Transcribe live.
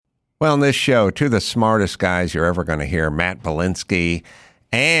Well, in this show, two of the smartest guys you're ever going to hear, Matt Bilinsky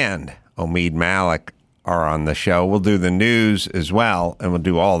and Omeed Malik, are on the show. We'll do the news as well, and we'll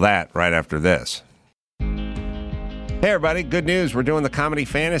do all that right after this. Hey, everybody. Good news. We're doing the Comedy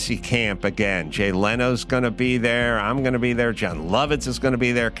Fantasy Camp again. Jay Leno's going to be there. I'm going to be there. John Lovitz is going to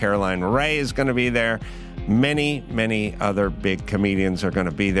be there. Caroline Ray is going to be there. Many, many other big comedians are going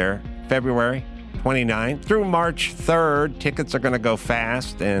to be there. February 29th through March 3rd. Tickets are going to go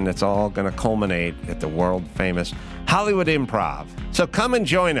fast, and it's all going to culminate at the world-famous Hollywood Improv. So come and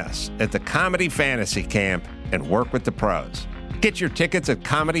join us at the Comedy Fantasy Camp and work with the pros. Get your tickets at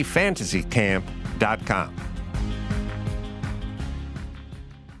comedyfantasycamp.com.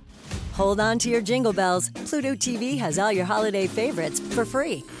 Hold on to your jingle bells. Pluto TV has all your holiday favorites for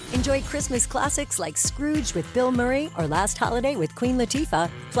free. Enjoy Christmas classics like Scrooge with Bill Murray or Last Holiday with Queen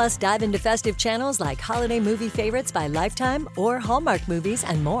Latifah. Plus, dive into festive channels like Holiday Movie Favorites by Lifetime or Hallmark Movies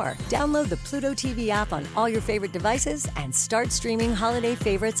and more. Download the Pluto TV app on all your favorite devices and start streaming holiday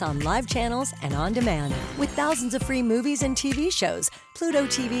favorites on live channels and on demand. With thousands of free movies and TV shows, Pluto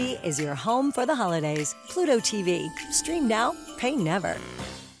TV is your home for the holidays. Pluto TV. Stream now, pay never.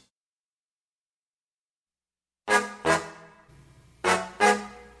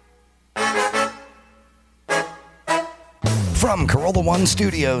 From Corolla One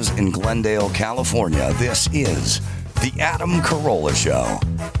Studios in Glendale, California, this is The Adam Carolla Show.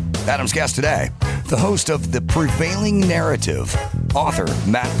 Adam's guest today, the host of The Prevailing Narrative, author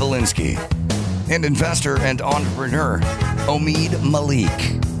Matt Bilinsky, and investor and entrepreneur Omeed Malik.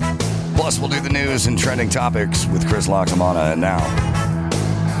 Plus, we'll do the news and trending topics with Chris Loxamana. And now,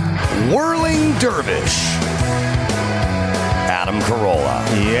 Whirling Dervish, Adam Carolla.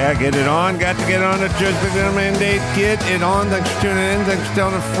 Yeah, get it on. Got to get on it. Just the mandate. Get it on. Thanks for tuning in. Thanks for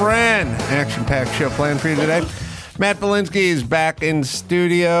telling a friend. Action-packed show planned for you today. Matt Bilinsky is back in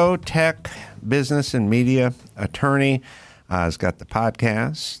studio. Tech, business, and media attorney. Has got the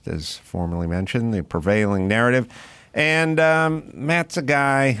podcast, as formerly mentioned, The Prevailing Narrative. And Matt's a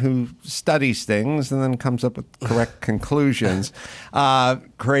guy who studies things and then comes up with correct conclusions.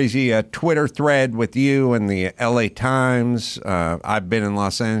 Crazy Twitter thread with you and the LA Times. I've been in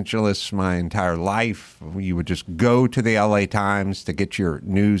Los Angeles my entire life. You would just go to the LA Times to get your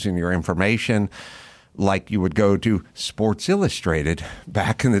news and your information, like you would go to Sports Illustrated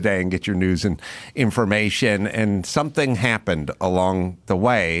back in the day and get your news and information. And something happened along the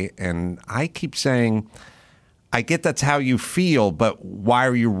way. And I keep saying, I get that's how you feel, but why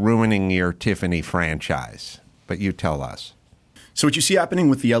are you ruining your Tiffany franchise? But you tell us. So what you see happening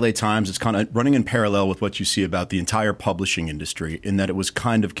with the LA Times is kind of running in parallel with what you see about the entire publishing industry, in that it was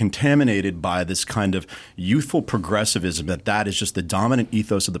kind of contaminated by this kind of youthful progressivism, that is just the dominant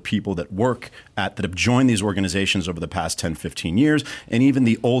ethos of the people that work that have joined these organizations over the past 10, 15 years. And even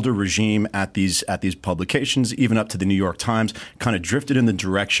the older regime at these publications, even up to the New York Times, kind of drifted in the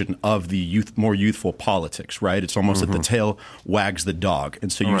direction of the more youthful politics, right? It's almost like the tail wags the dog. And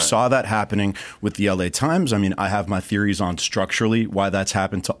so you saw that happening with the LA Times. I mean, I have my theories on structurally why that's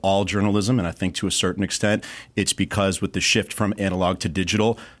happened to all journalism. And I think to a certain extent, it's because with the shift from analog to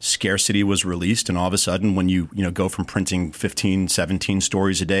digital, scarcity was released. And all of a sudden, when you go from printing 15, 17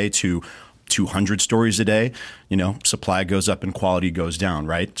 stories a day to 200 stories a day, supply goes up and quality goes down,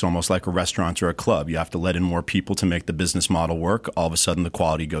 right? It's almost like a restaurant or a club. You have to let in more people to make the business model work. All of a sudden, the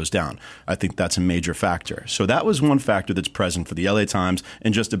quality goes down. I think that's a major factor. So that was one factor that's present for the LA Times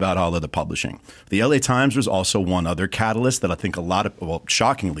and just about all of the publishing. The LA Times was also one other catalyst that I think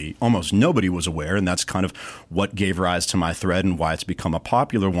shockingly, almost nobody was aware, and that's kind of what gave rise to my thread and why it's become a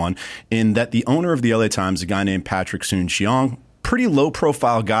popular one, in that the owner of the LA Times, a guy named Patrick Soon-Shiong, pretty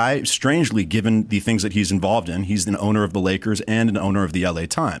low-profile guy, strangely, given the things that he's involved in. He's an owner of the Lakers and an owner of the LA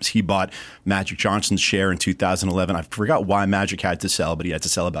Times. He bought Magic Johnson's share in 2011. I forgot why Magic had to sell, but he had to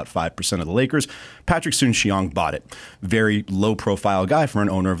sell about 5% of the Lakers. Patrick Soon-Shiong bought it. Very low-profile guy for an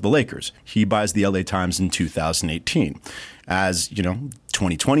owner of the Lakers. He buys the LA Times in 2018. As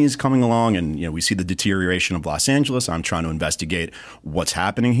 2020 is coming along and we see the deterioration of Los Angeles, I'm trying to investigate what's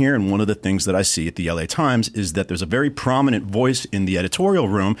happening here. And one of the things that I see at the LA Times is that there's a very prominent voice in the editorial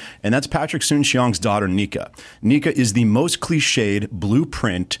room, and that's Patrick Soon-Shiong's daughter, Nika. Nika is the most cliched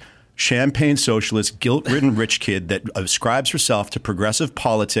blueprint champagne socialist, guilt-ridden rich kid that ascribes herself to progressive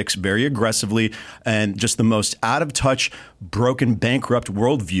politics very aggressively and just the most out-of-touch, broken, bankrupt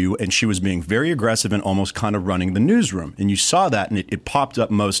worldview. And she was being very aggressive and almost kind of running the newsroom. And you saw that, and it popped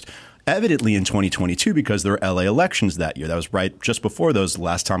up most evidently in 2022 because there were LA elections that year. That was right just before those, the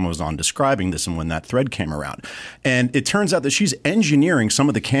last time I was on describing this and when that thread came around. And it turns out that she's engineering some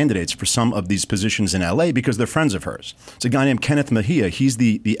of the candidates for some of these positions in LA because they're friends of hers. It's a guy named Kenneth Mejia. He's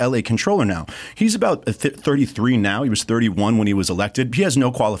the LA controller now. He's about 33 now. He was 31 when he was elected. He has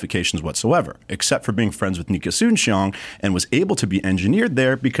no qualifications whatsoever, except for being friends with Nika Soon-Shiong, and was able to be engineered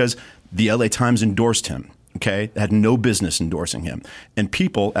there because the LA Times endorsed him. Okay, had no business endorsing him. And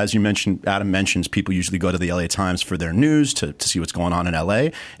people, as you mentioned, Adam mentions, people usually go to the LA Times for their news to see what's going on in LA.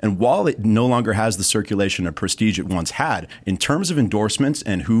 And while it no longer has the circulation or prestige it once had, in terms of endorsements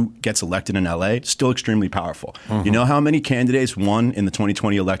and who gets elected in LA, still extremely powerful. Mm-hmm. You know how many candidates won in the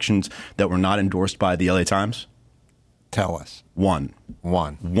 2020 elections that were not endorsed by the LA Times? Tell us. One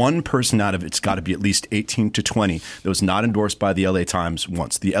person out of it's got to be at least 18 to 20 that was not endorsed by the LA Times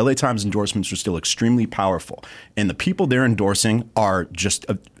once. The LA Times endorsements are still extremely powerful. And the people they're endorsing are just,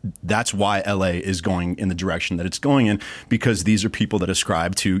 that's why LA is going in the direction that it's going in, because these are people that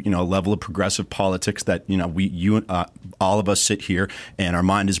ascribe to, a level of progressive politics that, all of us sit here and our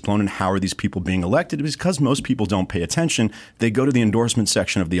mind is blown. And how are these people being elected? Because most people don't pay attention. They go to the endorsement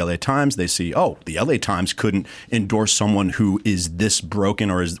section of the LA Times. They see, oh, the LA Times couldn't endorse someone who is this broken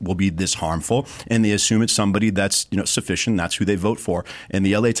or will be this harmful, and they assume it's somebody that's sufficient. That's who they vote for, and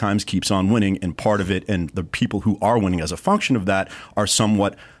the LA Times keeps on winning. And part of it, and the people who are winning as a function of that, are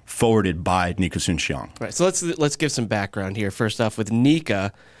somewhat forwarded by Nika Soon-Shiong. Right. So let's give some background here. First off, with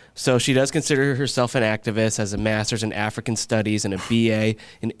Nika. So she does consider herself an activist, has a master's in African studies and a BA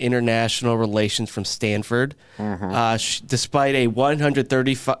in international relations from Stanford. Mm-hmm. Despite a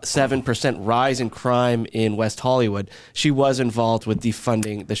 137% rise in crime in West Hollywood, she was involved with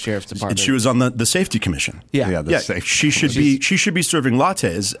defunding the sheriff's department. And she was on the safety commission. She should be serving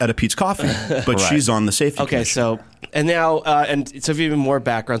lattes at a Pete's Coffee, but right. She's on the safety commission. So and now and so even more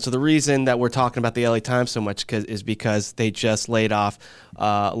background. So the reason that we're talking about the LA Times so much is because they just laid off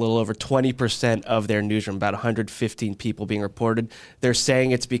a little over 20% of their newsroom, about 115 people being reported. They're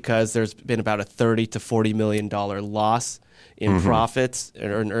saying it's because there's been about a $30 to $40 million loss in mm-hmm. profits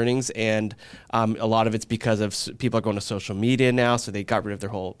or in earnings, and a lot of it's because of people are going to social media now, so they got rid of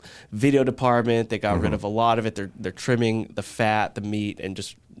their whole video department. They got mm-hmm. rid of a lot of it. They're trimming the fat, the meat, and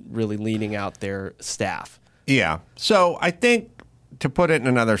just really leaning out their staff. Yeah. So I think, to put it in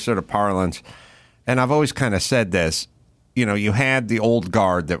another sort of parlance, and I've always kind of said this, you had the old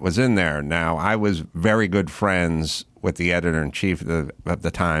guard that was in there. Now, I was very good friends with the editor-in-chief of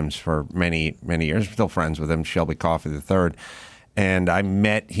the Times for many, many years. I'm still friends with him, Shelby Coffey III. And I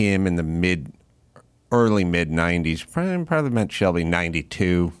met him in the early mid-'90s. Probably met Shelby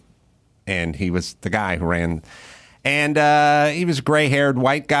 92. And he was the guy who ran. And he was a gray-haired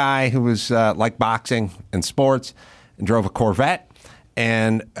white guy who was like boxing and sports and drove a Corvette.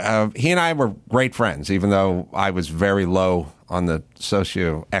 And he and I were great friends, even though I was very low on the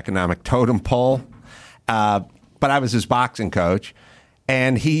socioeconomic totem pole. But I was his boxing coach.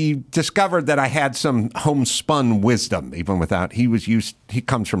 And he discovered that I had some homespun wisdom, even without, he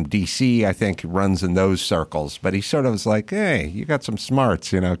comes from D.C., I think, he runs in those circles. But he sort of was like, hey, you got some smarts,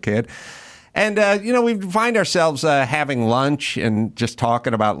 kid. And, we find ourselves having lunch and just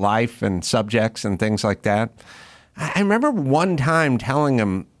talking about life and subjects and things like that. I remember one time telling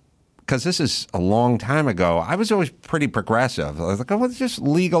him, because this is a long time ago, I was always pretty progressive. I was like, let's just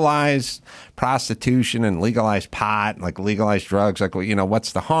legalize prostitution and legalize pot, like legalize drugs, like,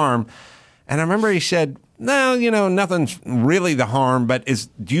 what's the harm? And I remember he said, no, nothing's really the harm, but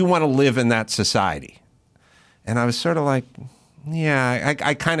do you want to live in that society? And I was sort of like, yeah,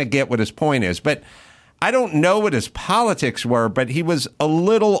 I kind of get what his point is, but I don't know what his politics were, but he was a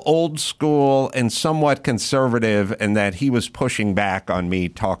little old school and somewhat conservative in that he was pushing back on me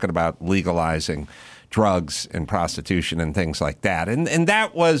talking about legalizing drugs and prostitution and things like that. And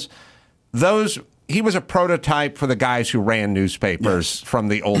that was he was a prototype for the guys who ran newspapers from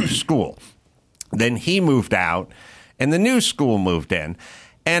the old school. Then he moved out and the new school moved in.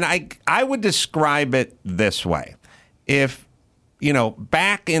 And I would describe it this way. If,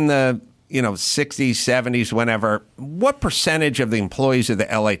 back in the 60s, 70s, whenever, what percentage of the employees of the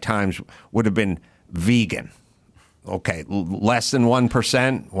LA Times would have been vegan? Okay, less than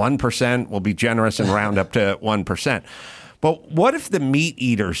 1%. 1%, will be generous and round up to 1%. But what if the meat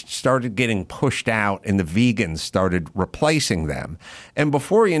eaters started getting pushed out and the vegans started replacing them? And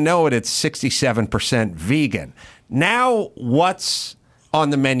before you know it, it's 67% vegan. Now, what's on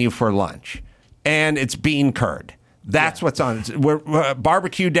the menu for lunch? And it's bean curd. That's what's on. We're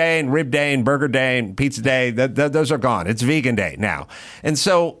barbecue day and rib day and burger day and pizza day. Those are gone. It's vegan day now. And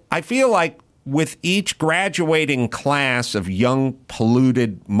so I feel like with each graduating class of young,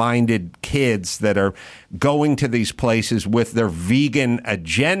 polluted-minded kids that are going to these places with their vegan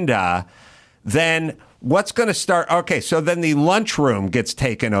agenda, then what's going to start? Okay, so then the lunchroom gets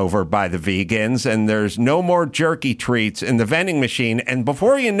taken over by the vegans, and there's no more jerky treats in the vending machine. And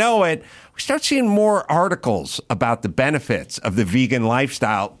before you know it, we start seeing more articles about the benefits of the vegan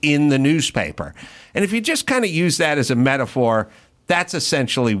lifestyle in the newspaper. And if you just kind of use that as a metaphor, that's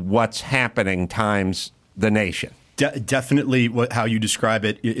essentially what's happening times the nation. Definitely how you describe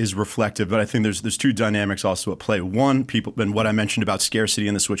it is reflective, but I think there's two dynamics also at play. One, people, and what I mentioned about scarcity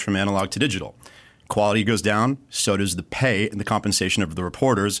and the switch from analog to digital. Quality goes down, so does the pay and the compensation of the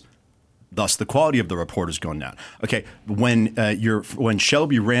reporters. Thus, the quality of the reporters going down. Okay, when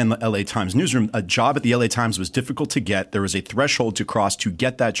Shelby ran the LA Times newsroom, a job at the LA Times was difficult to get. There was a threshold to cross to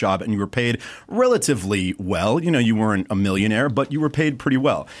get that job, and you were paid relatively well. You know, you weren't a millionaire, but you were paid pretty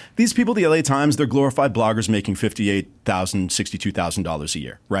well. These people, the LA Times, they're glorified bloggers making $58,000, $62,000 a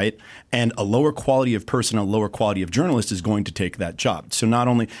year, right? And a lower quality of person, a lower quality of journalist is going to take that job. So not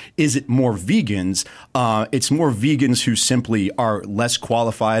only is it more vegans, it's more vegans who simply are less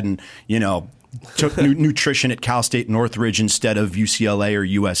qualified and, took nutrition at Cal State Northridge instead of UCLA or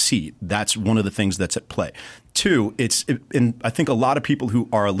USC. That's one of the things that's at play. Two, and I think a lot of people who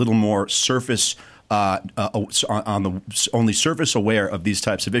are a little more surface only surface aware of these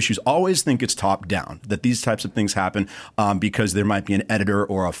types of issues always think it's top down, that these types of things happen because there might be an editor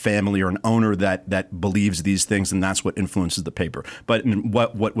or a family or an owner that believes these things, and that's what influences the paper. But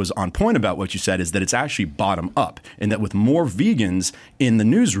what was on point about what you said is that it's actually bottom up, and that with more vegans in the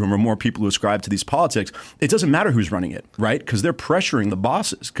newsroom or more people who ascribe to these politics, it doesn't matter who's running it, right? Because they're pressuring the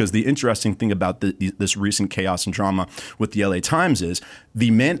bosses. Because the interesting thing about this recent chaos and drama with the LA Times is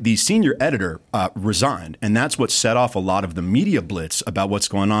the senior editor resigned, and that's what set off a lot of the media blitz about what's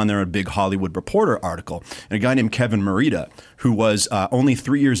going on there. A big Hollywood Reporter article, and a guy named Kevin Merida, who was only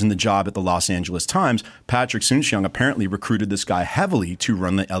 3 years in the job at the Los Angeles Times. Patrick Soon-Shiong apparently recruited this guy heavily to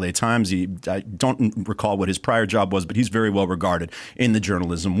run the LA Times. I don't recall what his prior job was, but he's very well regarded in the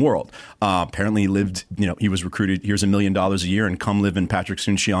journalism world. Apparently he was recruited, here's $1 million a year and come live in Patrick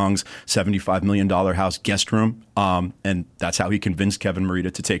Soon-Shiong's $75 million house guest room. And that's how he convinced Kevin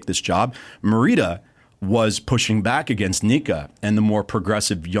Merida to take this job. Merida was pushing back against Nika and the more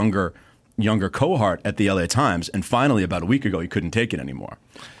progressive, younger cohort at the LA Times. And finally, about a week ago, he couldn't take it anymore.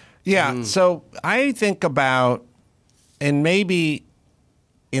 Yeah. So I think about, and maybe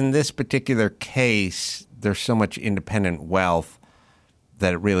in this particular case, there's so much independent wealth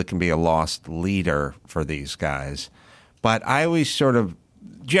that it really can be a lost leader for these guys. But I always sort of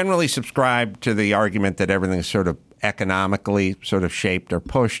generally subscribe to the argument that everything's sort of economically sort of shaped or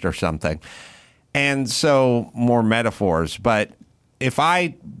pushed or something. And so more metaphors. But if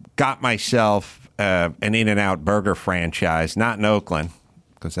I got myself an In-N-Out burger franchise, not in Oakland,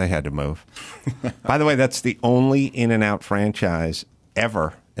 because they had to move. By the way, that's the only In-N-Out franchise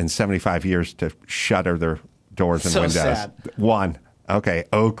ever in 75 years to shutter their doors and windows. Sad. One. Okay,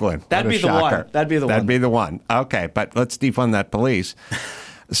 Oakland. That'd be the one. That'd be the one. Okay, but let's defund that police.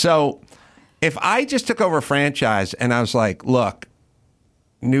 So if I just took over a franchise and I was like, look,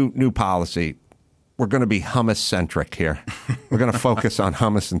 new policy, we're going to be hummus-centric here. We're going to focus on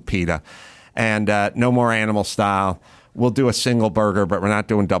hummus and pita. And no more animal style. We'll do a single burger, but we're not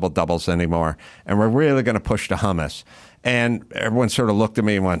doing double doubles anymore. And we're really going to push the hummus. And everyone sort of looked at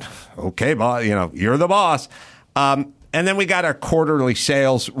me and went, okay, boss, you're the boss. And then we got our quarterly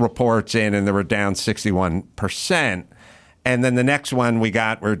sales reports in, and they were down 61%. And then the next one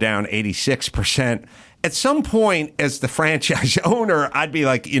we're down 86%. At some point, as the franchise owner, I'd be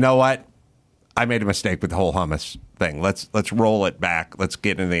like, you know what? I made a mistake with the whole hummus thing. Let's roll it back. Let's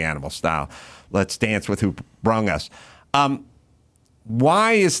get into the animal style. Let's dance with who brung us.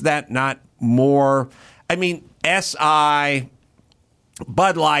 Why is that not more? I mean, SI,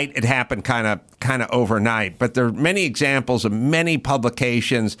 Bud Light, it happened kind of overnight, but there are many examples of many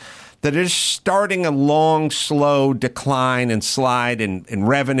publications that are starting a long, slow decline and slide in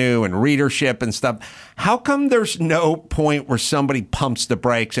revenue and readership and stuff. How come there's no point where somebody pumps the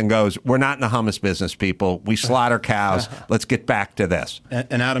brakes and goes, we're not in the hummus business, people. We slaughter cows. Let's get back to this.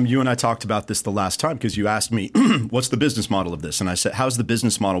 And Adam, you and I talked about this the last time because you asked me, what's the business model of this? And I said, how's the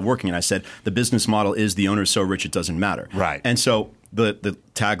business model working? And I said, the business model is the owner's so rich it doesn't matter. Right. And so the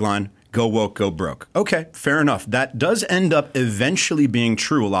tagline, go woke, go broke. Okay, fair enough. That does end up eventually being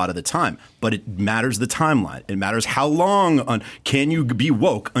true a lot of the time, but it matters the timeline. It matters how long can you be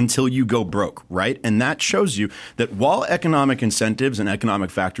woke until you go broke, right? And that shows you that while economic incentives and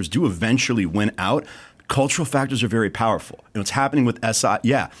economic factors do eventually win out, cultural factors are very powerful. And what's happening with SI?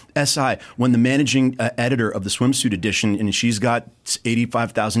 Yeah, SI. When the managing editor of the swimsuit edition, and she's got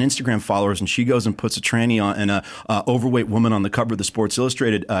 85,000 Instagram followers, and she goes and puts a tranny on and a overweight woman on the cover of the Sports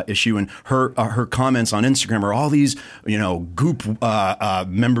Illustrated issue, and her comments on Instagram are all these, Goop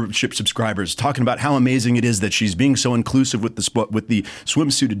membership subscribers talking about how amazing it is that she's being so inclusive with the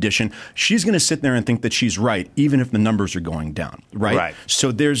swimsuit edition. She's going to sit there and think that she's right, even if the numbers are going down, right?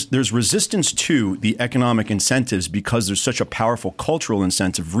 So there's resistance to the economic incentives because there's such a powerful cultural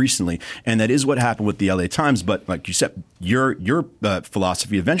incentive recently, and that is what happened with the LA Times. But like you said, your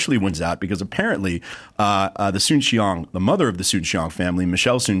philosophy eventually wins out because apparently the Soon-Shiong, the mother of the Soon-Shiong family,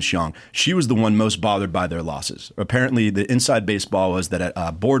 Michelle Soon-Shiong, she was the one most bothered by their losses. Apparently, the inside baseball was that at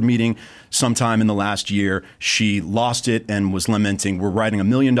a board meeting sometime in the last year, she lost it and was lamenting, "We're writing $1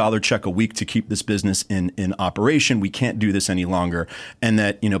 million check a week to keep this business in operation. We can't do this any longer." And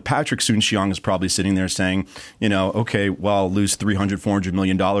that, Patrick Soon-Shiong is probably sitting there saying, okay, well, I'll lose $300-400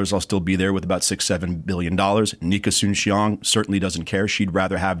 million. I'll still be there with about $6-7 billion. Nika Soon-Shiong certainly doesn't care. She'd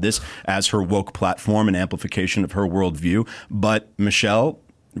rather have this as her woke platform and amplification of her worldview. But Michelle,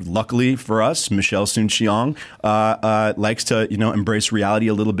 luckily for us, Michelle Soon-Shiong likes to, embrace reality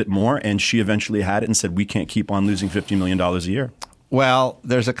a little bit more. And she eventually had it and said, we can't keep on losing $50 million a year. Well,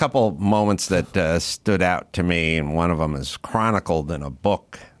 there's a couple moments that stood out to me, and one of them is chronicled in a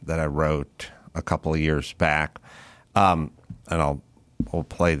book that I wrote a couple of years back. And we'll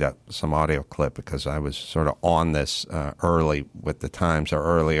play some audio clip because I was sort of on this earlier with the Times.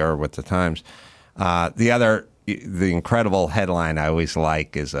 The incredible headline I always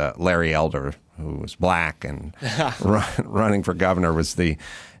like is Larry Elder, who was black and running for governor, was the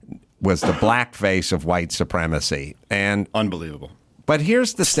black face of white supremacy. And unbelievable. But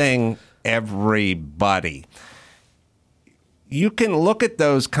here's the thing, everybody. You can look at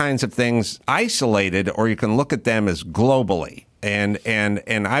those kinds of things isolated, or you can look at them as globally. And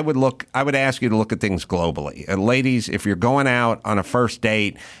I would ask you to look at things globally. Ladies, if you're going out on a first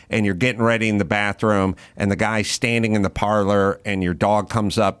date and you're getting ready in the bathroom and the guy's standing in the parlor and your dog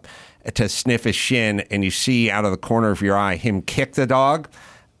comes up to sniff his shin and you see out of the corner of your eye him kick the dog,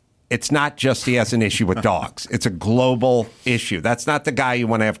 it's not just he has an issue with dogs. It's a global issue. That's not the guy you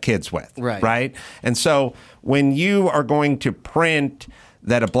want to have kids with. Right? And so when you are going to print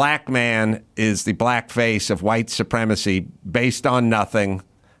that a black man is the black face of white supremacy based on nothing,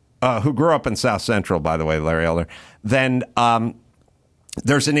 who grew up in South Central, by the way, Larry Elder, then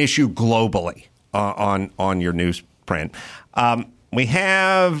there's an issue globally on your newsprint. We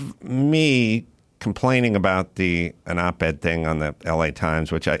have me complaining about an op-ed thing on the LA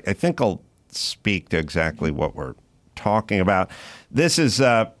Times, which I think will speak to exactly what we're talking about. This is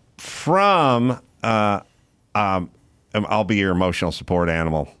from I'll Be Your Emotional Support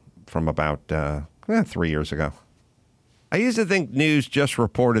Animal from about 3 years ago. I used to think news just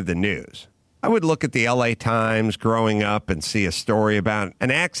reported the news. I would look at the LA Times growing up and see a story about an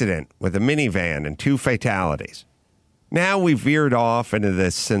accident with a minivan and 2 fatalities. Now we veered off into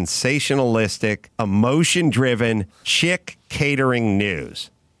this sensationalistic, emotion-driven, chick catering news.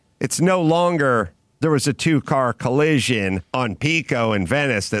 It's no longer there was a 2-car collision on Pico in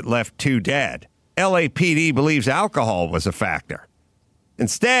Venice that left 2 dead. LAPD believes alcohol was a factor.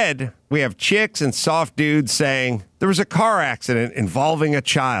 Instead, we have chicks and soft dudes saying there was a car accident involving a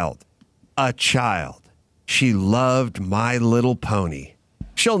child. A child. She loved My Little Pony.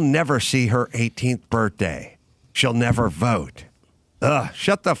 She'll never see her 18th birthday. She'll never vote. Ugh,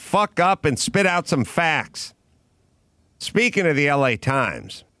 shut the fuck up and spit out some facts. Speaking of the LA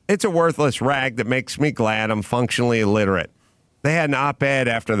Times, it's a worthless rag that makes me glad I'm functionally illiterate. They had an op-ed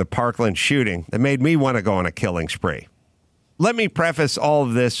after the Parkland shooting that made me want to go on a killing spree. Let me preface all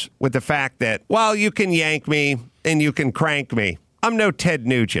of this with the fact that while you can yank me and you can crank me, I'm no Ted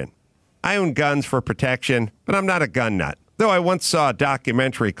Nugent. I own guns for protection, but I'm not a gun nut, though I once saw a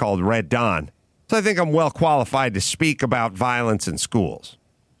documentary called Red Dawn. So I think I'm well qualified to speak about violence in schools.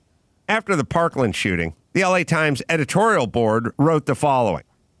 After the Parkland shooting, the LA Times editorial board wrote the following.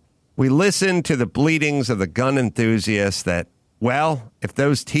 We listened to the bleatings of the gun enthusiasts that, well, if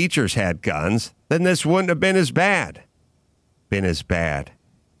those teachers had guns, then this wouldn't have been as bad.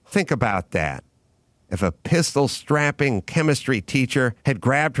 Think about that. If a pistol-strapping chemistry teacher had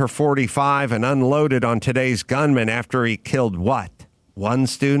grabbed her .45 and unloaded on today's gunman after he killed what? 1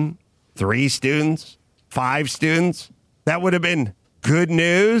 student? 3 students? 5 students? That would have been good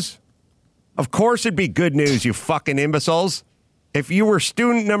news? Of course it'd be good news, you fucking imbeciles. If you were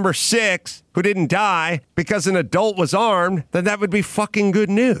student number 6 who didn't die because an adult was armed, then that would be fucking good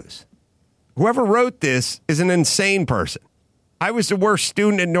news. Whoever wrote this is an insane person. I was the worst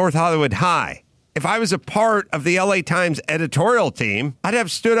student at North Hollywood High. If I was a part of the LA Times editorial team, I'd have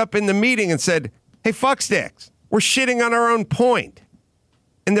stood up in the meeting and said, hey, fucksticks, we're shitting on our own point.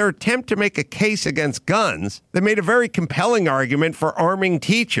 In their attempt to make a case against guns, they made a very compelling argument for arming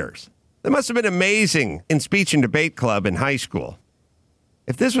teachers. That must have been amazing in speech and debate club in high school.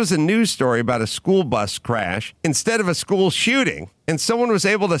 If this was a news story about a school bus crash instead of a school shooting, and someone was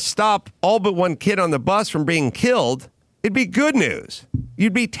able to stop all but one kid on the bus from being killed, it'd be good news.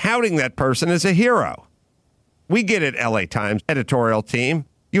 You'd be touting that person as a hero. We get it, LA Times editorial team.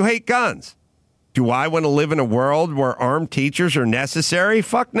 You hate guns. Do I want to live in a world where armed teachers are necessary?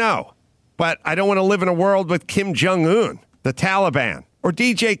 Fuck no. But I don't want to live in a world with Kim Jong-un, the Taliban, or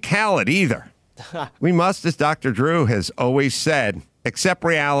DJ Khaled either. We must, as Dr. Drew has always said, accept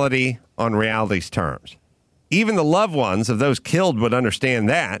reality on reality's terms. Even the loved ones of those killed would understand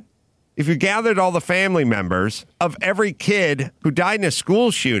that. If you gathered all the family members of every kid who died in a school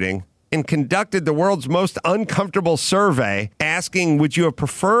shooting and conducted the world's most uncomfortable survey asking, would you have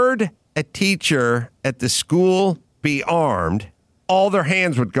preferred a teacher at the school be armed, all their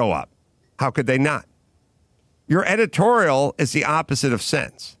hands would go up. How could they not? Your editorial is the opposite of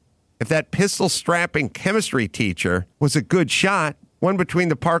sense. If that pistol-strapping chemistry teacher was a good shot, one between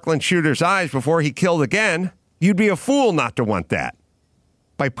the Parkland shooter's eyes before he killed again, you'd be a fool not to want that.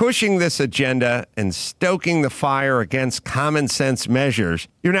 By pushing this agenda and stoking the fire against common sense measures,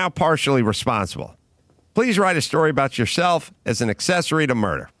 you're now partially responsible. Please write a story about yourself as an accessory to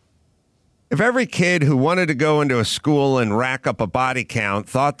murder. If every kid who wanted to go into a school and rack up a body count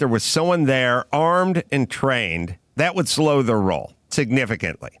thought there was someone there armed and trained, that would slow their roll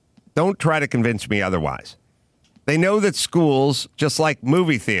significantly. Don't try to convince me otherwise. They know that schools, just like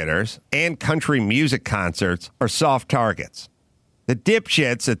movie theaters and country music concerts, are soft targets. The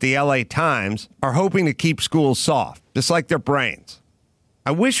dipshits at the LA Times are hoping to keep schools soft, just like their brains. I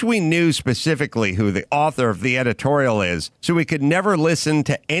wish we knew specifically who the author of the editorial is so we could never listen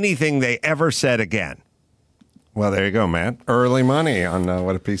to anything they ever said again. Well, there you go, Matt. Early money on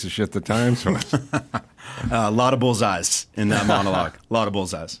what a piece of shit the Times was. A lot of bullseyes in that monologue. A lot of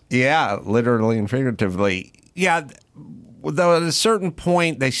bullseyes. Yeah, literally and figuratively. Yeah, though at a certain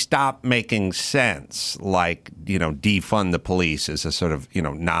point they stop making sense, like, defund the police is a sort of,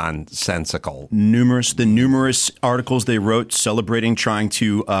 nonsensical. The numerous articles they wrote celebrating, trying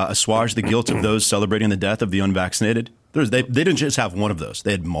to assuage the guilt of those celebrating the death of the unvaccinated. They didn't just have one of those.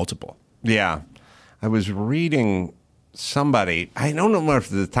 They had multiple. Yeah. I was reading somebody, I don't know if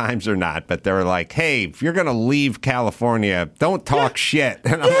the Times or not, but they were like, hey, if you're going to leave California, don't talk shit.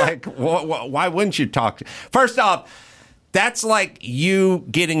 And I'm like, why wouldn't you talk? First off, that's like you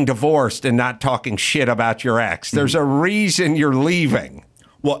getting divorced and not talking shit about your ex. There's a reason you're leaving.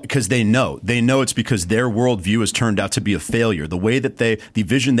 Well, because they know it's because their worldview has turned out to be a failure. The way that the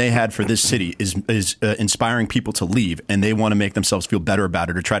vision they had for this city is inspiring people to leave, and they want to make themselves feel better about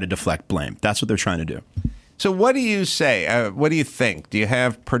it or try to deflect blame. That's what they're trying to do. So what do you say? What do you think? Do you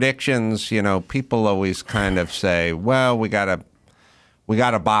have predictions? People always kind of say, well, we gotta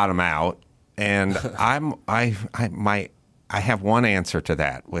bottom out. And I have one answer to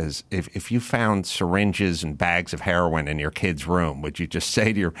that was if you found syringes and bags of heroin in your kid's room, would you just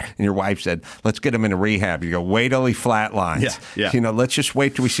say to your wife said, let's get him into rehab. You go, wait till he flatlines. Yeah. Let's just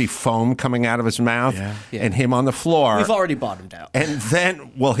wait till we see foam coming out of his mouth and him on the floor. We've already bottomed out. And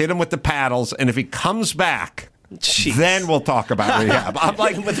then we'll hit him with the paddles. And if he comes back, then we'll talk about rehab. I'm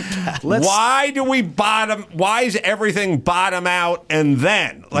like, why is everything bottom out and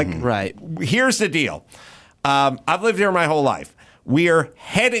then? Right. Here's the deal. I've lived here my whole life. We are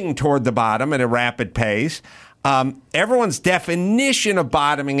heading toward the bottom at a rapid pace. Everyone's definition of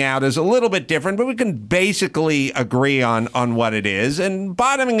bottoming out is a little bit different, but we can basically agree on what it is. And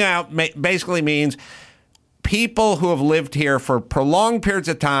bottoming out basically means people who have lived here for prolonged periods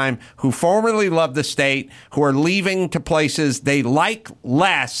of time, who formerly loved the state, who are leaving to places they like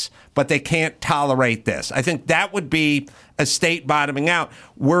less, but they can't tolerate this. I think that would be a state bottoming out.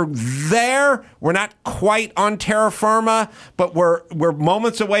 We're there. We're not quite on terra firma, but we're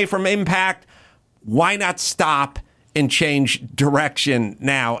moments away from impact. Why not stop and change direction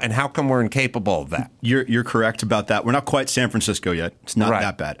now? And how come we're incapable of that? You're correct about that. We're not quite San Francisco yet. It's not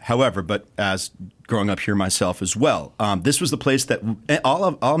that bad. However, but as growing up here myself as well, this was the place that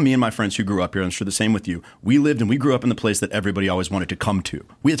all me and my friends who grew up here, I'm sure the same with you, we lived and we grew up in the place that everybody always wanted to come to.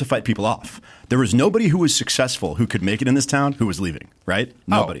 We had to fight people off. There was nobody who was successful who could make it in this town who was leaving, right?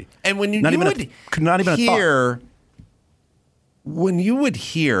 Nobody. And when you would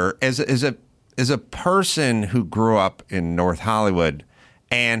hear as a person who grew up in North Hollywood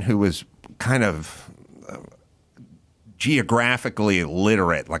and who was kind of geographically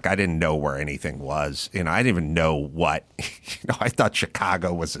literate. Like, I didn't know where anything was. I didn't even know what, I thought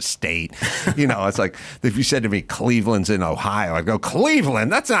Chicago was a state. It's like, if you said to me, Cleveland's in Ohio, I'd go,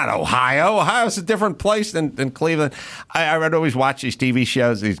 Cleveland? That's not Ohio. Ohio's a different place than Cleveland. I would always watch these TV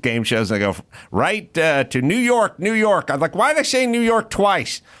shows, these game shows, and I go, right to New York, New York. I'm like, why are they saying New York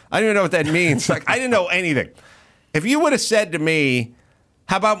twice? I don't even know what that means. Like, I didn't know anything. If you would have said to me,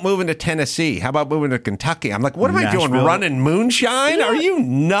 how about moving to Tennessee? How about moving to Kentucky? I'm like, what am I doing, running moonshine? Yeah. Are you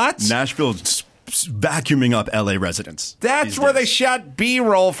nuts? Nashville's vacuuming up L.A. residents. That's where they shot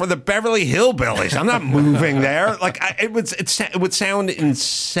B-roll for the Beverly Hillbillies. I'm not moving there. Like, it would sound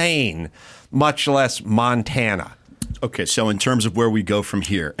insane, much less Montana. Okay, so in terms of where we go from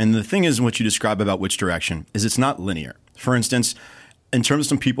here, and the thing is, what you describe about which direction, is it's not linear. For instance, in terms of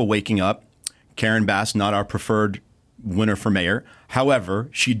some people waking up, Karen Bass, not our preferred winner for mayor. However,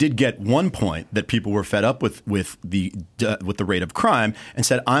 she did get 1 point that people were fed up with the rate of crime, and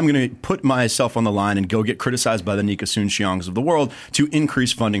said, I'm going to put myself on the line and go get criticized by the Nika Soon-Shiong's of the world to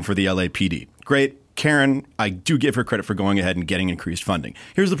increase funding for the LAPD. Great. Karen, I do give her credit for going ahead and getting increased funding.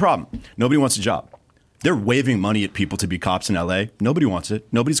 Here's the problem. Nobody wants a job. They're waving money at people to be cops in LA. Nobody wants it.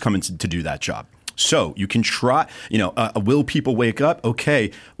 Nobody's coming to do that job. So you can try, will people wake up? Okay,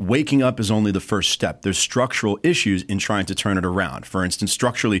 waking up is only the first step. There's structural issues in trying to turn it around. For instance,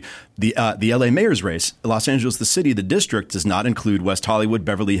 structurally, the LA mayor's race, Los Angeles, the city, the district does not include West Hollywood,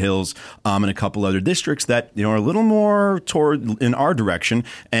 Beverly Hills, and a couple other districts that are a little more toward in our direction.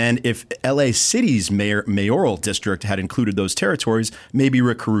 And if LA City's mayoral district had included those territories, maybe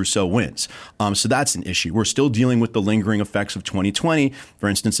Rick Caruso wins. So that's an issue. We're still dealing with the lingering effects of 2020. For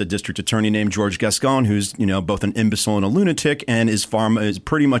instance, a district attorney named George Gascon, who's both an imbecile and a lunatic, and is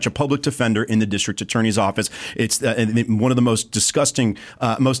pretty much a public defender in the district attorney's office. It's one of the most disgusting,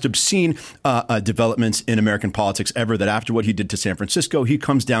 most obscene developments in American politics ever. That after what he did to San Francisco, he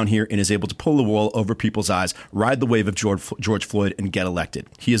comes down here and is able to pull the wool over people's eyes, ride the wave of George Floyd, and get elected.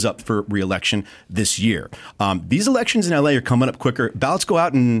 He is up for re-election this year. These elections in LA are coming up quicker. Ballots go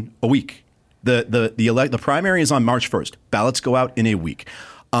out in a week. The primary is on March 1st. Ballots go out in a week.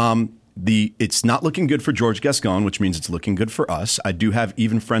 It's not looking good for George Gascon, which means it's looking good for us. I do have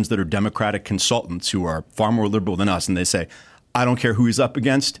even friends that are Democratic consultants who are far more liberal than us, and they say, I don't care who he's up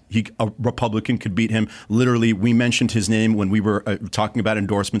against. A Republican could beat him. Literally, we mentioned his name when we were talking about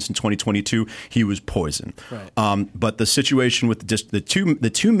endorsements in 2022. He was poison. Right. But the situation with the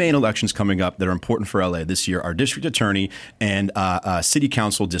two main elections coming up that are important for LA this year are District Attorney and City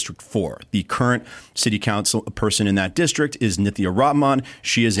Council District 4. The current City Council person in that district is Nithya Ratman.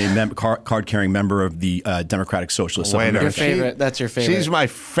 She is a card-carrying member of the Democratic Socialists of America. Your favorite? That's your favorite. She's my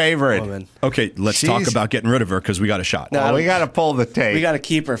favorite woman. Okay, let's talk about getting rid of her because we got a shot. No, we got to pull the tape. We got to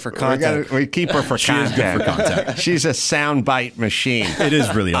keep her for content. We keep her for content. She is good for content. She's a soundbite machine. It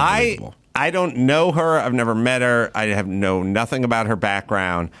is really unbelievable. I don't know her. I've never met her. I know nothing about her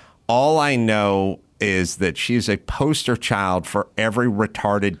background. All I know is that she's a poster child for every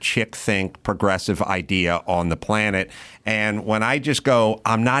retarded chick think progressive idea on the planet. And when I just go,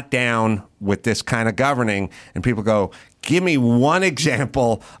 I'm not down with this kind of governing, and people go, give me one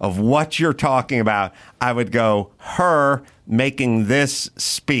example of what you're talking about, I would go, her making this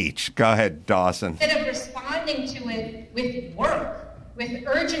speech. Go ahead, Dawson. Instead of responding to it with work, with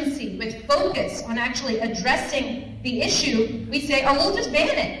urgency, with focus on actually addressing the issue, we say, oh, we'll just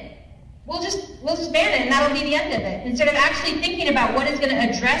ban it. We'll just ban it, and that'll be the end of it. Instead of actually thinking about what is going to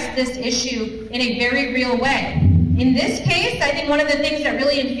address this issue in a very real way. In this case, I think one of the things that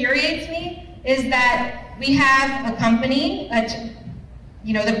really infuriates me is that we have a company,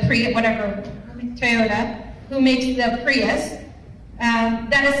 Toyota, who makes the Prius,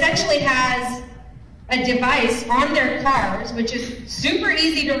 that essentially has a device on their cars, which is super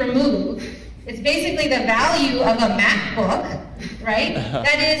easy to remove. It's basically the value of a MacBook, right?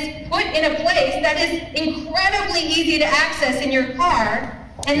 That is put in a place that is incredibly easy to access in your car.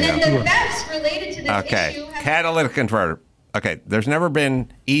 And then the thefts related to this issue. Catalytic converter. Okay, there's never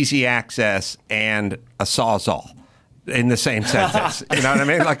been easy access and a Sawzall in the same sentence. You know what I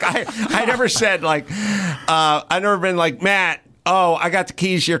mean? Like, I never said, like, I've never been like, Matt, oh, I got the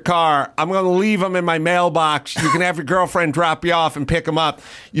keys to your car. I'm going to leave them in my mailbox. You can have your girlfriend drop you off and pick them up.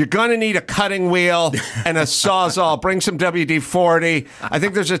 You're going to need a cutting wheel and a Sawzall. Bring some WD-40. I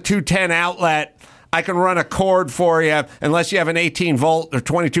think there's a 210 outlet. I can run a cord for you unless you have an 18-volt or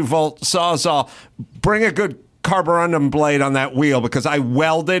 22-volt Sawzall. Bring a good carborundum blade on that wheel because I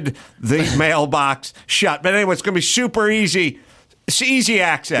welded the mailbox shut. But anyway, it's going to be super easy. It's easy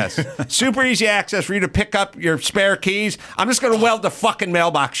access. Super easy access for you to pick up your spare keys. I'm just going to weld the fucking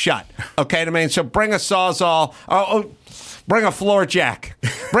mailbox shut. Okay, I mean, so bring a Sawzall. Bring a floor jack.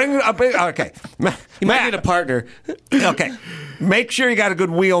 Bring a big. Okay. You might need a partner. Okay. Make sure you got a good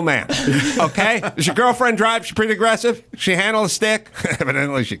wheelman. Okay? Does your girlfriend drive? She's pretty aggressive? She handle a stick?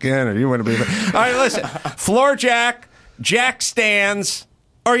 Evidently she can, or you wouldn't be. All right, listen. Floor jack stands,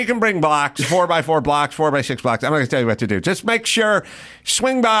 or you can bring blocks, 4x4 blocks, 4x6 blocks. I'm not going to tell you what to do. Just make sure,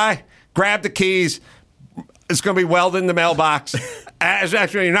 swing by, grab the keys. It's going to be welded in the mailbox.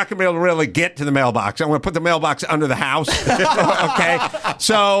 Actually, you're not going to be able to really get to the mailbox. I'm going to put the mailbox under the house. Okay?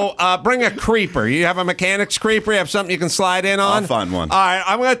 So bring a creeper. You have a mechanic's creeper? You have something you can slide in on? I'll find one. All right.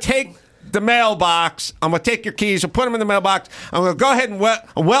 I'm going to take the mailbox. I'm going to take your keys and put them in the mailbox. I'm going to go ahead and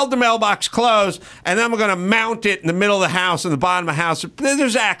weld the mailbox closed, and then I'm going to mount it in the middle of the house, in the bottom of the house.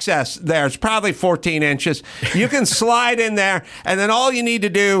 There's access there. It's probably 14 inches. You can slide in there, and then all you need to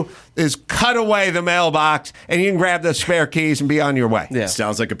do is cut away the mailbox, and you can grab the spare keys and be on your way. Yeah.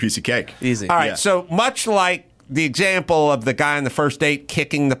 Sounds like a piece of cake. Easy. All right, Yeah. so much like the example of the guy on the first date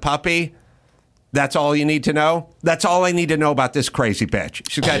kicking the puppy, that's all you need to know? That's all I need to know about this crazy bitch.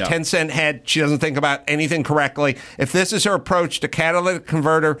 She's got a 10-cent head. She doesn't think about anything correctly. If this is her approach to catalytic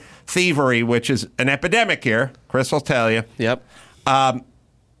converter thievery, which is an epidemic here, Chris will tell you, Yep.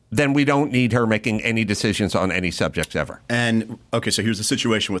 then we don't need her making any decisions on any subjects ever. And, okay, so here's the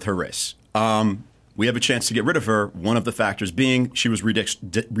situation with her race. We have a chance to get rid of her. One of the factors being she was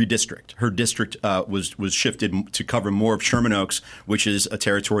redistrict. Her district was shifted to cover more of Sherman Oaks, which is a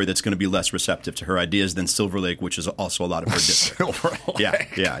territory that's going to be less receptive to her ideas than Silver Lake, which is also a lot of her district. Silver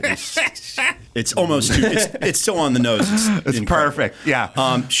Lake. Yeah. It's almost it's so on the nose. It's incredible. Perfect.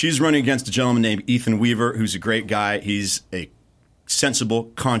 Yeah. She's running against a gentleman named Ethan Weaver, who's a great guy. He's a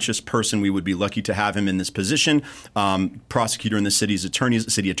sensible, conscious person. We would be lucky to have him in this position. Prosecutor in the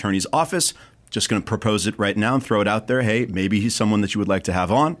city attorney's office. Just going to propose it right now and throw it out there. Hey, maybe he's someone that you would like to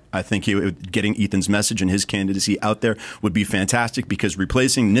have on. I think getting Ethan's message and his candidacy out there would be fantastic, because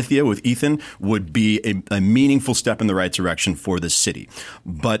replacing Nithya with Ethan would be a meaningful step in the right direction for the city.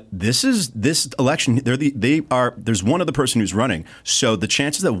 But this election, there's one other person who's running. So the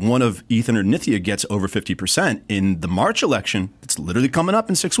chances that one of Ethan or Nithya gets over 50% in the March election, it's literally coming up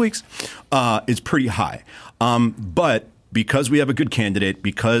in 6 weeks, is pretty high. But because we have a good candidate,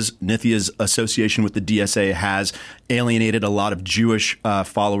 because Nithya's association with the DSA has alienated a lot of Jewish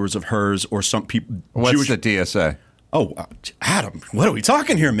followers of hers, or some people. What's the DSA? Oh, Adam, what are we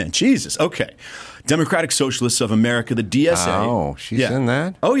talking here, man? Jesus. Okay. Democratic Socialists of America, the DSA. Oh, she's in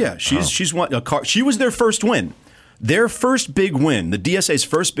that? Oh, yeah. She's won a car. She was their first win. Their first big win, the DSA's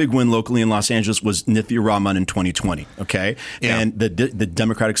first big win locally in Los Angeles, was Nithya Rahman in 2020, okay? Yeah. And the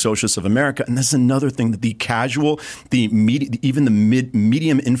Democratic Socialists of America, and that's another thing that even the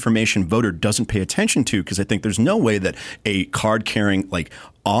medium information voter doesn't pay attention to, because I think there's no way that a card-carrying,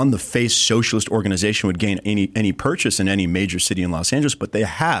 on-the-face socialist organization would gain any purchase in any major city in Los Angeles, but they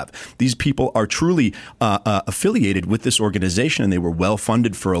have. These people are truly affiliated with this organization, and they were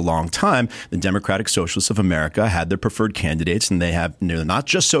well-funded for a long time. The Democratic Socialists of America had their preferred candidates, and they're not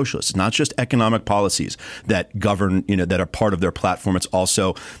just socialists, not just economic policies that govern, that are part of their platform. It's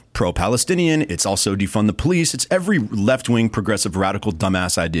also pro-Palestinian. It's also defund the police. It's every left-wing, progressive, radical,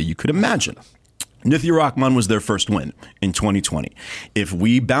 dumbass idea you could imagine. Nithya Rahman was their first win in 2020. If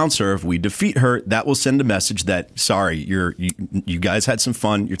we bounce her, if we defeat her, that will send a message that, sorry, you guys had some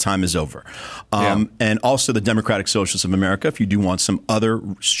fun, your time is over. And also the Democratic Socialists of America, if you do want some other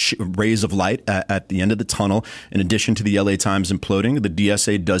rays of light at the end of the tunnel, in addition to the LA Times imploding, the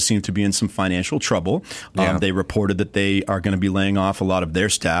DSA does seem to be in some financial trouble. They reported that they are going to be laying off a lot of their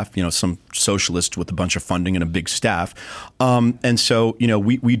staff, some socialists with a bunch of funding and a big staff. And so,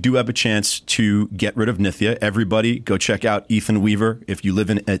 we do have a chance to get rid of Nithya. Everybody go check out Ethan Weaver. If you live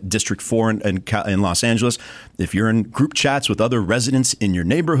in District 4 in Los Angeles, if you're in group chats with other residents in your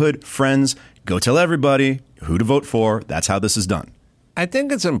neighborhood, friends, go tell everybody who to vote for. That's how this is done. I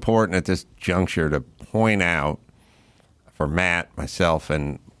think it's important at this juncture to point out for Matt, myself,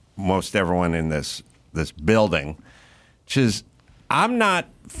 and most everyone in this building, which is I'm not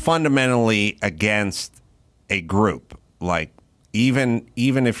fundamentally against a group. Even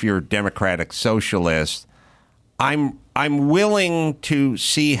if you're Democratic Socialist, I'm willing to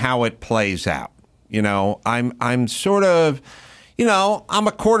see how it plays out. I'm sort of, I'm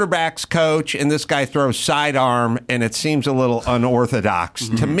a quarterback's coach, and this guy throws sidearm, and it seems a little unorthodox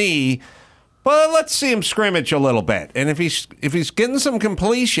to me. But let's see him scrimmage a little bit, and if he's getting some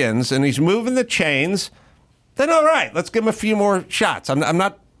completions and he's moving the chains, then all right, let's give him a few more shots. I'm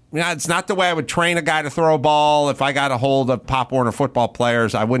not. It's not the way I would train a guy to throw a ball. If I got a hold of Pop Warner football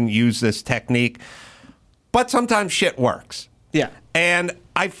players, I wouldn't use this technique. But sometimes shit works. Yeah. And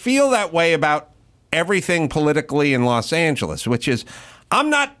I feel that way about everything politically in Los Angeles, which is, I'm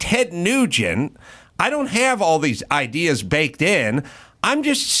not Ted Nugent. I don't have all these ideas baked in. I'm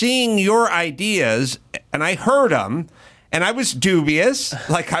just seeing your ideas, and I heard them, and I was dubious.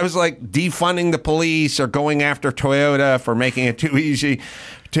 Like, I was like defunding the police or going after Toyota for making it too easy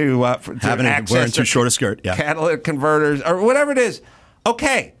to having access wearing too short a skirt, catalytic converters or whatever it is.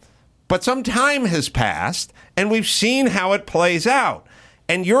 Okay, but some time has passed, and we've seen how it plays out.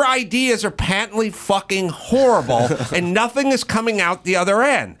 And your ideas are patently fucking horrible, and nothing is coming out the other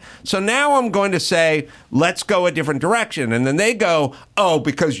end. So now I'm going to say, let's go a different direction. And then they go, oh,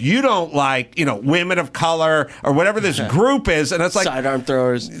 because you don't like, women of color or whatever this group is. And it's like sidearm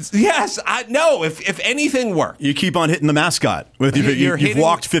throwers. Yes, no. If anything worked, you keep on hitting the mascot. You've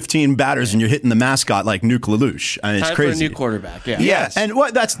walked 15 batters and you're hitting the mascot like Nuke LaLoosh. I mean, it's time crazy. For a new quarterback. Yeah. Yes, and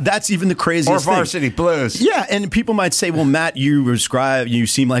that's even the craziest thing. Or Varsity Blues. Yeah, and people might say, well, Matt, you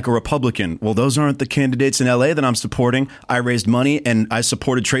seem like a Republican. Well, those aren't the candidates in LA that I'm supporting. I raised money and I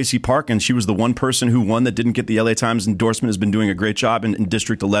supported Tracy Park, and she was the one person who won that didn't get the LA Times endorsement, has been doing a great job in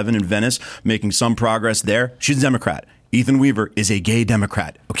District 11 in Venice, making some progress there. She's a Democrat. Ethan Weaver is a gay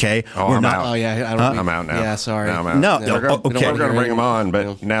Democrat, okay? I'm out. Oh, yeah. I'm out now. Yeah, sorry. No, I'm out. No, we're going to bring him on, but you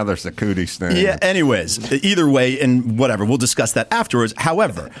know. now there's the cooties thing. Yeah, anyways, either way, and whatever, we'll discuss that afterwards.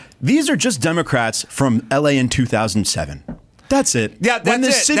 However, these are just Democrats from LA in 2007. That's it. Yeah,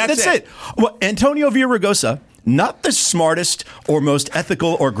 that's it. Well, Antonio Villaraigosa, not the smartest or most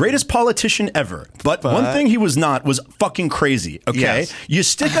ethical or greatest politician ever, but one thing he was not was fucking crazy, okay? Yes. You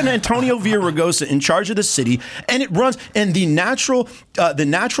stick an Antonio Villaraigosa in charge of the city, and it runs, and the natural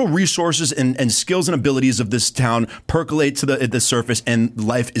resources and skills and abilities of this town percolate to the surface, and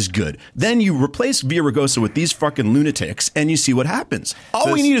life is good. Then you replace Villaraigosa with these fucking lunatics, and you see what happens.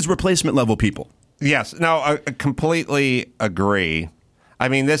 All we need is replacement level people. Yes. No, I completely agree. I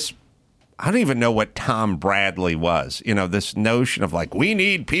mean, I don't even know what Tom Bradley was. This notion of like, we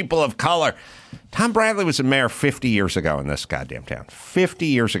need people of color. Tom Bradley was a mayor 50 years ago in this goddamn town. 50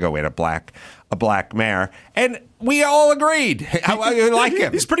 years ago, we had a black mayor, and we all agreed. I like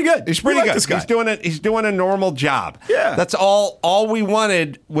him. He's pretty good. He's pretty good. This guy. He's doing a normal job. Yeah. That's all we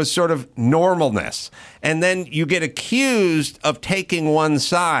wanted was sort of normalness. And then you get accused of taking one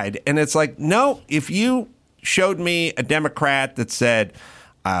side, and it's like, no, if you showed me a Democrat that said,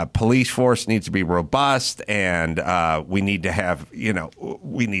 police force needs to be robust, and we need to have,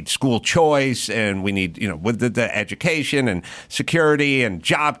 we need school choice, and we need, with the education and security and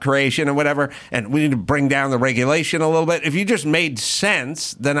job creation and whatever, and we need to bring down the regulation a little bit. If you just made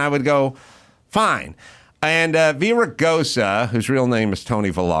sense, then I would go, fine. And Villaraigosa, whose real name is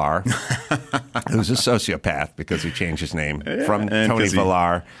Tony Villar, who's a sociopath because he changed his name from Tony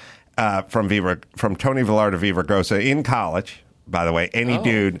Villar, from Tony Villar to Villaraigosa in college. By the way,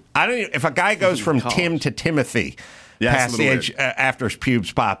 dude, if a guy goes from Tim to Timothy past the age after his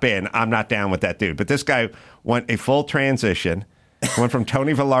pubes pop in, I'm not down with that dude. But this guy went a full transition, went from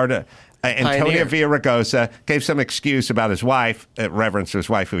Tony Villar to Antonio Villaraigosa, gave some excuse about his wife, reverence to his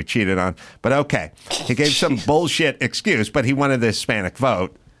wife who he cheated on. But okay, he gave some bullshit excuse, but he wanted the Hispanic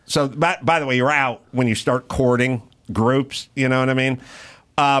vote. So, by the way, you're out when you start courting groups, you know what I mean?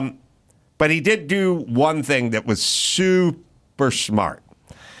 But he did do one thing that was super smart.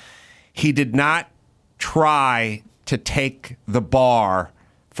 He did not try to take the bar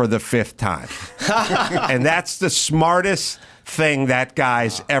for the fifth time. And that's the smartest thing that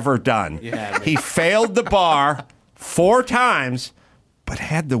guy's ever done. Yeah, he failed the bar 4 times, but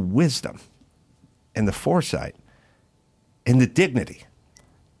had the wisdom and the foresight and the dignity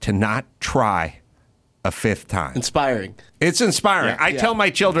to not try a 5th time. Inspiring. It's inspiring. I tell my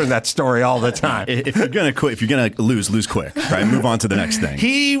children that story all the time. If you're gonna quit, if you're gonna lose quick, right? Move on to the next thing.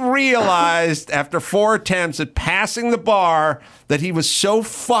 He realized after 4 attempts at passing the bar that he was so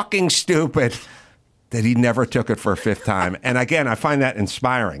fucking stupid that he never took it for a 5th time. And again, I find that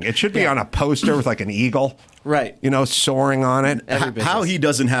inspiring. It should be on a poster with like an eagle. Right. Soaring on it. How he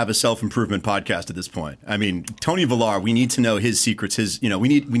doesn't have a self-improvement podcast at this point. I mean, Tony Villar, we need to know his secrets. We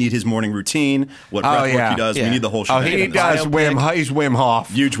need his morning routine, what breath work he does. Yeah. We need the whole shit. He does he's Wim Hof.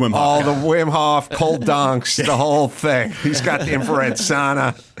 Huge Wim Hof. All the Wim Hof, cold dunks, the whole thing. He's got the infrared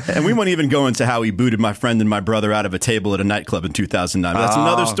sauna. And we won't even go into how he booted my friend and my brother out of a table at a nightclub in 2009. That's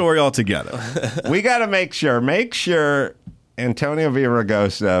another story altogether. We got to make sure Antonio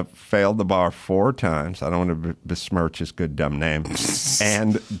Villaraigosa failed the bar 4 times. I don't want to besmirch his good dumb name.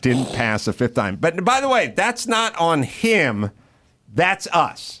 And didn't pass the 5th time. But by the way, that's not on him. That's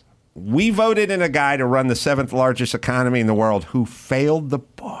us. We voted in a guy to run the 7th largest economy in the world who failed the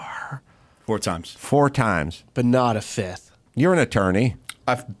bar 4 times. 4 times. But not a 5th. You're an attorney.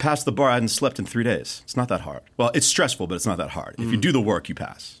 I've passed the bar. I hadn't slept in 3 days. It's not that hard. Well, it's stressful, but it's not that hard. If you do the work, you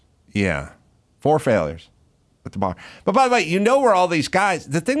pass. Yeah. 4 failures at the bar. But by the way, you know where all these guys,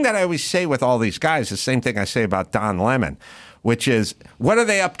 the thing that I always say with all these guys, the same thing I say about Don Lemon, which is, what are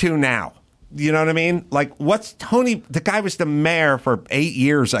they up to now? You know what I mean? Like, what's Tony, the guy was the mayor for 8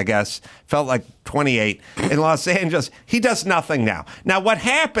 years, I guess, felt like 28 in Los Angeles. He does nothing now. Now, what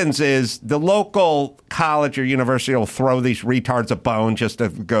happens is the local college or university will throw these retards a bone just to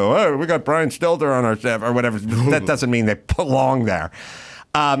go, oh, we got Brian Stelter on our staff or whatever. That doesn't mean they belong there.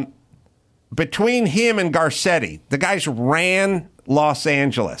 Between him and Garcetti, the guys ran Los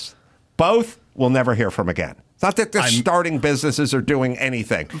Angeles. Both will never hear from again. It's not that they're starting businesses or doing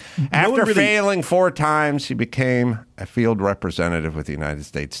anything. After failing 4 times, he became a field representative with the United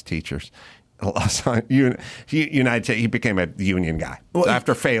States Teachers. He became a union guy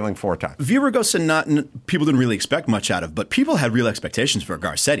after failing 4 times. Villaraigosa, people didn't really expect much out of, but people had real expectations for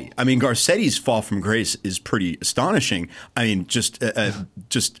Garcetti. I mean, Garcetti's fall from grace is pretty astonishing. I mean, just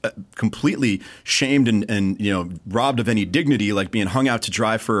completely shamed and robbed of any dignity, like being hung out to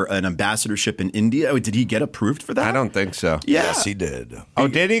dry for an ambassadorship in India. Did he get approved for that? I don't think so. Yeah. Yes, he did. Oh,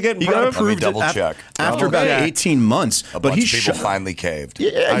 did he get approved? He got approved. Let me double check. After about 18 months. A bunch of people finally caved.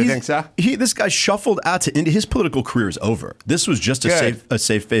 Yeah, I think so. This guy shuffled out to India. His political career is over. This was just a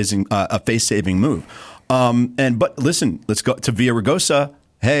face-saving move. But listen, let's go to Villaraigosa.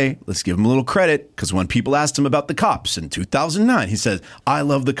 Hey, let's give him a little credit, because when people asked him about the cops in 2009, he said, I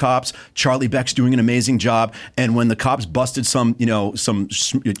love the cops. Charlie Beck's doing an amazing job. And when the cops busted some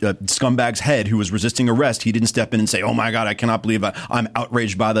scumbag's head who was resisting arrest, he didn't step in and say, oh my God, I cannot believe I'm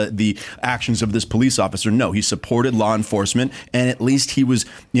outraged by the actions of this police officer. No, he supported law enforcement, and at least he was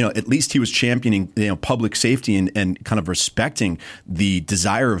championing public safety and kind of respecting the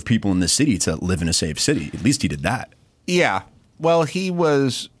desire of people in the city to live in a safe city. At least he did that. Yeah. Well, he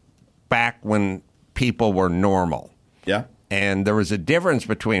was back when people were normal. Yeah. And there was a difference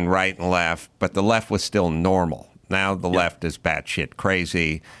between right and left, but the left was still normal. Now the left is batshit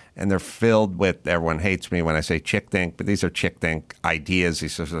crazy, and they're filled with, everyone hates me when I say chick think, but these are chick think ideas,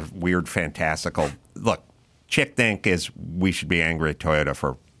 these sort of weird, fantastical. Look, chick think is we should be angry at Toyota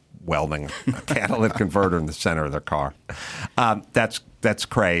for welding a catalytic converter in the center of their car. That's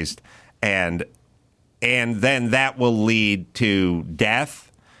crazed. And then that will lead to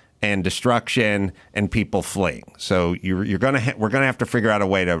death and destruction and people fleeing. So we're going to have to figure out a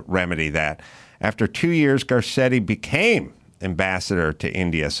way to remedy that. After 2 years, Garcetti became ambassador to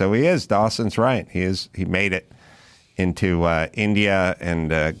India. So he is. Dawson's right. He made it into India,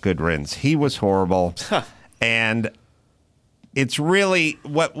 and good riddance. He was horrible, and it's really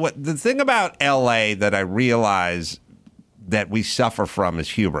what the thing about L.A. that I realize that we suffer from is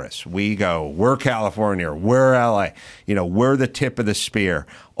hubris. We go, we're California, we're LA, we're the tip of the spear.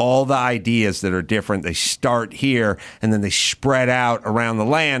 All the ideas that are different, they start here and then they spread out around the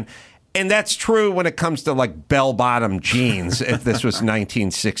land. And that's true when it comes to like bell-bottom jeans, if this was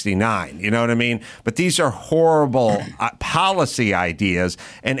 1969, you know what I mean? But these are horrible policy ideas,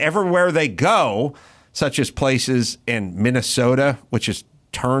 and everywhere they go, such as places in Minnesota, which is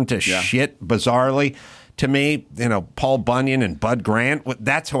turned to shit bizarrely, to me, Paul Bunyan and Bud Grant,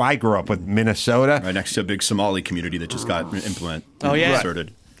 that's who I grew up with, Minnesota. Right next to a big Somali community that just got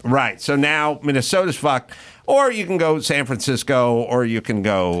inserted. Right. So now Minnesota's fucked. Or you can go San Francisco, or you can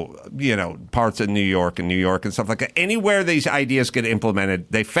go, parts of New York and stuff like that. Anywhere these ideas get implemented,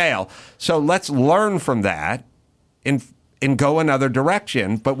 they fail. So let's learn from that and go another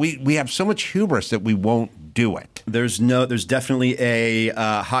direction. But we have so much hubris that we won't do it. There's definitely a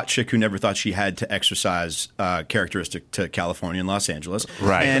hot chick who never thought she had to exercise characteristic to California and Los Angeles.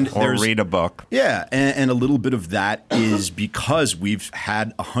 Right. Or read a book. Yeah. And a little bit of that is because we've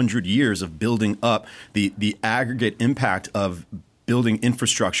had 100 years of building up the aggregate impact of building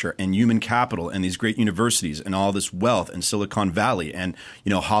infrastructure and human capital and these great universities and all this wealth and Silicon Valley and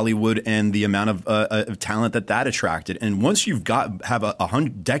Hollywood and the amount of talent that attracted. And once you've have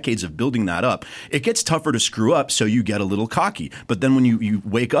 100 decades of building that up, it gets tougher to screw up. So you get a little cocky. But then when you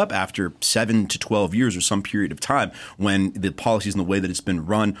wake up after 7 to 12 years or some period of time, when the policies and the way that it's been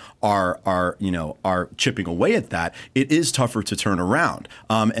run are chipping away at that, it is tougher to turn around.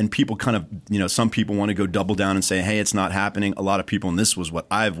 And people kind of some people want to go double down and say, hey, it's not happening. A lot of people, and this was what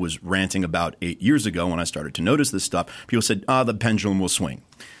I was ranting about 8 years ago when I started to notice this stuff, people said, the pendulum will swing.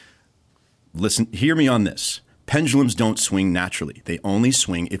 Listen, hear me on this. Pendulums don't swing naturally. They only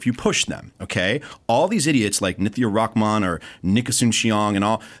swing if you push them, okay? All these idiots like Nithya Rahman or Nikasun Chiang and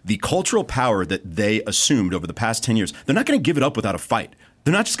all, the cultural power that they assumed over the past 10 years, they're not going to give it up without a fight.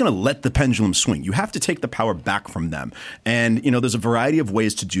 they're not just going to let the pendulum swing. You have to take the power back from them. And, there's a variety of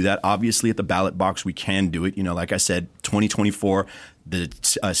ways to do that. Obviously, at the ballot box, we can do it. Like I said, 2024,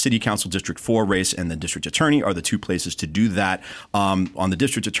 the City Council District 4 race and the District Attorney are the two places to do that. On the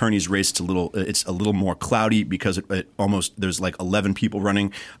District Attorney's race, it's a little more cloudy because there's like 11 people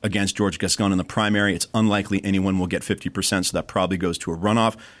running against George Gascon in the primary. It's unlikely anyone will get 50%, so that probably goes to a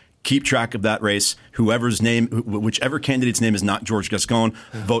runoff. Keep track of that race. Whichever candidate's name is not George Gascon,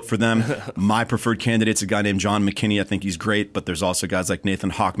 vote for them. My preferred candidate's a guy named John McKinney. I think he's great, but there's also guys like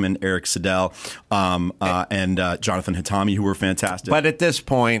Nathan Hochman, Eric Siddell, and Jonathan Hitami, who were fantastic. But at this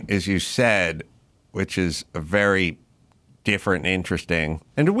point, as you said, which is a very different and interesting.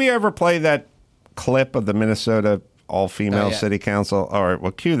 And did we ever play that clip of the Minnesota all-female city council? All right,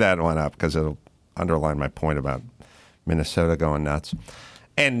 well, cue that one up because it'll underline my point about Minnesota going nuts.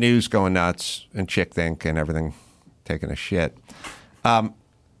 And news going nuts, and Chick Think, and everything taking a shit.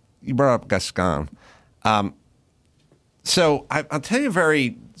 You brought up Gascon. So I'll tell you a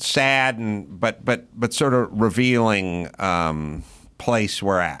very sad and but sort of revealing place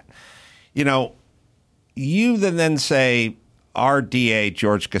we're at. You then say our DA,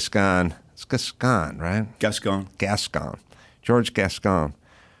 George Gascon. It's Gascon, right? Gascon. George Gascon.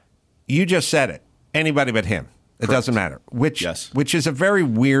 You just said it. Anybody but him. It doesn't matter. Which is a very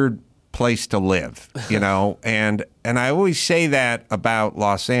weird place to live, and I always say that about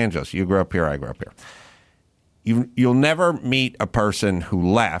Los Angeles. You grew up here, I grew up here. You'll never meet a person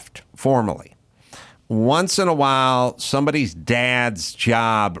who left formally. Once in a while, somebody's dad's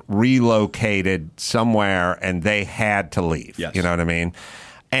job relocated somewhere and they had to leave. Yes. You know what I mean?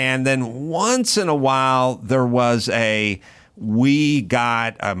 And then once in a while, there was we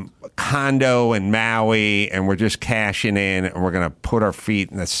got a condo in Maui and we're just cashing in and we're going to put our feet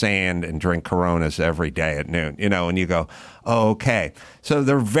in the sand and drink Coronas every day at noon, and you go, oh, okay. So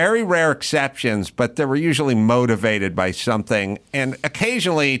they're very rare exceptions, but they were usually motivated by something and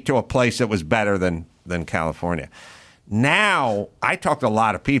occasionally to a place that was better than California. Now, I talk to a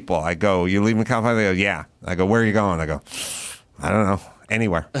lot of people. I go, you leaving California? They go, yeah. I go, where are you going? I go, I don't know.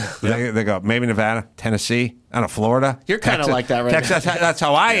 Anywhere. They go, maybe Nevada, Tennessee, I don't know, Florida. You're kind of like that right Texas, now. That's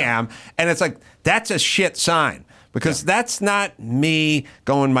how I am. And it's like, that's a shit sign. Because that's not me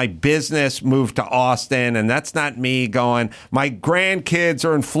going, my business moved to Austin, and that's not me going, my grandkids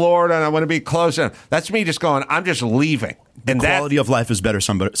are in Florida and I want to be closer. That's me just going, I'm just leaving. The quality of life is better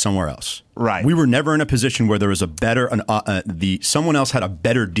somewhere else. Right. We were never in a position where there was a better, someone else had a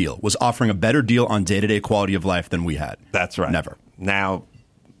better deal, was offering a better deal on day-to-day quality of life than we had. That's right. Never. Now,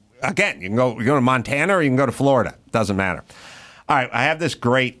 again, you can go to Montana or you can go to Florida. Doesn't matter. All right, I have this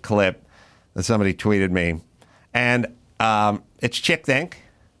great clip that somebody tweeted me, and it's Chick Think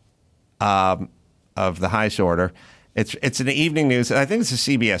of the highest order. It's in the evening news. I think it's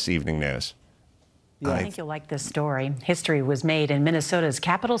the CBS Evening News. I think you'll like this story. History was made in Minnesota's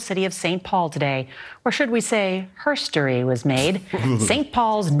capital city of St. Paul today. Or should we say, herstory was made. St.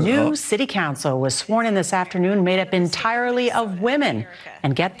 Paul's new city council was sworn in this afternoon, made up entirely of women.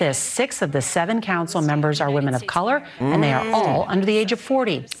 And get this, 6 of the 7 council members are women of color, and they are all under the age of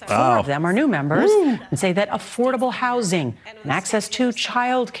 40. 4 of them are new members and say that affordable housing and access to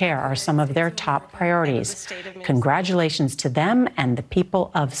child care are some of their top priorities. Congratulations to them and the people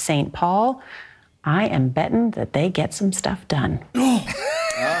of St. Paul. I am betting that they get some stuff done.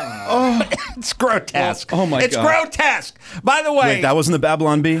 It's grotesque. Oh, my God. It's grotesque. By the way. Wait, that wasn't the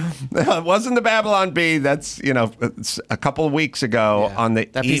Babylon Bee? It wasn't the Babylon Bee. That's, it's a couple of weeks ago on the...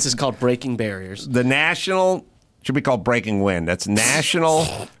 That piece is called Breaking Barriers. The national... Should be called Breaking Wind. That's national...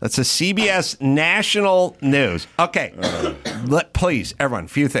 That's a CBS national news. Okay. Please, everyone,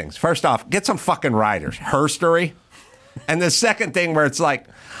 few things. First off, get some fucking writers. Herstory. And the second thing where it's like...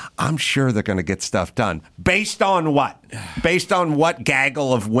 I'm sure they're going to get stuff done. Based on what? Based on what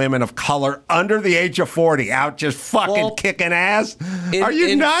gaggle of women of color under the age of 40 out just fucking kicking ass? Are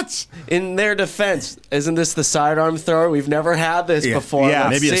you nuts? In their defense, isn't this the sidearm thrower? We've never had this before. Yeah.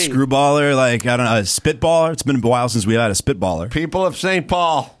 Let's Maybe see. a screwballer, like, I don't know, a spitballer. It's been a while since we had a spitballer. People of St.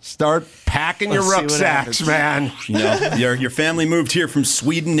 Paul, start packing your Let's see what rucksacks, man. Your family moved here from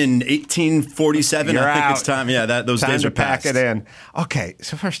Sweden in 1847. You're I think out. it's time. Yeah, those Time days to are pack past. it in. Okay,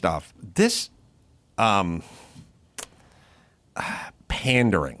 so first off, this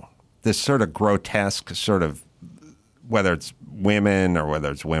pandering, this sort of grotesque sort of, whether it's women or whether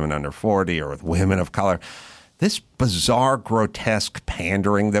it's women under 40 or with women of color, this bizarre, grotesque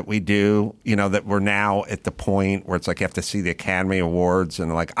pandering that we do, that we're now at the point where it's like you have to see the Academy Awards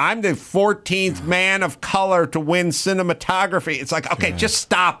and like, I'm the 14th man of color to win cinematography. It's like, okay, just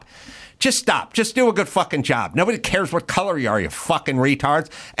stop. Just stop. Just do a good fucking job. Nobody cares what color you are, you fucking retards.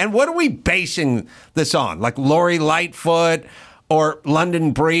 And what are we basing this on? Like Lori Lightfoot or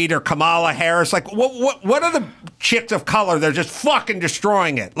London Breed or Kamala Harris? Like, what are the chicks of color? They're just fucking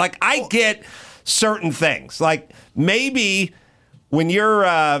destroying it. Like, I get certain things. Like, maybe when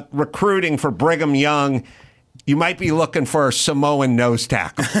you're recruiting for Brigham Young, you might be looking for a Samoan nose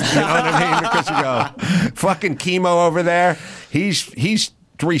tackle. You know what I mean? Because you go, fucking chemo over there, he's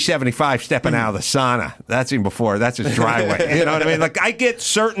 375 stepping out of the sauna. That's even before. That's his driveway. You know what I mean? Like, I get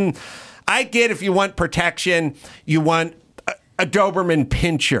if you want protection, you want a Doberman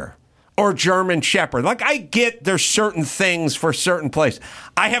Pinscher or German Shepherd. Like, I get there's certain things for certain place.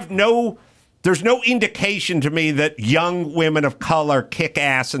 There's no indication to me that young women of color kick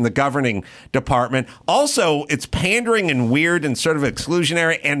ass in the governing department. Also, it's pandering and weird and sort of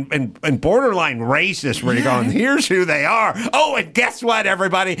exclusionary and borderline racist where you're going, here's who they are. Oh, and guess what,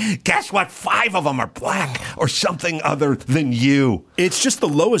 everybody? Guess what? 5 of them are black or something other than you. It's just the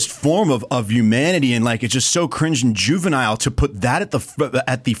lowest form of humanity, and like it's just so cringe and juvenile to put that at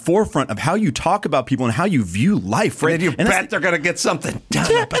the forefront of how you talk about people and how you view life, right? And you bet they're going to get something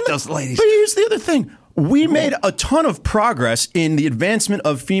done up at those ladies. But here's the other thing. We made a ton of progress in the advancement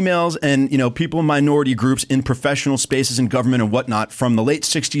of females and, people in minority groups in professional spaces in government and whatnot from the late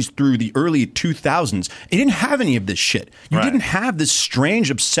 60s through the early 2000s. You didn't have any of this shit. You didn't have this strange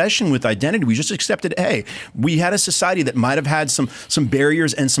obsession with identity. We just accepted, hey, we had a society that might have had some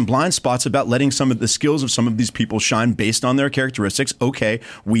barriers and some blind spots about letting some of the skills of some of these people shine based on their characteristics. Okay,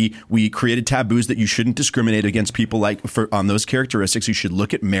 we created taboos that you shouldn't discriminate against people on those characteristics. You should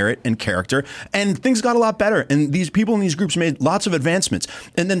look at merit and character, and things got a lot better, and these people in these groups made lots of advancements.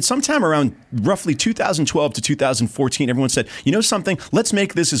 And then sometime around roughly 2012 to 2014, everyone said, you know something, let's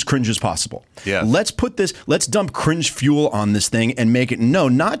make this as cringe as possible. Yeah. Let's dump cringe fuel on this thing and make it,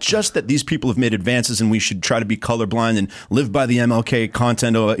 not just that these people have made advances and we should try to be colorblind and live by the MLK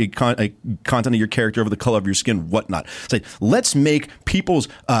content of your character over the color of your skin, whatnot. It's like, let's make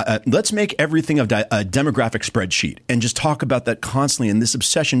everything a demographic spreadsheet and just talk about that constantly. And this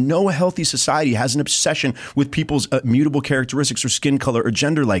obsession, no healthy society has an obsession with people's mutable characteristics or skin color or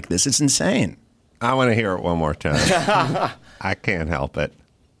gender like this. It's insane. I want to hear it one more time. I can't help it.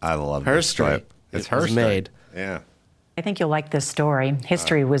 I love her this story. clip. It's her story. Made. Yeah. I think you'll like this story.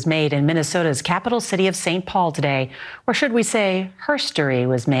 History was made in Minnesota's capital city of St. Paul today, or should we say, herstory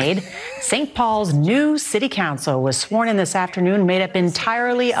was made. St. Paul's new city council was sworn in this afternoon, made up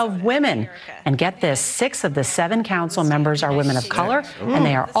entirely of women. And get this, 6 of the 7 council members are women of color, and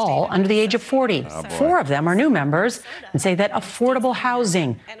they are all under the age of 40. 4 of them are new members and say that affordable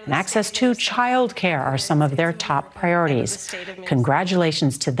housing and access to child care are some of their top priorities.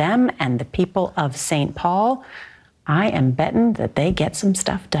 Congratulations to them and the people of St. Paul. I am betting that they get some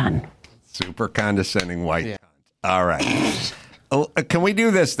stuff done. Super condescending white. Yeah. All right. Can we do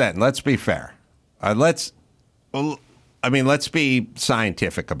this then? Let's be fair. Let's be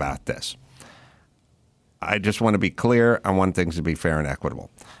scientific about this. I just want to be clear. I want things to be fair and equitable.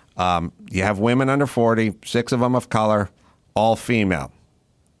 You have women under 40, 6 of them of color, all female.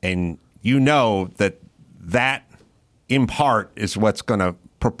 And you know that in part is what's going to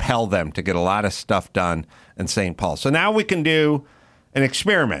propel them to get a lot of stuff done in St. Paul. So now we can do an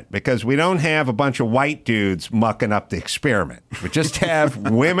experiment because we don't have a bunch of white dudes mucking up the experiment. We just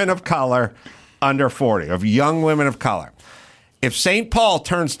have women of color under 40, of young women of color. If St. Paul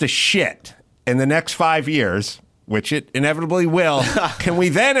turns to shit in the next 5 years, which it inevitably will, can we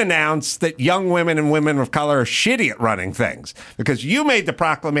then announce that young women and women of color are shitty at running things? Because you made the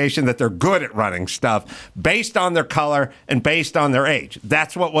proclamation that they're good at running stuff based on their color and based on their age.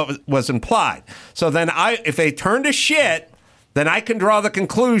 That's what was implied. So then if they turn to shit, then I can draw the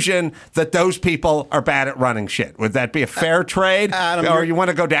conclusion that those people are bad at running shit. Would that be a fair trade? Adam, or you want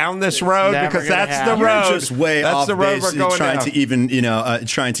to go down this road? Because that's the road. You're just way that's off the road base we're going trying down.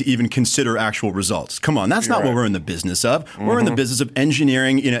 to even consider actual results. Come on, that's not what we're in the business of. Mm-hmm. We're in the business of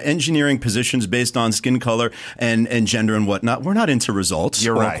engineering positions based on skin color and gender and whatnot. We're not into results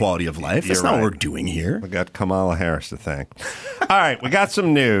or quality of life. That's not what we're doing here. We got Kamala Harris to thank. All right, we got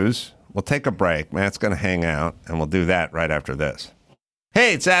some news. We'll take a break. Matt's going to hang out, and we'll do that right after this.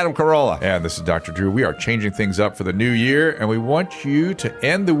 Hey, it's Adam Carolla. And this is Dr. Drew. We are changing things up for the new year, and we want you to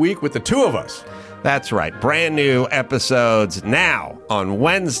end the week with the 2 of us. That's right. Brand new episodes now on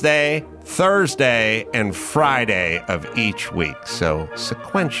Wednesday, Thursday, and Friday of each week. So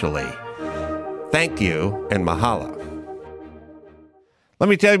sequentially, thank you and mahalo. Let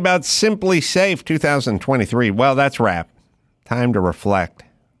me tell you about Simply Safe 2023. Well, that's wrap. Time to reflect.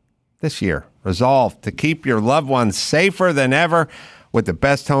 This year, resolve to keep your loved ones safer than ever with the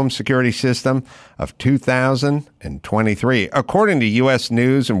best home security system of 2023. According to U.S.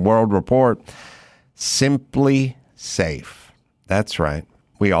 News and World Report, Simply Safe. That's right.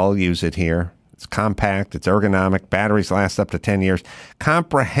 We all use it here. It's compact, it's ergonomic, batteries last up to 10 years.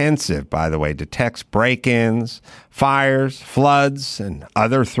 Comprehensive, by the way, detects break-ins, fires, floods, and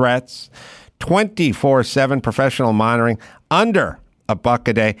other threats. 24/7 professional monitoring, under $1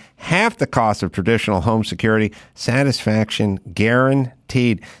 a day, half the cost of traditional home security, satisfaction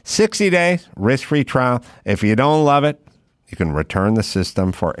guaranteed. 60 days, risk-free trial. If you don't love it, you can return the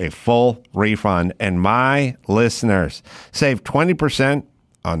system for a full refund. And my listeners, save 20%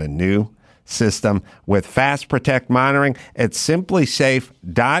 on a new system with Fast Protect monitoring at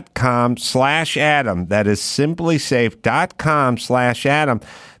simplysafe.com/Adam. That is simplysafe.com/Adam.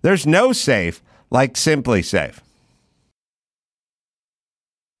 There's no safe like Simply Safe.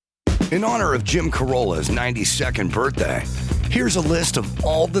 In honor of Jim Carolla's 92nd birthday, here's a list of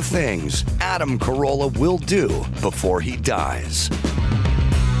all the things Adam Carolla will do before he dies.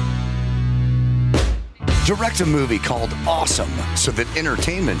 Direct a movie called Awesome so that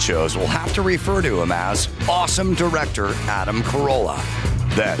entertainment shows will have to refer to him as Awesome Director Adam Carolla.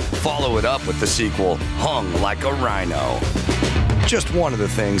 Then follow it up with the sequel, Hung Like a Rhino. Just one of the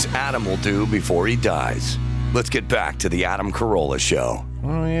things Adam will do before he dies. Let's get back to the Adam Carolla Show.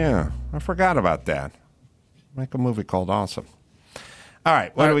 Oh, yeah. I forgot about that. Make a movie called Awesome. All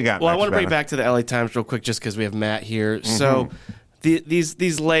right. What do we got? Well, I next, want to bring it Banner? back to the LA Times real quick just because we have Matt here. So these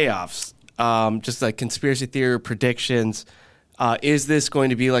layoffs, just like conspiracy theory predictions, is this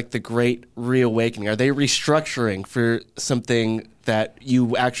going to be like the great reawakening? Are they restructuring for something that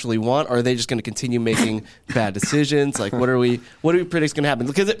you actually want, or are they just going to continue making bad decisions? Like, what do we predict is going to happen?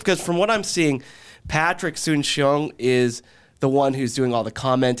 Because from what I'm seeing, Patrick Soon-Shiong is the one who's doing all the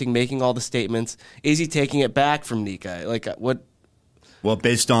commenting, making all the statements. Is he taking it back from Nika? Like, what? Well,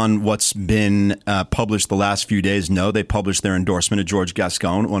 based on what's been published the last few days, no, they published their endorsement of George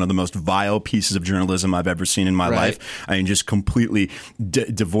Gascon, one of the most vile pieces of journalism I've ever seen in my life. I mean, just completely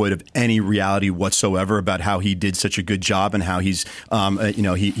devoid of any reality whatsoever about how he did such a good job and how he's,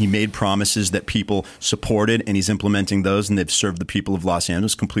 he made promises that people supported and he's implementing those, and they've served the people of Los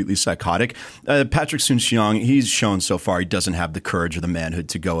Angeles. Completely psychotic. Patrick Soon-Shiong, he's shown so far he doesn't have the courage or the manhood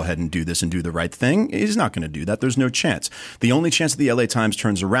to go ahead and do this and do the right thing. He's not going to do that. There's no chance. The only chance that the LA Times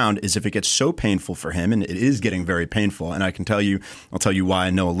turns around is if it gets so painful for him, and it is getting very painful. And I'll tell you why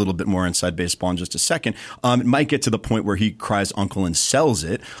I know a little bit more inside baseball in just a second. It might get to the point where he cries uncle and sells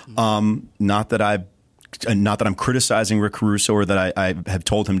it. Not that I'm criticizing Rick Caruso or that I have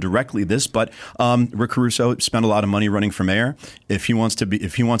told him directly this, but Rick Caruso spent a lot of money running for mayor. If he wants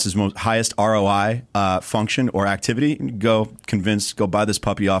his most highest ROI function or activity, go buy this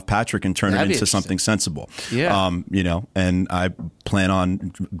puppy off Patrick and turn it into something sensible. Yeah. And I plan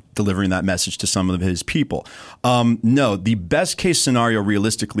on delivering that message to some of his people. No, the best case scenario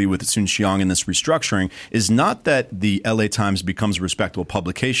realistically with Soon-Shiong in this restructuring is not that the LA Times becomes a respectable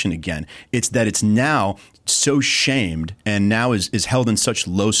publication again. It's that it's now so shamed and now is held in such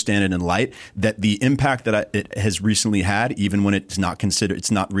low standard and light that the impact that it has recently had, even when it's not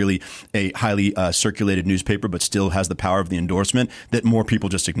really a highly circulated newspaper, but still has the power of the endorsement, that more people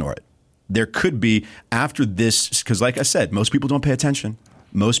just ignore it. There could be after this, because like I said, most people don't pay attention.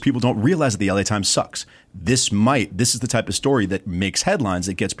 Most people don't realize that the LA Times sucks. This is the type of story that makes headlines,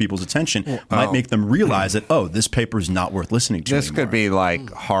 that gets people's attention, might make them realize that, this paper is not worth listening to This anymore. could be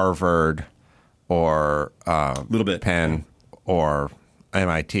like Harvard or little bit Penn or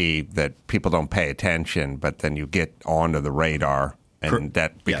MIT, that people don't pay attention, but then you get onto the radar, and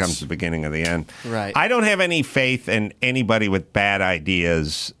that becomes the beginning of the end. Right. I don't have any faith in anybody with bad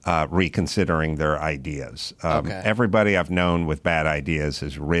ideas reconsidering their ideas. Everybody I've known with bad ideas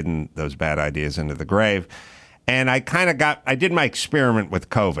has ridden those bad ideas into the grave. And I did my experiment with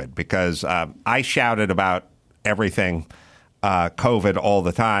COVID because I shouted about everything COVID all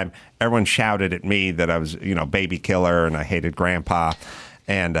the time. Everyone shouted at me that I was, baby killer, and I hated grandpa,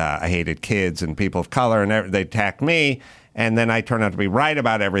 and I hated kids and people of color, and they attacked me. And then I turned out to be right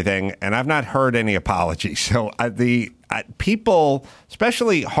about everything, and I've not heard any apologies. So people,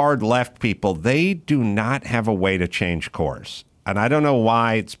 especially hard left people, they do not have a way to change course. And I don't know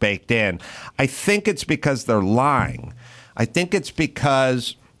why it's baked in. I think it's because they're lying. I think it's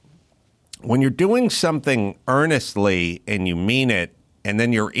because when you're doing something earnestly and you mean it, and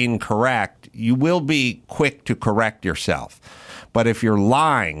then you're incorrect, you will be quick to correct yourself. But if you're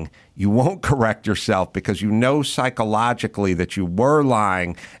lying, you won't correct yourself because you know psychologically that you were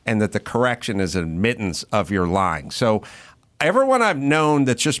lying and that the correction is admittance of your lying. So everyone I've known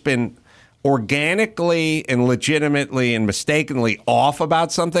that's just been organically and legitimately and mistakenly off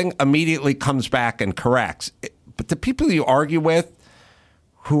about something immediately comes back and corrects. But the people you argue with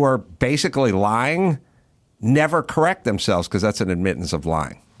who are basically lying never correct themselves because that's an admittance of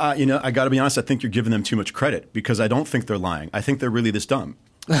lying. I got to be honest. I think you're giving them too much credit because I don't think they're lying. I think they're really this dumb.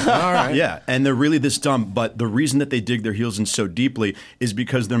 All right. Yeah, and they're really this dumb. But the reason that they dig their heels in so deeply is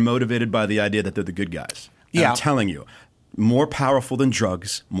because they're motivated by the idea that they're the good guys. And I'm telling you, more powerful than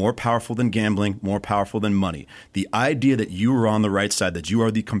drugs, more powerful than gambling, more powerful than money. The idea that you are on the right side, that you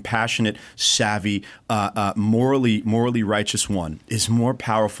are the compassionate, savvy, morally righteous one is more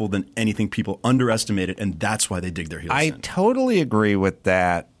powerful than anything. People underestimate it, and that's why they dig their heels in. I totally agree with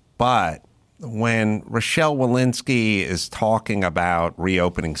that, but when Rochelle Walensky is talking about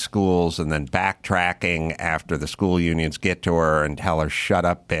reopening schools and then backtracking after the school unions get to her and tell her, shut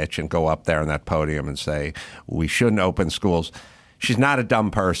up, bitch, and go up there on that podium and say, we shouldn't open schools, she's not a dumb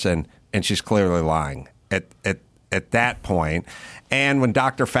person, and she's clearly lying at that point. And when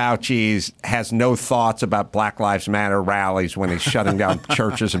Dr. Fauci has no thoughts about Black Lives Matter rallies when he's shutting down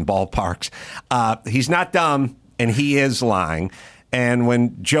churches and ballparks, he's not dumb, and he is lying. And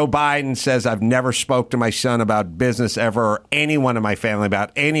when Joe Biden says, I've never spoke to my son about business ever or anyone in my family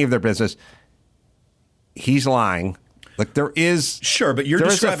about any of their business, he's lying. Like there is but there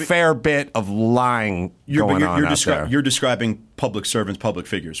is a fair bit of lying going on out there. You're describing public servants, public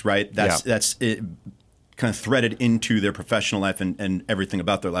figures, right? That's it, kind of threaded into their professional life and everything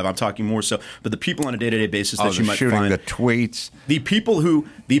about their life. I'm talking more so, but the people on a day-to-day basis that you might find, the tweets, the people who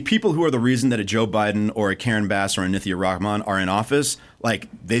are the reason that a Joe Biden or a Karen Bass or a Nithya Rahman are in office, like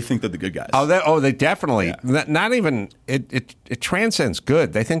they think they're the good guys. They definitely. Yeah. Not even it transcends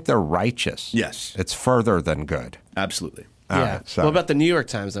good. They think they're righteous. Yes, it's further than good. Absolutely. Yeah. Right, what about the New York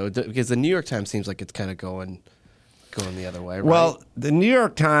Times though? Because the New York Times seems like it's kind of going the other way. Right? Well, the New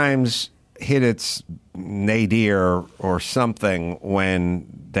York Times hit its nadir or something when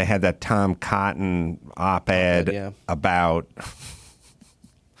they had that Tom Cotton op-ed about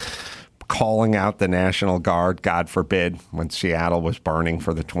calling out the National Guard, God forbid, when Seattle was burning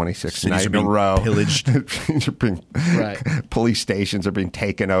for the 26th night in a row. Pillaged. Police stations are being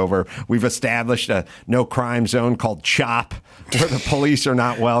taken over. We've established a no-crime zone called CHOP, where the police are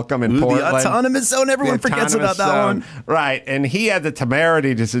not welcome in Portland. The autonomous zone, everyone forgets about that one. Right, and he had the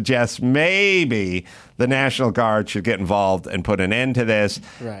temerity to suggest maybe the National Guard should get involved and put an end to this,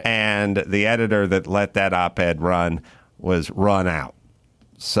 and the editor that let that op-ed run was run out.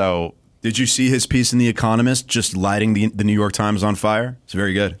 So... Did you see his piece in The Economist just lighting the New York Times on fire? It's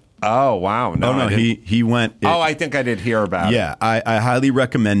very good. Oh, wow. No, he went... I think I did hear about it. Yeah, I highly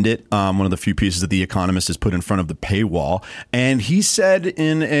recommend it. One of the few pieces that The Economist has put in front of the paywall. And he said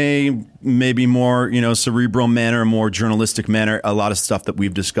in a maybe more, cerebral manner, more journalistic manner, a lot of stuff that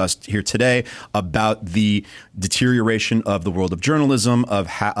we've discussed here today about the deterioration of the world of journalism,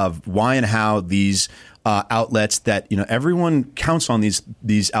 of why and how these... outlets that everyone counts on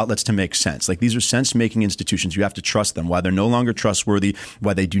these outlets to make sense. Like these are sense-making institutions. You have to trust them. Why they're no longer trustworthy.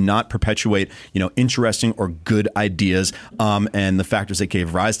 Why they do not perpetuate interesting or good ideas. And the factors that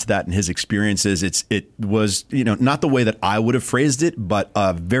gave rise to that in his experiences. It was not the way that I would have phrased it, but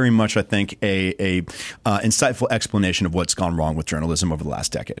very much I think a insightful explanation of what's gone wrong with journalism over the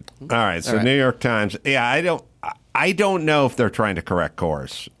last decade. All right. So New York Times. Yeah, I don't know if they're trying to correct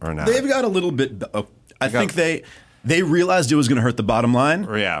course or not. They've got a little bit. I think they realized it was going to hurt the bottom line.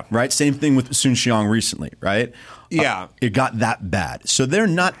 Yeah. Right. Same thing with Sun Xiang recently. Right. Yeah. It got that bad. So the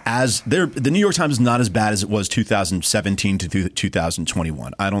New York Times is not as bad as it was 2017 to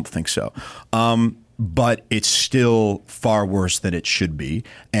 2021. I don't think so. But it's still far worse than it should be.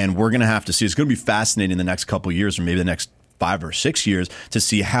 And we're going to have to see. It's going to be fascinating the next couple of years or maybe the next 5 or 6 years to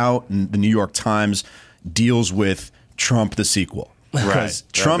see how the New York Times deals with Trump the sequel. Right.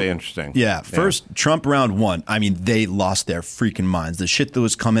 That'd be interesting. Yeah. First, Trump round one. I mean, they lost their freaking minds. The shit that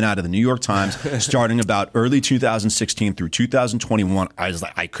was coming out of the New York Times starting about early 2016 through 2021,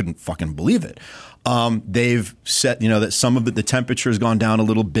 I couldn't fucking believe it. They've set, that some of the temperature has gone down a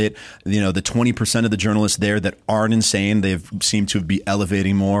little bit. The 20% of the journalists there that aren't insane, they've seemed to be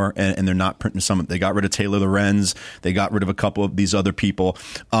elevating more, and they're not printing some. They got rid of Taylor Lorenz. They got rid of a couple of these other people.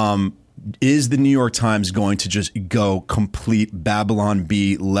 Is the New York Times going to just go complete Babylon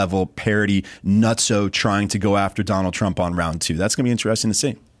Bee level parody nutso trying to go after Donald Trump on round 2? That's going to be interesting to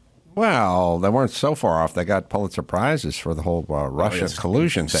see. Well, they weren't so far off. They got Pulitzer Prizes for the whole Russia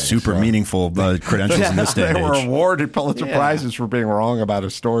collusion thing. Super meaningful credentials in this day and age. They were awarded Pulitzer Prizes for being wrong about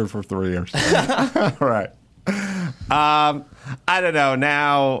a story for 3 years. Right. I don't know.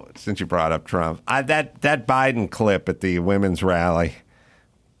 Now, since you brought up Trump, that Biden clip at the women's rally,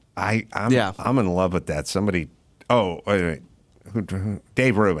 I'm in love with that. Somebody, wait, who,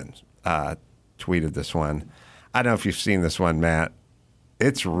 Dave Rubin tweeted this one. I don't know if you've seen this one, Matt.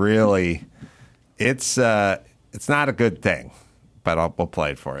 It's really, it's not a good thing, but we'll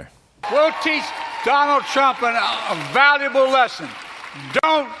play it for you. We'll teach Donald Trump a valuable lesson.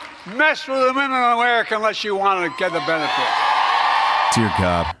 Don't mess with the women in America unless you want to get the benefit. Dear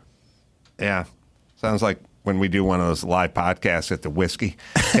God. Yeah. Sounds like when we do one of those live podcasts at the whiskey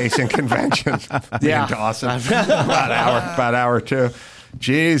tasting conventions. Yeah. In Dawson. about hour two.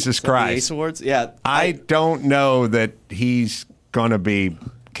 Jesus Christ. The Ace Awards? Yeah. I don't know that he's going to be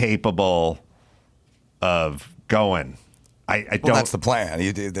capable of going. I don't. Well, that's the plan.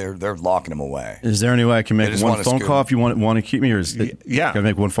 They're locking him away. Is there any way I can make one phone call if you want to keep me? Or is it, yeah. Can I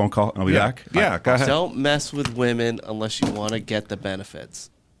make one phone call and I'll be back? Yeah, go ahead. Don't mess with women unless you want to get the benefits.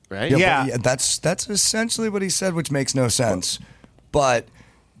 Right? Yeah. That's essentially what he said, which makes no sense. But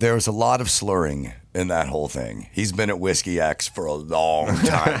there's a lot of slurring in that whole thing. He's been at Whiskey X for a long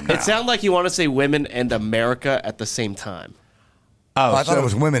time now. It sounded like you want to say women and America at the same time. Oh, I thought it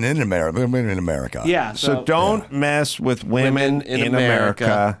was women in America. Women in America. Yeah. So don't mess with women in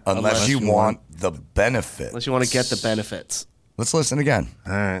America unless you want the benefit. Unless you want to get the benefits. Let's listen again.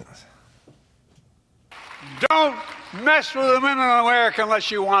 All right. Don't mess with the women in America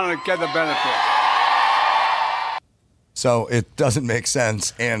unless you want to get the benefit. So it doesn't make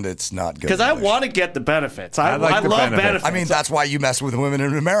sense, and it's not good. Because I want to get the benefits. I love benefits. I mean, that's why you mess with women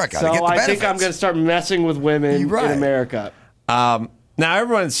in America. So to get the I benefits. think I'm going to start messing with women in America. Now,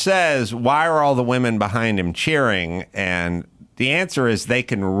 everyone says, why are all the women behind him cheering? And the answer is they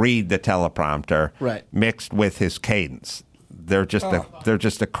can read the teleprompter mixed with his cadence. They're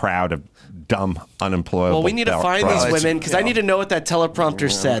just a crowd of dumb, unemployable. Well, we need to find these women because I need to know what that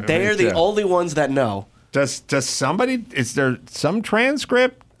teleprompter said. They are the only ones that know. Does somebody? Is there some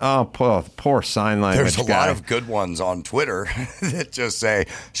transcript? Oh, poor sign language. There's a lot of good ones on Twitter that just say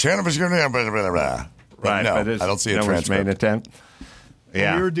Shannon's going to blah, blah, blah. Right, no, but I don't see a transcript. Made an attempt.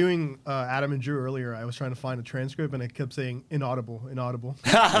 Yeah, when we were doing Adam and Drew earlier, I was trying to find a transcript, and it kept saying inaudible.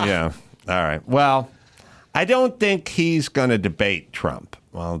 Yeah. All right. Well, I don't think he's going to debate Trump.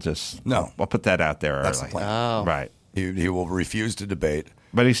 We'll put that out there early. That's the plan. Oh. Right. He will refuse to debate.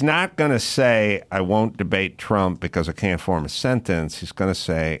 But he's not going to say, I won't debate Trump because I can't form a sentence. He's going to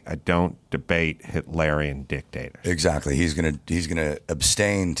say, I don't debate Hitlerian dictators. Exactly. He's going to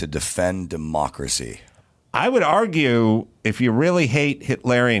abstain to defend democracy. I would argue if you really hate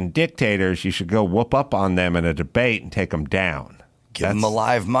Hitlerian dictators, you should go whoop up on them in a debate and take them down. Give him a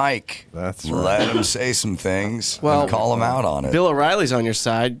live mic. That's right. Let him say some things and call him out on it. Bill O'Reilly's on your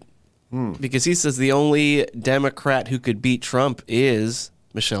side because he says the only Democrat who could beat Trump is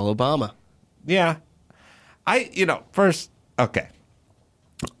Michelle Obama. Yeah. First, okay.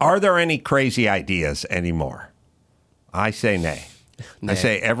 Are there any crazy ideas anymore? I say nay. I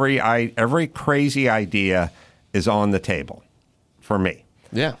say every crazy idea is on the table for me.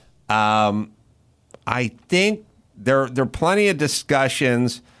 Yeah. I think there are plenty of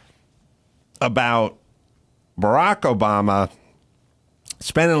discussions about Barack Obama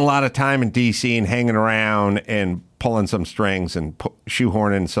spending a lot of time in D.C. and hanging around and pulling some strings and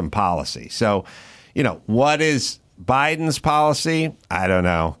shoehorning some policy. So, what is Biden's policy? I don't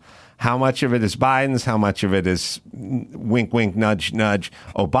know. How much of it is Biden's? How much of it is wink, wink, nudge, nudge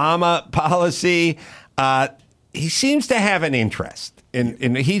Obama policy? He seems to have an interest,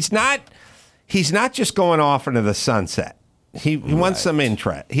 and he's not just going off into the sunset. He wants some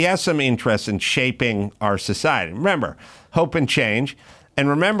interest. He has some interest in shaping our society. Remember, hope and change. And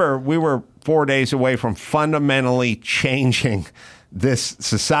remember, we were 4 days away from fundamentally changing this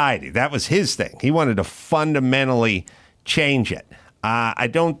society. That was his thing. He wanted to fundamentally change it. I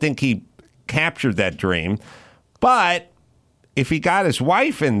don't think he captured that dream. But if he got his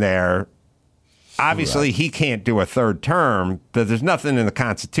wife in there, obviously he can't do a third term. But there's nothing in the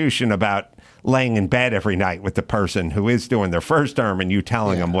Constitution about laying in bed every night with the person who is doing their first term and you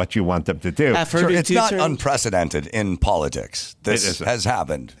telling them what you want them to do. Sure, it's not unprecidented in politics. This has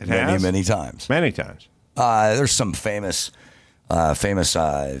happened many times. Many times. There's some famous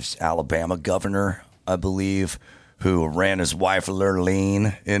Alabama governor, I believe, who ran his wife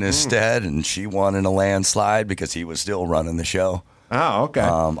Lurleen in his stead, and she won in a landslide because he was still running the show. Oh, okay.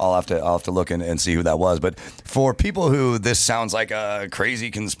 I'll have to look and see who that was. But for people who this sounds like a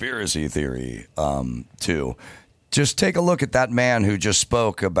crazy conspiracy theory to, just take a look at that man who just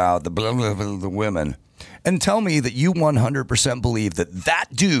spoke about the women and tell me that you 100% believe that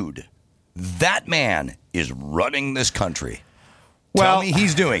dude, that man is running this country. Tell me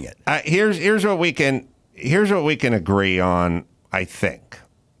he's doing it. Here's what we can agree on, I think.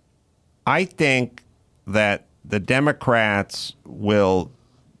 I think that the Democrats will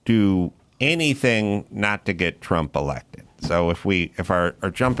do anything not to get Trump elected. So if our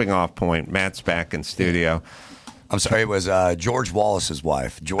jumping off point, Matt's back in studio. I'm sorry, it was George Wallace's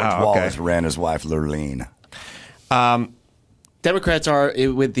wife. George Wallace ran his wife, Lurleen. Democrats are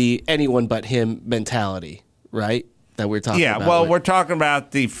with the anyone but him mentality, right? That we're talking about. Yeah, well, we're talking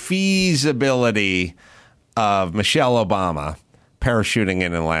about the feasibility of Michelle Obama parachuting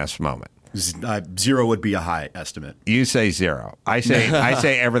in the last moment. 0 would be a high estimate. You say 0. I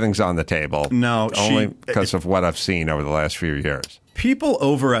say everything's on the table. No, only because of what I've seen over the last few years. People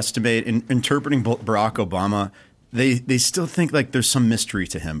overestimate in interpreting Barack Obama. They still think like there's some mystery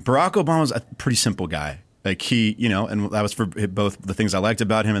to him. Barack Obama's a pretty simple guy. Like he, and that was for both the things I liked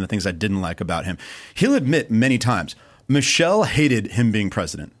about him and the things I didn't like about him. He'll admit many times, Michelle hated him being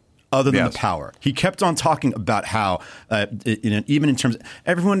president. Other than the power, he kept on talking about how, even in terms,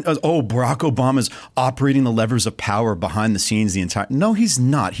 everyone goes, "Oh, Barack Obama's operating the levers of power behind the scenes the entire." No, he's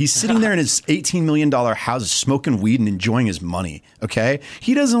not. He's sitting there in his $18 million house, smoking weed and enjoying his money. Okay,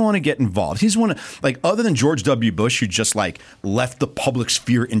 he doesn't want to get involved. He's one of other than George W. Bush, who just left the public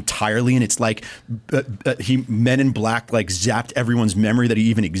sphere entirely, and it's Men in Black zapped everyone's memory that he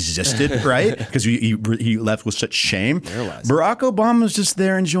even existed, right? Because he left with such shame. Barack Obama's just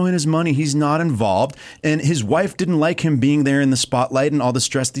there enjoying his money. He's not involved, and his wife didn't like him being there in the spotlight and all the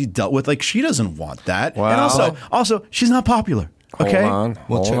stress that he dealt with. She doesn't want that. Well, and also she's not popular. Okay,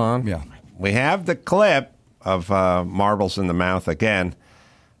 hold on. Yeah, we have the clip of marbles in the mouth again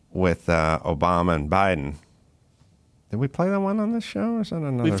with Obama and Biden. Did we play that one on this show, or is that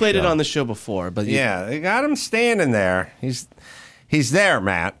another? We played it on the show before, but yeah, they got him standing there. He's there,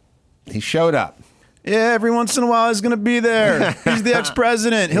 Matt. He showed up. Yeah, every once in a while he's going to be there. He's the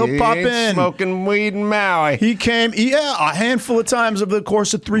ex-president. He'll pop in. Smoking weed in Maui. He came, a handful of times over the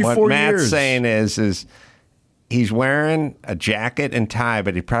course of 3-4 years. What Matt's saying is he's wearing a jacket and tie,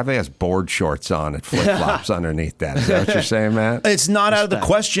 but he probably has board shorts on and flip-flops underneath that. Is that what you're saying, Matt? It's not out of the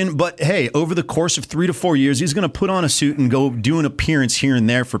question, but hey, over the course of 3 to 4 years, he's going to put on a suit and go do an appearance here and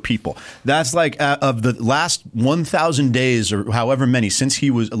there for people. That's of the last 1,000 days or however many since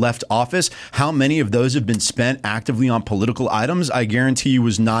he was left office, how many of those have been spent actively on political items? I guarantee you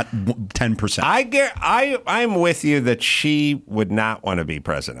was not 10%. I'm with you that she would not want to be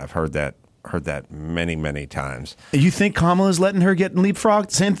president. I've heard that many, many times. You think Kamala's letting her get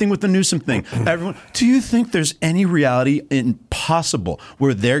leapfrogged? Same thing with the Newsom thing. Everyone, do you think there's any reality possible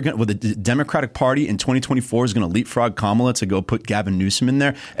where the Democratic Party in 2024 is going to leapfrog Kamala to go put Gavin Newsom in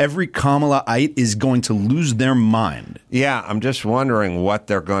there? Every Kamalaite is going to lose their mind. Yeah, I'm just wondering what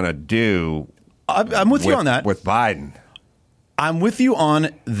they're going to do. I'm with you on that. With Biden. I'm with you on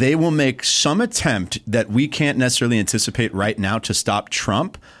they will make some attempt that we can't necessarily anticipate right now to stop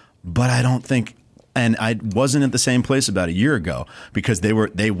Trump. But I don't think, and I wasn't at the same place about a year ago because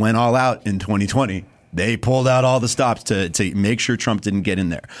they went all out in 2020. They pulled out all the stops to make sure Trump didn't get in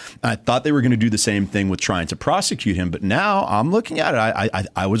there. I thought they were going to do the same thing with trying to prosecute him. But now I'm looking at it.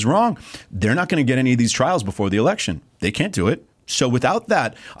 I was wrong. They're not going to get any of these trials before the election. They can't do it. So without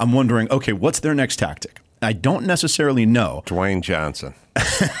that, I'm wondering, okay, what's their next tactic? I don't necessarily know. Dwayne Johnson.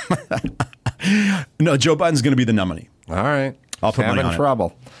 No, Joe Biden's going to be the nominee. All right. I'll put money on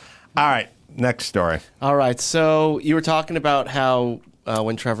trouble. All right, next story. All right, so you were talking about how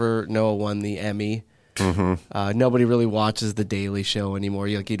when Trevor Noah won the Emmy, nobody really watches The Daily Show anymore.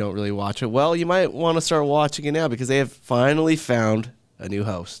 You don't really watch it. Well, you might want to start watching it now because they have finally found a new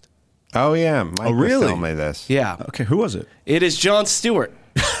host. Oh, yeah. Mike really? Tell me this. Yeah. Okay, who was it? It is Jon Stewart.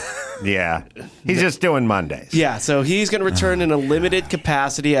 Yeah. He's just doing Mondays. Yeah, so he's going to return in a limited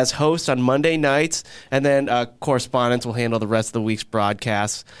capacity as host on Monday nights, and then correspondents will handle the rest of the week's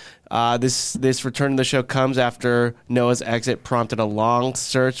broadcasts. This return to the show comes after Noah's exit prompted a long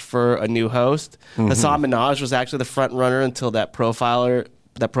search for a new host. Hasan Minhaj was actually the front runner until that profile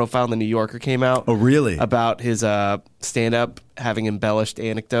in the New Yorker came out. Oh, really? About his stand-up having embellished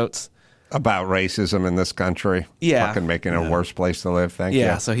anecdotes. About racism in this country. Yeah. Fucking making it a worse place to live. Thank you.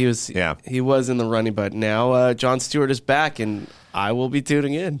 Yeah, so he was in the running, but now Jon Stewart is back, and I will be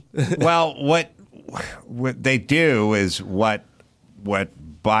tuning in. Well, what they do is what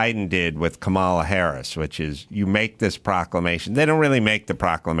Biden did with Kamala Harris, which is you make this proclamation. They don't really make the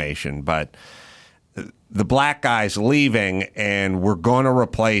proclamation, but the black guy's leaving, and we're going to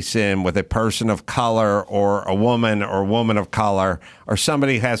replace him with a person of color or a woman of color or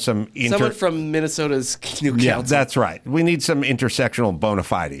somebody who has some... Someone from Minnesota's new council. Yeah, that's right. We need some intersectional bona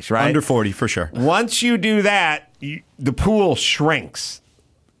fides, right? Under 40, for sure. Once you do that, the pool shrinks.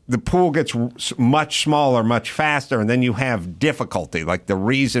 the pool gets much smaller, much faster, and then you have difficulty. Like the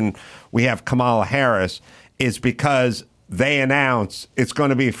reason we have Kamala Harris is because they announce it's going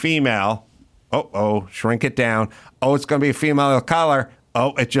to be a female. Oh, shrink it down. Oh, it's going to be a female of color.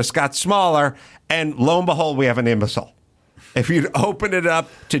 Oh, it just got smaller. And lo and behold, we have an imbecile. If you'd open it up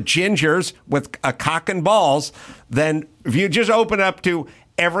to gingers with a cock and balls, then if you just open up to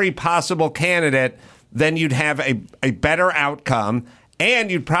every possible candidate, then you'd have a better outcome, and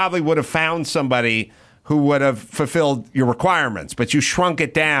you probably would have found somebody who would have fulfilled your requirements. But you shrunk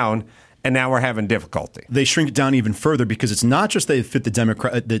it down, and now we're having difficulty. They shrink it down even further because it's not just they fit the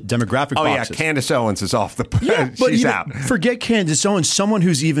demographic boxes. Yeah, Candace Owens is off the she's out. Forget Candace Owens, someone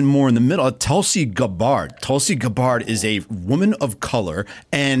who's even more in the middle. Tulsi Gabbard. Tulsi Gabbard is a woman of color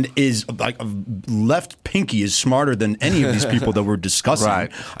and is like left pinky is smarter than any of these people that we're discussing.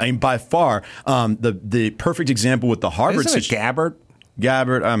 Right. I mean, by far, the perfect example with the Harvard situation. Gabbard?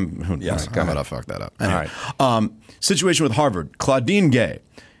 Fuck that up. Anyway, all right. Situation with Harvard. Claudine Gay.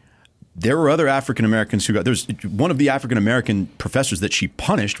 There were other African Americans who got. There's one of the African American professors that she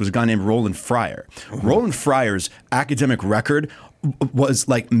punished was a guy named Roland Fryer. Roland Fryer's academic record was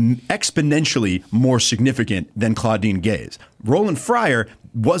like exponentially more significant than Claudine Gay's. Roland Fryer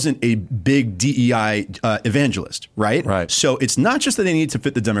wasn't a big DEI evangelist, right? Right. So it's not just that they need to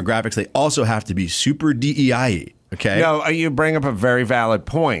fit the demographics; they also have to be super DEI-y. Okay. No, you bring up a very valid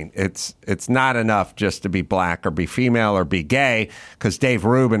point. It's not enough just to be black or be female or be gay because Dave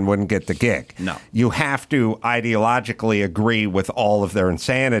Rubin wouldn't get the gig. No. You have to ideologically agree with all of their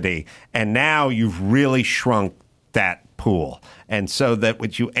insanity. And now you've really shrunk that pool. And so that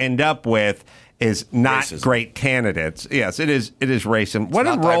what you end up with is not racism. Great candidates. Yes, it is racism. It's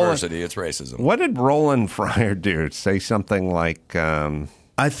not diversity, it's racism. What did Roland Fryer do? Say something like...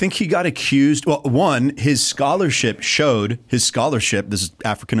 I think he got accused. Well, one, his scholarship. This is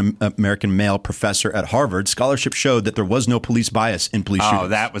African American male professor at Harvard. Scholarship showed that there was no police bias in police shootings. Oh,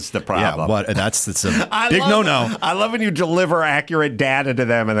 that was the problem. Yeah, that's a big no-no. I love when you deliver accurate data to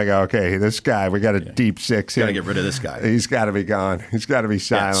them and they go, okay, this guy, we got a deep six here. Got to get rid of this guy. He's got to be gone. He's got to be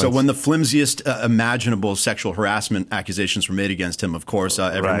silenced. Yeah, so when the flimsiest imaginable sexual harassment accusations were made against him, of course,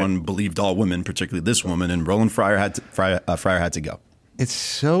 everyone believed all women, particularly this woman, and Roland Fryer had to go. It's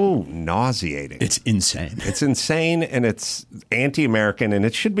so nauseating. It's insane. It's insane, and it's anti-American, and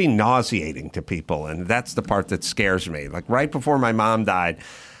it should be nauseating to people, and that's the part that scares me. Like, right before my mom died,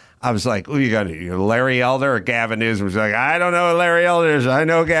 I was like, you got Larry Elder or Gavin Newsom? Was like, I don't know what Larry Elder is. I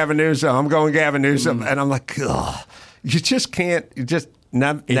know Gavin Newsom. I'm going Gavin Newsom. And I'm like, ugh. You just can't. You just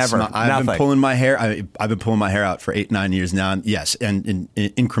never. I've been pulling my hair. I've been pulling my hair out for 8-9 years now. And yes, and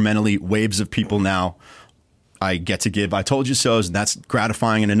incrementally, waves of people now I get to give I told you so's, and that's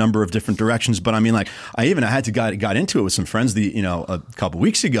gratifying in a number of different directions. But I mean, like, I had to got into it with some friends a couple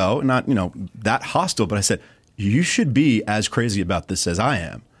weeks ago, not that hostile, but I said, you should be as crazy about this as I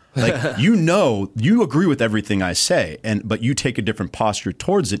am. Like, you agree with everything I say, but you take a different posture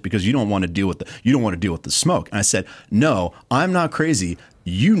towards it because you don't want to deal with the smoke. And I said, no, I'm not crazy.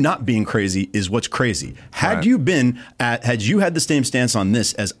 You not being crazy is what's crazy. Had you had the same stance on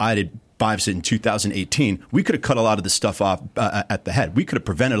this as I did in 2018, we could have cut a lot of this stuff off at the head. We could have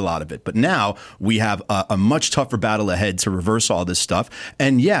prevented a lot of it. But now we have a much tougher battle ahead to reverse all this stuff.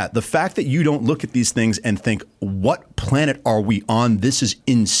 And yeah, the fact that you don't look at these things and think, what planet are we on? This is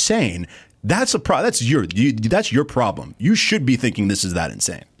insane. That's that's your problem. You should be thinking this is that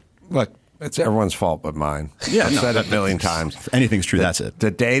insane. Look, it's everyone's fault but mine. Yeah, I've said it a million times. If anything's true, that's it.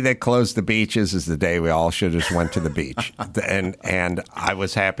 The day they closed the beaches is the day we all should have just went to the beach. and I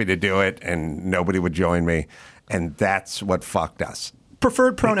was happy to do it, and nobody would join me. And that's what fucked us.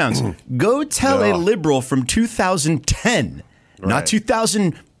 Preferred pronouns. Go tell a liberal from 2010, not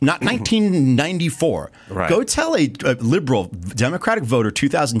 2000, not 1994. Right. Go tell a liberal Democratic voter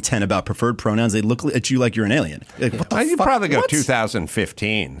 2010 about preferred pronouns. They look at you like you're an alien. Like, what the fuck? You'd probably go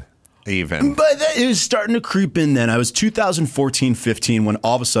 2015. Even. But it was starting to creep in then. I was 2014, 15 when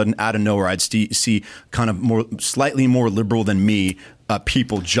all of a sudden out of nowhere I'd see kind of slightly more liberal than me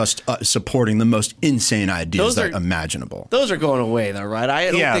people just supporting the most insane ideas imaginable. Those are going away though, right?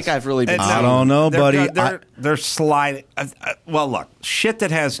 I don't think I've really been I don't know, buddy. They're sliding. Well, look, shit that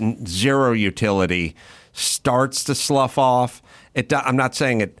has zero utility starts to slough off. I'm not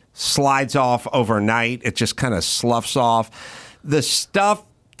saying it slides off overnight. It just kind of sloughs off. The stuff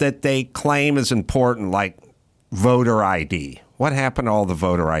that they claim is important, like voter ID. What happened to all the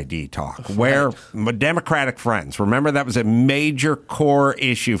voter ID talk? Where my Democratic friends, remember that was a major core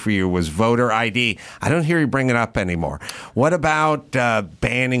issue for you, was voter ID. I don't hear you bring it up anymore. What about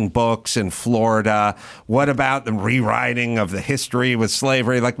banning books in Florida? What about the rewriting of the history with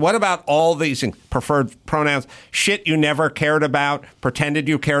slavery? Like, what about all these things? Preferred pronouns? Shit you never cared about, pretended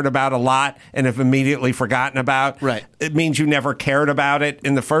you cared about a lot, and have immediately forgotten about. Right. It means you never cared about it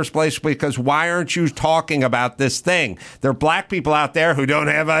in the first place, because why aren't you talking about this thing? There are black people out there who don't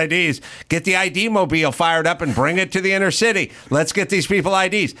have IDs. Get the ID mobile fired up and bring it to the inner city. Let's get these people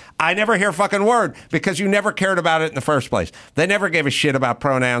IDs. I never hear a fucking word because you never cared about it in the first place. They never gave a shit about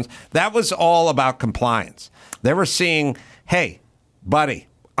pronouns. That was all about compliance. They were seeing, hey, buddy,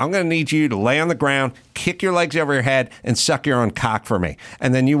 I'm going to need you to lay on the ground, kick your legs over your head, and suck your own cock for me.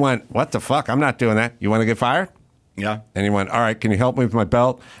 And then you went, what the fuck? I'm not doing that. You want to get fired? Yeah. And he went, all right, can you help me with my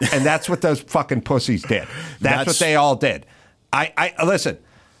belt? And that's what those fucking pussies did. That's what they all did. I listen,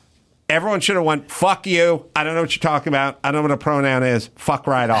 everyone should have went, fuck you. I don't know what you're talking about. I don't know what a pronoun is. Fuck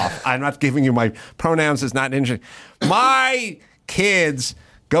right off. I'm not giving you my pronouns. Is not interesting. My kids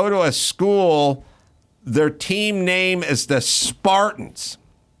go to a school. Their team name is the Spartans.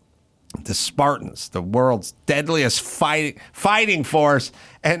 The Spartans, the world's deadliest fighting force.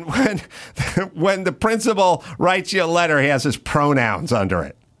 And when the principal writes you a letter, he has his pronouns under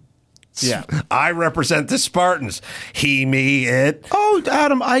it. Yeah. I represent the Spartans. He, me, it. Oh,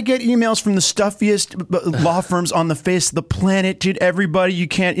 Adam, I get emails from the stuffiest law firms on the face of the planet. Dude, everybody, you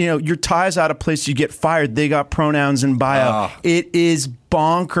can't, your tie's out of place, you get fired. They got pronouns in bio. It is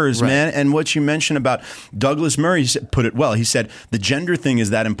bonkers, man. And what you mentioned about Douglas Murray put it well. He said the gender thing is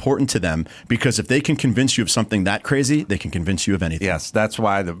that important to them because if they can convince you of something that crazy, they can convince you of anything. Yes, that's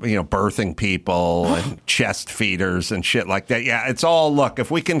why the birthing people and chest feeders and shit like that. Yeah, it's all, look,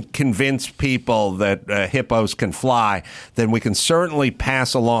 if we can convince people that hippos can fly, then we can certainly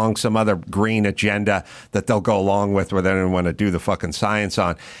pass along some other green agenda that they'll go along with where they don't want to do the fucking science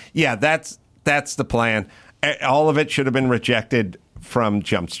on. Yeah, that's the plan. All of it should have been rejected from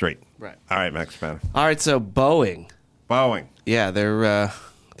Jump Street. Right. All right, Max Spanner. All right, so Boeing. Yeah,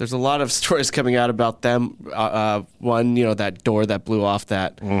 there's a lot of stories coming out about them. One, that door that blew off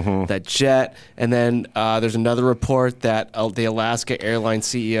that jet. And then there's another report that the Alaska Airlines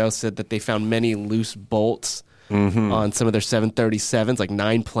CEO said that they found many loose bolts on some of their 737s, like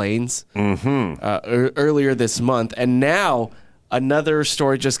 9 planes, earlier this month. And now another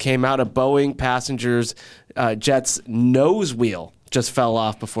story just came out. A Boeing passenger's jet's nose wheel just fell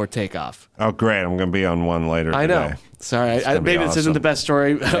off before takeoff. Oh, great. I'm going to be on one later today. I know. Sorry. Maybe this isn't the best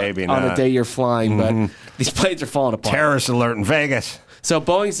story Maybe on not. the day you're flying, but these planes are falling apart. Terrorist alert in Vegas. So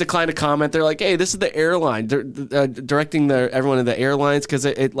Boeing's declined to comment. They're like, hey, this is the airline. They're directing everyone in the airlines because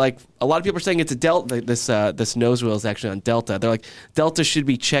it like a lot of people are saying it's a Delta. This nose wheel is actually on Delta. They're like, Delta should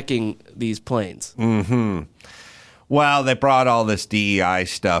be checking these planes. Well, they brought all this DEI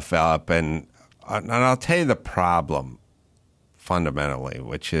stuff up, and I'll tell you the problem fundamentally,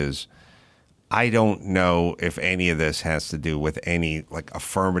 which is I don't know if any of this has to do with any like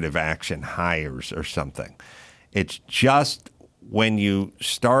affirmative action hires or something. It's just when you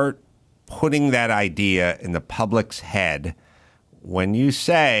start putting that idea in the public's head, when you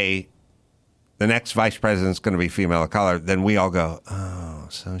say the next vice president is going to be female of color, then we all go, oh,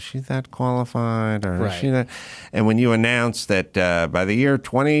 so is she that qualified? Or is she that? And when you announce that by the year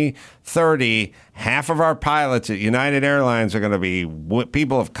 2030, half of our pilots at United Airlines are going to be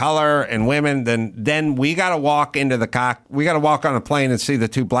people of color and women, then we got to walk into we got to walk on a plane and see the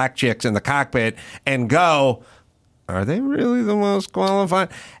 2 black chicks in the cockpit and go, are they really the most qualified?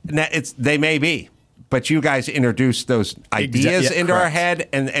 Now, they may be. But you guys introduced those ideas into our head,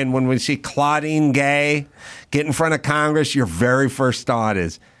 and when we see Claudine Gay get in front of Congress, your very first thought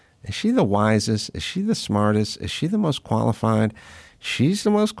is she the wisest? Is she the smartest? Is she the most qualified? She's the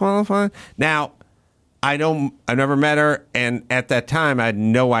most qualified? Now, I've never met her, and at that time, I had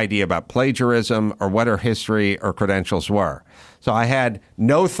no idea about plagiarism or what her history or credentials were. So I had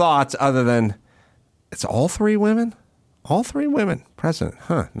no thoughts other than, it's all 3 women? All 3 women, president.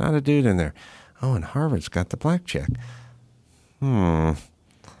 Huh, not a dude in there. Oh, and Harvard's got the black chick. I'll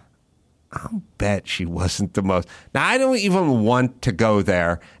bet she wasn't the most. Now, I don't even want to go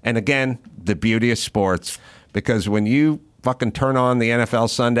there. And again, the beauty of sports, because when you fucking turn on the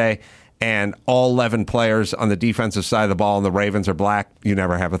NFL Sunday and all 11 players on the defensive side of the ball and the Ravens are black, you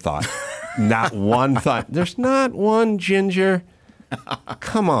never have a thought. Not one thought. There's not one ginger.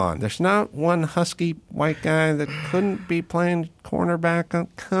 Come on. There's not one husky white guy that couldn't be playing cornerback.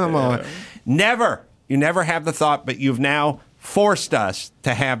 Come on. Never. You never have the thought, but you've now forced us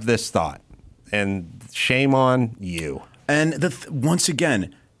to have this thought. And shame on you. And once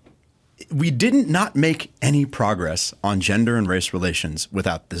again, we didn't not make any progress on gender and race relations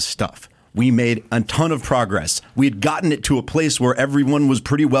without this stuff. We made a ton of progress. We had gotten it to a place where everyone was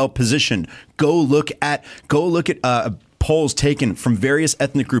pretty well positioned. Go look at polls taken from various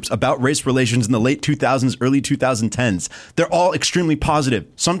ethnic groups about race relations in the late 2000s, early 2010s. They're all extremely positive.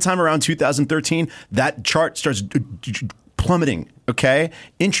 Sometime around 2013, that chart starts plummeting, okay?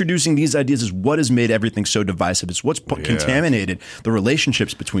 Introducing these ideas is what has made everything so divisive. It's what's contaminated the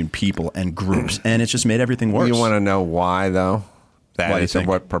relationships between people and groups, and it's just made everything worse. You want to know why, though? Why That is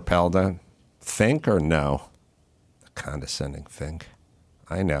what propelled it? Think or no? Condescending think.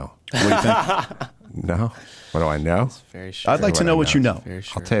 I know. What do you think? No? What do I know? Very sure. I'd like to know what you know. Very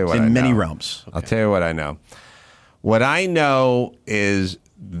sure. I'll tell you what I know. In many realms. I'll tell you what I know. What I know is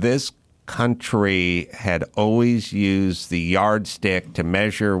this country had always used the yardstick to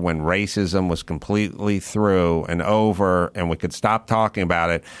measure when racism was completely through and over and we could stop talking about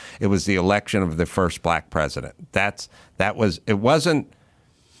it. It was the election of the first black president. It wasn't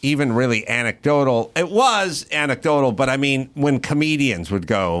even really anecdotal. It was anecdotal, but I mean, when comedians would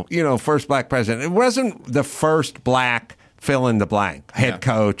go, first black president, it wasn't the first black fill in the blank head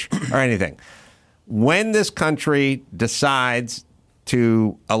coach or anything. When this country decides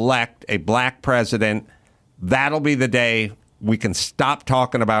to elect a black president, that'll be the day we can stop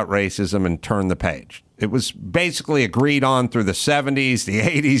talking about racism and turn the page. It was basically agreed on through the 70s, the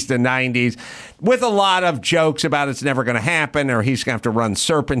 80s, the 90s, with a lot of jokes about it's never going to happen or he's going to have to run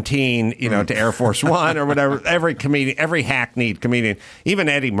serpentine, to Air Force One or whatever. Every comedian, every hackneyed comedian, even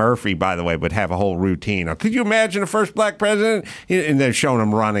Eddie Murphy, by the way, would have a whole routine. Could you imagine the first black president? And they're showing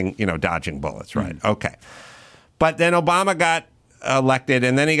him running, dodging bullets, right? Okay. But then Obama got elected,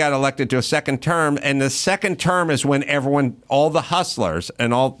 and then he got elected to a second term, and the second term is when all the hustlers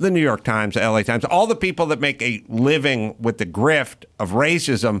and all the New York Times, the LA Times, all the people that make a living with the grift of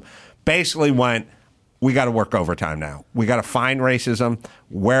racism basically went, we got to work overtime now. We got to find racism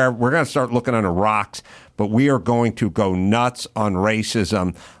where we're going to start looking under rocks, but we are going to go nuts on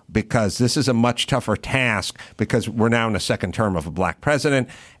racism because this is a much tougher task because we're now in the second term of a black president.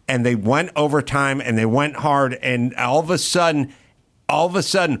 And they went overtime and they went hard, and all of a sudden,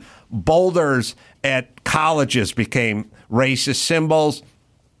 boulders at colleges became racist symbols,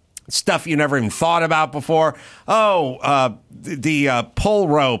 stuff you never even thought about before. The pull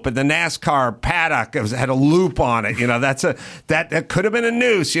rope and the NASCAR paddock had a loop on it. That could have been a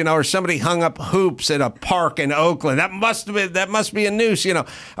noose. Or somebody hung up hoops at a park in Oakland. That must be a noose.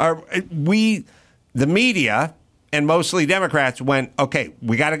 The media. And mostly Democrats went, okay,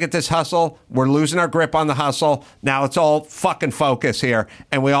 we got to get this hustle. We're losing our grip on the hustle. Now it's all fucking focus here.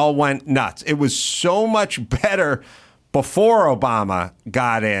 And we all went nuts. It was so much better before Obama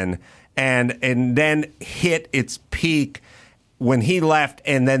got in and then hit its peak when he left.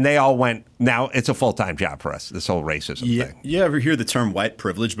 And then they all went, now it's a full-time job for us, this whole racism thing. You ever hear the term white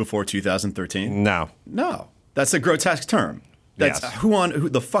privilege before 2013? No. That's a grotesque term. That's who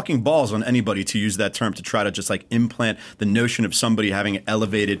the fucking balls on anybody to use that term to try to just implant the notion of somebody having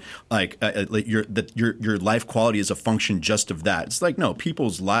elevated your life quality is a function just of that. It's no,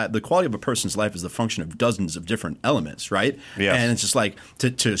 people's life, the quality of a person's life is the function of dozens of different elements, right? Yes. And it's just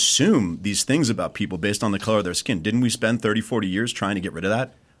to assume these things about people based on the color of their skin. Didn't we spend 30, 40 years trying to get rid of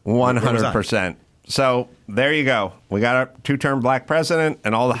that? 100%. So there you go. We got a two-term black president,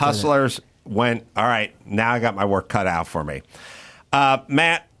 and all the hustlers went, all right, now I got my work cut out for me.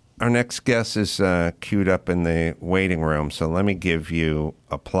 Matt, our next guest is queued up in the waiting room, so let me give you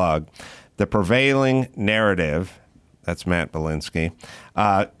a plug. The Prevailing Narrative, that's Matt Bilinsky.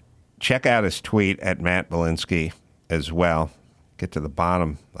 Check out his tweet at Matt Bilinsky as well. Get to the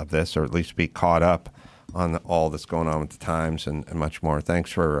bottom of this, or at least be caught up on all that's going on with the Times and much more.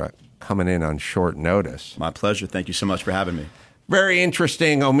 Thanks for coming in on short notice. My pleasure. Thank you so much for having me. Very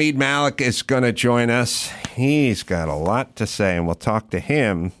interesting. Omeed Malik is going to join us. He's got a lot to say, and we'll talk to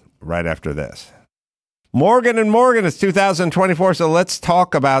him right after this. Morgan & Morgan, it's 2024, so let's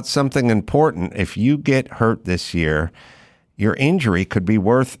talk about something important. If you get hurt this year, your injury could be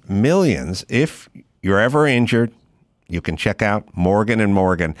worth millions. If you're ever injured, you can check out Morgan &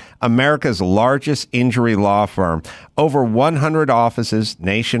 Morgan, America's largest injury law firm. Over 100 offices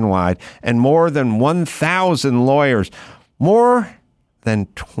nationwide and more than 1,000 lawyers. More than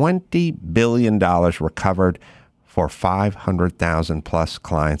 $20 billion recovered for 500,000 plus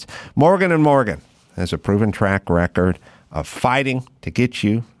clients. Morgan & Morgan has a proven track record of fighting to get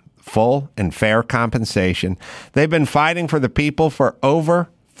you full and fair compensation. They've been fighting for the people for over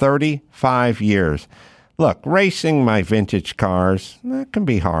 35 years. Look, racing my vintage cars, that can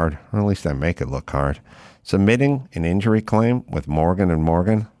be hard, or at least I make it look hard. Submitting an injury claim with Morgan &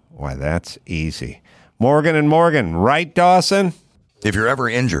 Morgan? Why, that's easy. Morgan & Morgan, right, Dawson? If you're ever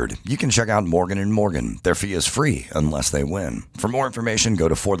injured, you can check out Morgan & Morgan. Their fee is free unless they win. For more information, go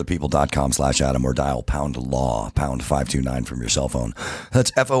to forthepeople.com/Adam or dial #law, pound 529 from your cell phone. That's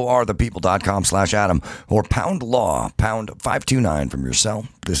forthepeople.com/Adam or #law, pound 529 from your cell.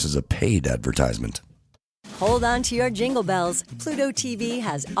 This is a paid advertisement. Hold on to your jingle bells. Pluto TV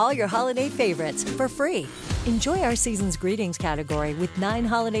has all your holiday favorites for free. Enjoy our season's greetings category with 9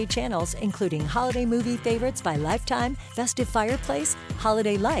 holiday channels, including holiday movie favorites by Lifetime, Festive Fireplace,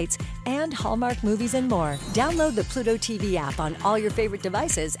 Holiday Lights, and Hallmark Movies and more. Download the Pluto TV app on all your favorite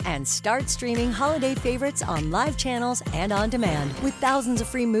devices and start streaming holiday favorites on live channels and on demand. With thousands of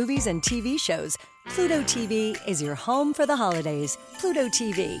free movies and TV shows, Pluto TV is your home for the holidays. Pluto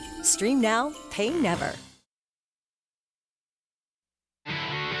TV. Stream now, pay never.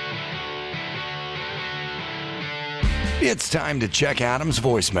 It's time to check Adam's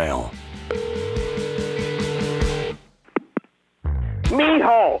voicemail.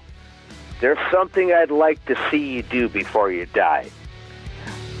 Mijo, there's something I'd like to see you do before you die.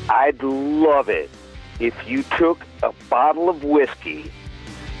 I'd love it if you took a bottle of whiskey,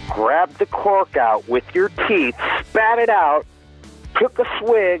 grabbed the cork out with your teeth, spat it out, took a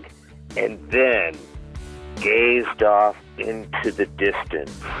swig, and then gazed off into the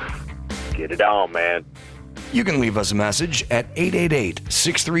distance. Get it on, man. You can leave us a message at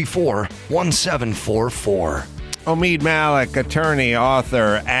 888-634-1744. Omeed Malik, attorney,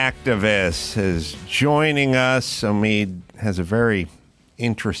 author, activist, is joining us. Omeed has a very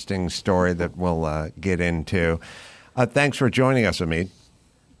interesting story that we'll get into. Thanks for joining us, Omeed.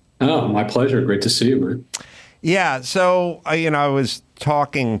 Oh, my pleasure. Great to see you, man. Yeah, so, I was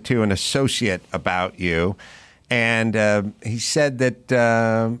talking to an associate about you, and he said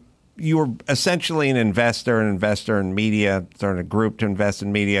that you were essentially an investor in media, starting a group to invest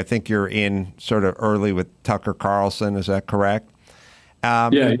in media. I think you're in sort of early with Tucker Carlson. Is that correct?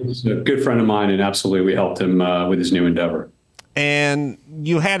 Yeah, he's a good friend of mine, and absolutely we helped him with his new endeavor. And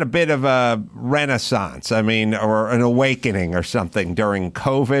you had a bit of a renaissance, or an awakening or something during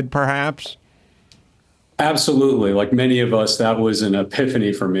COVID, perhaps? Absolutely. Like many of us, that was an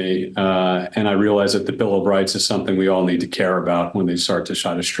epiphany for me. And I realized that the Bill of Rights is something we all need to care about when they start to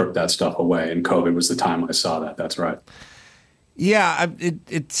try to strip that stuff away. And COVID was the time I saw that. That's right. Yeah,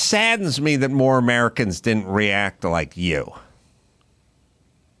 it saddens me that more Americans didn't react like you.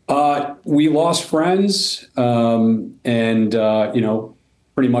 We lost friends and,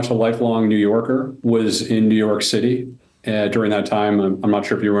 pretty much a lifelong New Yorker was in New York City. During that time, I'm not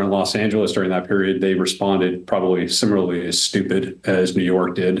sure if you were in Los Angeles during that period, they responded probably similarly as stupid as New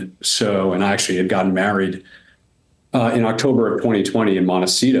York did. So, and I actually had gotten married in October of 2020 in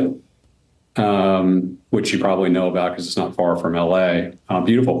Montecito, which you probably know about because it's not far from LA.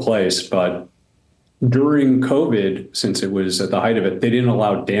 Beautiful place. But during COVID, since it was at the height of it, they didn't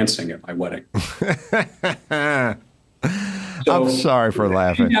allow dancing at my wedding. So, I'm sorry for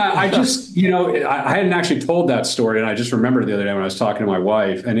laughing. Yeah, I just, I hadn't actually told that story. And I just remembered the other day when I was talking to my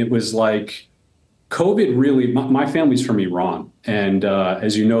wife, and it was like COVID really, my family's from Iran. And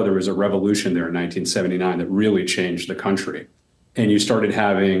as you know, there was a revolution there in 1979 that really changed the country. And you started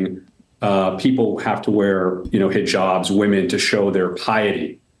having people have to wear, hijabs, women to show their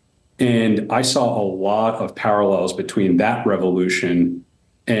piety. And I saw a lot of parallels between that revolution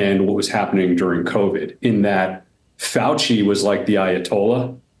and what was happening during COVID, in that Fauci was like the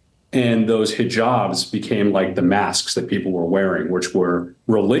Ayatollah, and those hijabs became like the masks that people were wearing, which were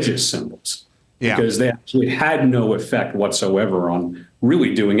religious symbols, because they actually had no effect whatsoever on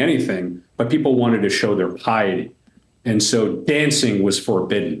really doing anything, but people wanted to show their piety. And so dancing was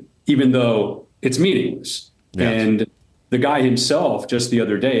forbidden, even though it's meaningless. Yes. And the guy himself just the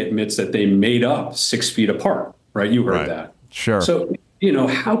other day admits that they made up 6 feet apart, right? You heard that. Sure. So,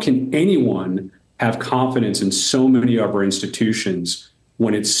 how can anyone have confidence in so many of our institutions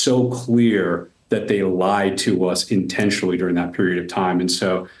when it's so clear that they lied to us intentionally during that period of time? And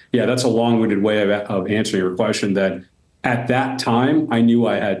so, that's a long-winded way of answering your question, that at that time, I knew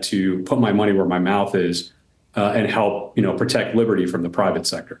I had to put my money where my mouth is and help, protect liberty from the private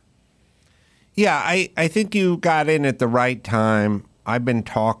sector. Yeah, I think you got in at the right time. I've been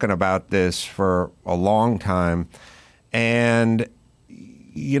talking about this for a long time. And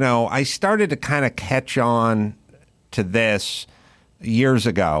I started to kind of catch on to this years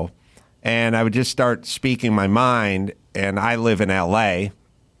ago, and I would just start speaking my mind. And I live in LA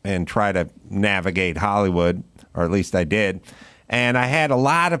and try to navigate Hollywood, or at least I did. And I had a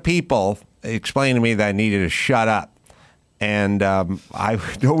lot of people explain to me that I needed to shut up. And I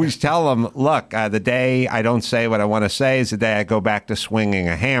would always tell them, look, the day I don't say what I want to say is the day I go back to swinging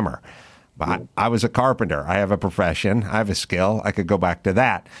a hammer. I was a carpenter. I have a profession. I have a skill. I could go back to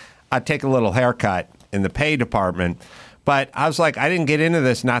that. I'd take a little haircut in the pay department. But I was like, I didn't get into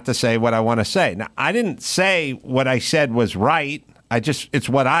this not to say what I want to say. Now, I didn't say what I said was right. It's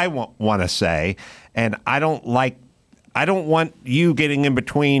what I want to say. And I don't want you getting in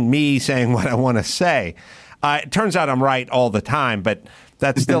between me saying what I want to say. It turns out I'm right all the time, but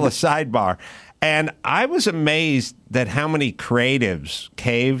that's still a sidebar. And I was amazed that how many creatives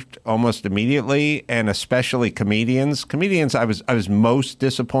caved almost immediately, and especially comedians. Comedians, I was most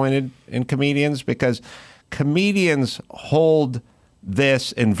disappointed in comedians because comedians hold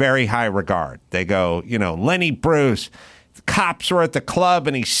this in very high regard. They go, Lenny Bruce, cops were at the club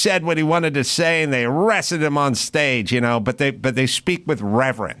and he said what he wanted to say and they arrested him on stage, but they speak with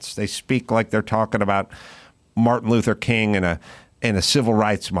reverence. They speak like they're talking about Martin Luther King in a civil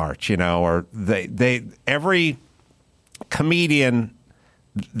rights march, or every comedian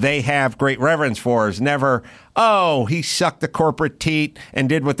they have great reverence for is never, he sucked the corporate teat and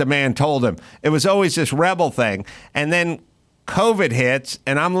did what the man told him. It was always this rebel thing. And then COVID hits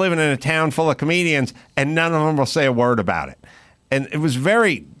and I'm living in a town full of comedians and none of them will say a word about it. And it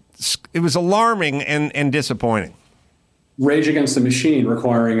was alarming and disappointing. Rage Against the Machine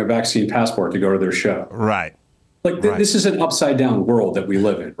requiring a vaccine passport to go to their show. Right. This is an upside down world that we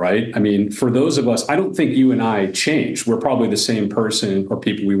live in, right? I mean, for those of us, I don't think you and I changed. We're probably the same person or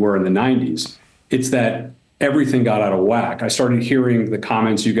people we were in the 90s. It's that everything got out of whack. I started hearing the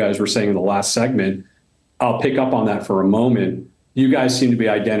comments you guys were saying in the last segment. I'll pick up on that for a moment. You guys seem to be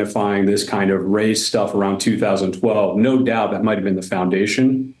identifying this kind of race stuff around 2012. No doubt that might have been the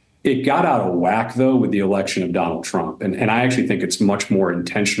foundation. It got out of whack, though, with the election of Donald Trump. And I actually think it's much more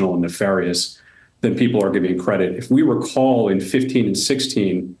intentional and nefarious than people are giving credit. If we recall in 15 and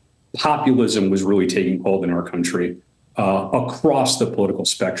 16, populism was really taking hold in our country across the political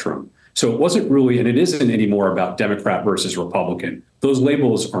spectrum. So it wasn't really, and it isn't anymore about Democrat versus Republican. Those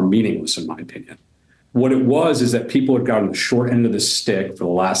labels are meaningless, in my opinion. What it was is that people had gotten the short end of the stick for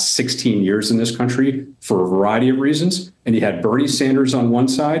the last 16 years in this country for a variety of reasons. And you had Bernie Sanders on one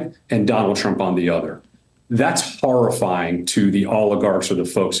side and Donald Trump on the other. That's horrifying to the oligarchs or the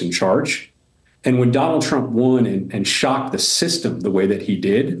folks in charge. And when Donald Trump won and shocked the system the way that he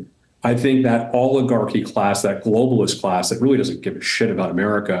did, I think that oligarchy class, that globalist class that really doesn't give a shit about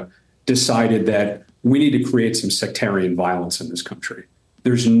America, decided that we need to create some sectarian violence in this country.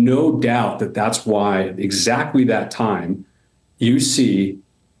 There's no doubt that that's why exactly that time you see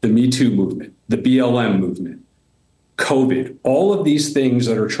the Me Too movement, the BLM movement, COVID, all of these things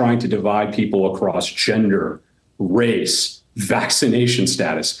that are trying to divide people across gender, race, vaccination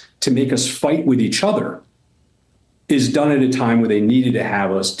status to make us fight with each other is done at a time where they needed to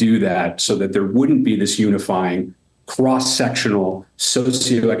have us do that so that there wouldn't be this unifying cross-sectional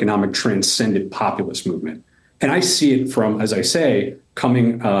socioeconomic transcendent populist movement. And I see it from, as I say,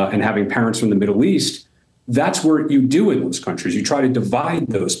 coming and having parents from the Middle East. That's what you do in those countries. You try to divide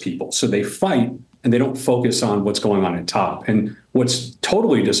those people so they fight and they don't focus on what's going on at top. And what's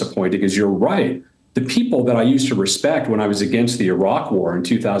totally disappointing is you're right. The people that I used to respect when I was against the Iraq War in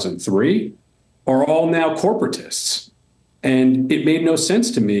 2003 are all now corporatists. And it made no sense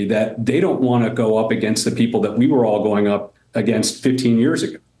to me that they don't want to go up against the people that we were all going up against 15 years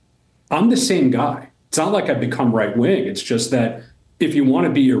ago. I'm the same guy. It's not like I've become right wing. It's just that if you want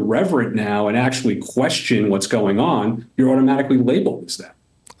to be irreverent now and actually question what's going on, you're automatically labeled as that.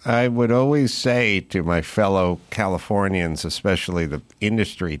 I would always say to my fellow Californians, especially the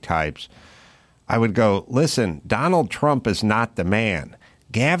industry types, I would go, listen, Donald Trump is not the man.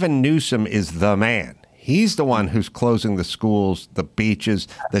 Gavin Newsom is the man. He's the one who's closing the schools, the beaches,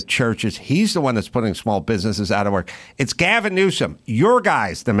 the churches. He's the one that's putting small businesses out of work. It's Gavin Newsom. Your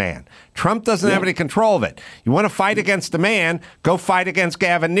guy's the man. Trump doesn't have any control of it. You want to fight against the man, go fight against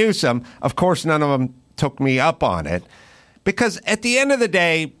Gavin Newsom. Of course, none of them took me up on it. Because at the end of the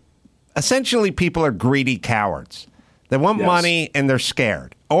day, essentially people are greedy cowards. They want money and they're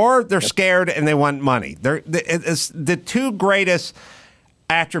scared. Or they're scared and they want money. It's the two greatest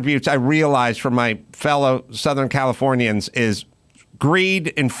attributes I realize from my fellow Southern Californians is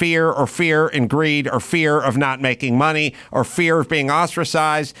greed and fear, or fear and greed, or fear of not making money, or fear of being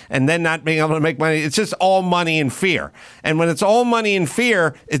ostracized and then not being able to make money. It's just all money and fear. And when it's all money and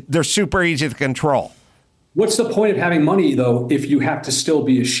fear, they're super easy to control. What's the point of having money, though, if you have to still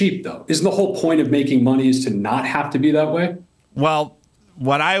be a sheep, though? Isn't the whole point of making money is to not have to be that way? Well,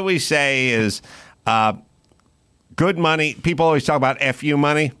 what I always say is good money. People always talk about FU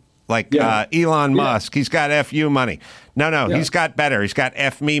money. Like Elon Musk, he's got FU money. No, he's got better. He's got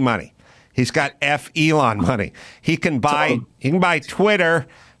F me money. He's got F Elon money. He can buy Twitter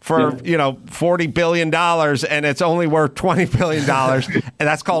for $40 billion, and it's only worth $20 billion, and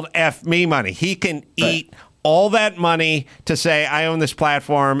that's called F me money. He can eat all that money to say, I own this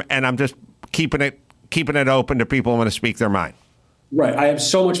platform, and I'm just keeping it open to people who want to speak their mind. Right. I have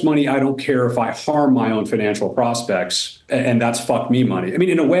so much money, I don't care if I harm my own financial prospects, and that's fuck me money. I mean,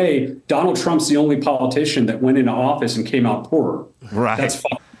 in a way, Donald Trump's the only politician that went into office and came out poorer. Right. That's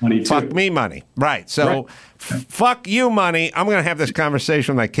fuck money, too. Fuck me money. Right. So fuck you money. I'm going to have this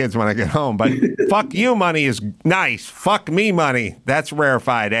conversation with my kids when I get home, but fuck you money is nice. Fuck me money, that's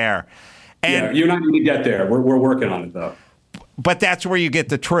rarefied air. And you're not going to get there. We're working on it, though. But that's where you get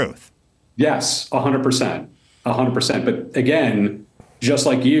the truth. Yes, 100%. 100%. But again, just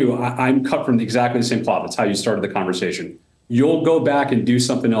like you, I'm cut from exactly the same cloth. That's how you started the conversation. You'll go back and do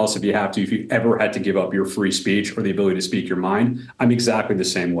something else if you have to, if you ever had to give up your free speech or the ability to speak your mind. I'm exactly the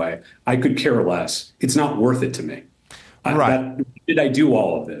same way. I could care less. It's not worth it to me. Did I do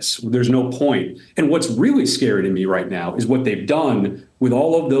all of this? There's no point. And what's really scary to me right now is what they've done with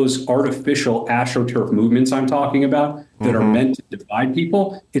all of those artificial astroturf movements I'm talking about that are meant to divide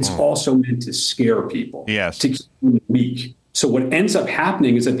people. It's also meant to scare people, to keep them weak. So what ends up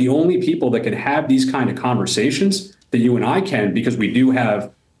happening is that the only people that can have these kind of conversations that you and I can, because we do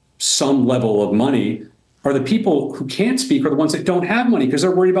have some level of money, are the people who can't speak, are the ones that don't have money because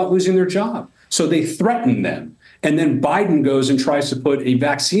they're worried about losing their job. So they threaten them. And then Biden goes and tries to put a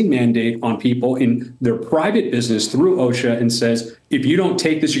vaccine mandate on people in their private business through OSHA and says, if you don't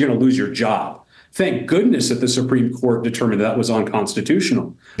take this, you're going to lose your job. Thank goodness that the Supreme Court determined that was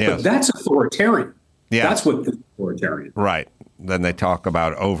unconstitutional. But that's authoritarian. That's what is authoritarian. Right. Then they talk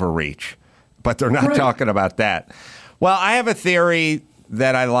about overreach, but they're not talking about that. Well, I have a theory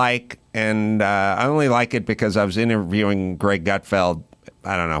that I like, and I only like it because I was interviewing Greg Gutfeld,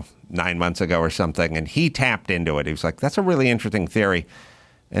 I don't know, 9 months ago or something, and he tapped into it. He was like, that's a really interesting theory.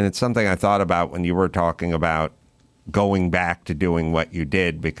 And it's something I thought about when you were talking about going back to doing what you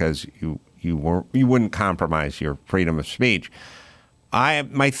did because you wouldn't compromise your freedom of speech.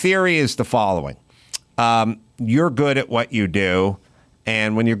 My theory is the following. You're good at what you do,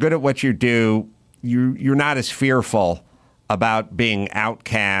 and when you're good at what you do, you're not as fearful about being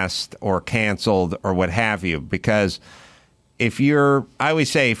outcast or canceled or what have you, because I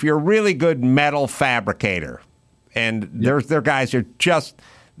always say, if you're a really good metal fabricator, and there are guys who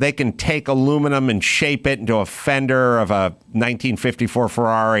they can take aluminum and shape it into a fender of a 1954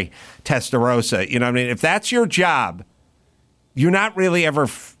 Ferrari Testarossa. You know what I mean? If that's your job, you're not really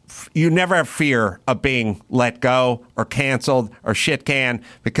you never have fear of being let go or canceled or shit canned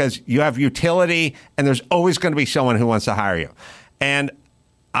because you have utility and there's always going to be someone who wants to hire you. And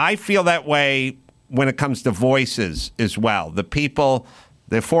I feel that way when it comes to voices as well. The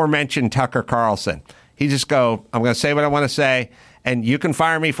aforementioned Tucker Carlson, he just I'm going to say what I want to say, and you can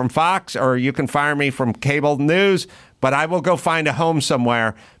fire me from Fox or you can fire me from cable news, but I will go find a home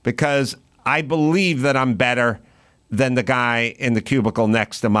somewhere because I believe that I'm better than the guy in the cubicle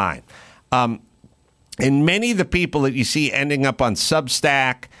next to mine. And many of the people that you see ending up on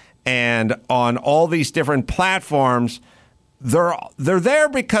Substack and on all these different platforms, they're there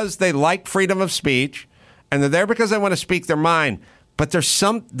because they like freedom of speech, and they're there because they want to speak their mind. But there's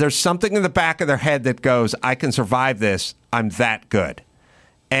something in the back of their head that goes, I can survive this. I'm that good.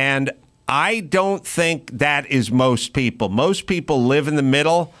 And I don't think that is most people. Most people live in the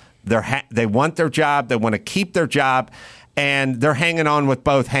middle. They want their job. They want to keep their job, and they're hanging on with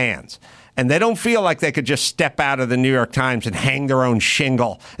both hands. And they don't feel like they could just step out of the New York Times and hang their own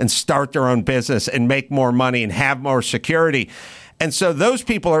shingle and start their own business and make more money and have more security. And so those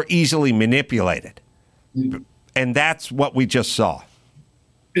people are easily manipulated. And that's what we just saw.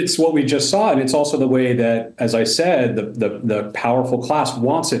 It's what we just saw. And it's also the way that, as I said, the powerful class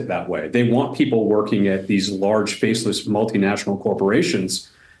wants it that way. They want people working at these large, faceless multinational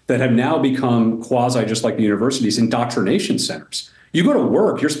corporations that have now become quasi, just like the universities, indoctrination centers. You go to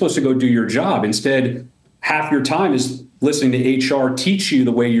work, you're supposed to go do your job. Instead, half your time is listening to HR teach you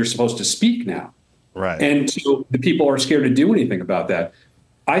the way you're supposed to speak now. Right. And so the people are scared to do anything about that.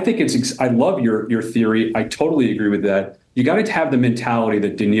 I think I love your theory. I totally agree with that. You got to have the mentality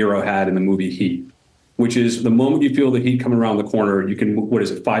that De Niro had in the movie Heat, which is the moment you feel the heat coming around the corner, you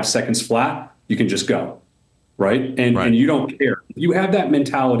can, 5 seconds flat, you can just go. Right. And you don't care. If you have that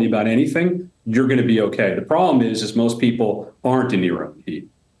mentality about anything, you're going to be OK. The problem is most people aren't De Niro.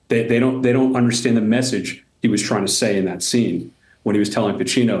 They don't understand the message he was trying to say in that scene when he was telling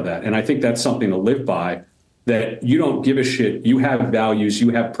Pacino that. And I think that's something to live by. that you don't give a shit. You have values, you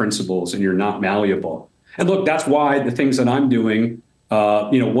have principles, and you're not malleable. And look, that's why the things that I'm doing,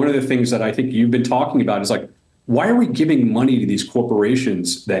 one of the things that I think you've been talking about is like, why are we giving money to these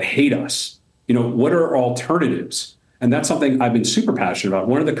corporations that hate us? What are alternatives? And that's something I've been super passionate about.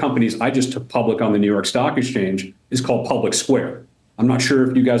 One of the companies I just took public on the New York Stock Exchange is called Public Square. I'm not sure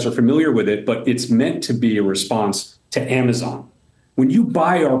if you guys are familiar with it, but it's meant to be a response to Amazon. When you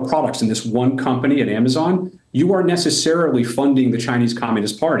buy our products in this one company at Amazon, you are necessarily funding the Chinese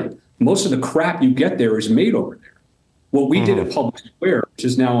Communist Party. Most of the crap you get there is made over there. What we did at Public Square, which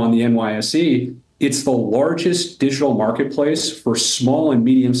is now on the NYSE, it's the largest digital marketplace for small and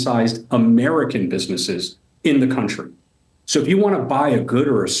medium-sized American businesses in the country. So if you want to buy a good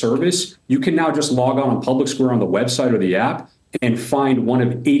or a service, you can now just log on Public Square on the website or the app and find one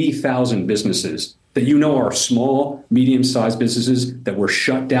of 80,000 businesses that are small, medium-sized businesses that were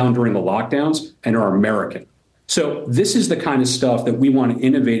shut down during the lockdowns and are American. So this is the kind of stuff that we want to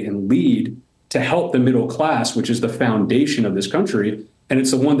innovate and lead to help the middle class, which is the foundation of this country. And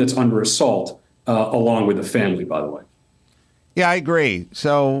it's the one that's under assault, along with the family, by the way. Yeah, I agree.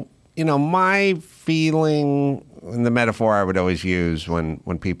 So, my feeling, and the metaphor I would always use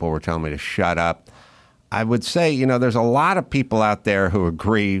when people were telling me to shut up, I would say, there's a lot of people out there who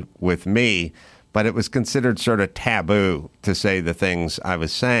agree with me, but it was considered sort of taboo to say the things I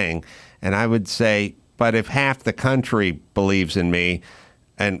was saying. And I would say, but if half the country believes in me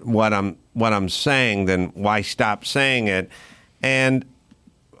and what I'm saying, then why stop saying it? And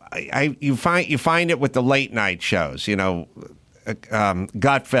you find it with the late night shows.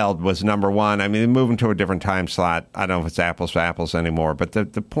 Gutfeld was number one. I mean, they're moving to a different time slot. I don't know if it's apples to apples anymore. But the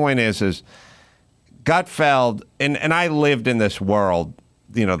point is Gutfeld, and I lived in this world,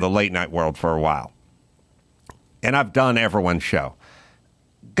 the late night world for a while. And I've done everyone's show.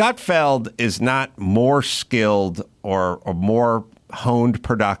 Gutfeld is not more skilled or more honed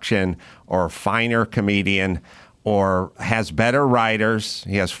production or finer comedian or has better writers.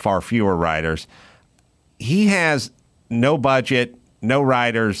 He has far fewer writers. He has no budget, no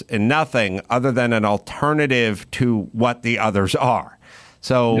writers, and nothing other than an alternative to what the others are.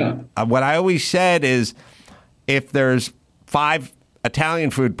 So what I always said is if there's 5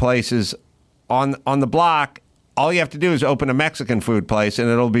 Italian food places on the block, all you have to do is open a Mexican food place and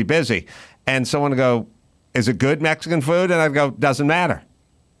it'll be busy. And someone will go, is it good Mexican food? And I'd go, doesn't matter.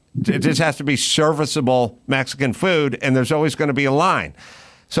 It just has to be serviceable Mexican food, and there's always going to be a line.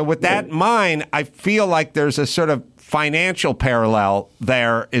 So with that in mind, I feel like there's a sort of financial parallel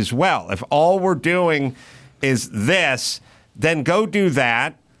there as well. If all we're doing is this, then go do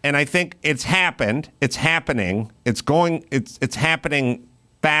that. And I think it's happened. It's happening. It's happening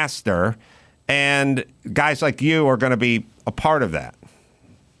faster. And guys like you are going to be a part of that.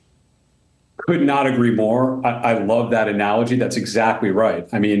 Could not agree more. I love that analogy. That's exactly right.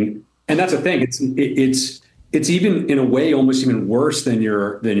 I mean, and that's the thing. It's even in a way almost even worse than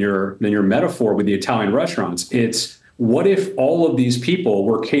your metaphor with the Italian restaurants. It's what if all of these people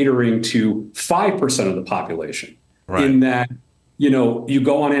were catering to 5% of the population? Right. In that, you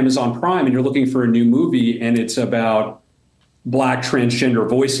go on Amazon Prime and you're looking for a new movie and it's about Black transgender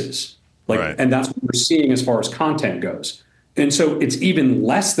voices. Right. And that's what we're seeing as far as content goes. And so it's even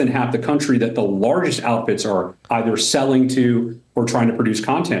less than half the country that the largest outfits are either selling to or trying to produce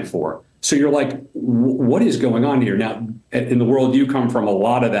content for. So you're like, what is going on here? Now, in the world you come from, a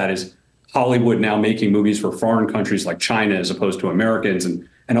lot of that is Hollywood now making movies for foreign countries like China as opposed to Americans and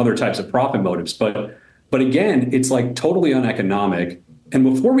other types of profit motives. But again, it's like totally uneconomic. And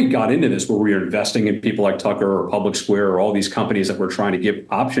before we got into this, where we were investing in people like Tucker or Public Square or all these companies that were trying to give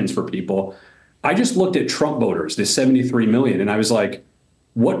options for people, I just looked at Trump voters, the 73 million, and I was like,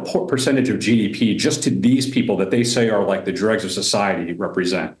 what percentage of GDP just to these people that they say are like the dregs of society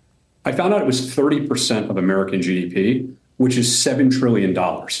represent? I found out it was 30% of American GDP, which is $7 trillion.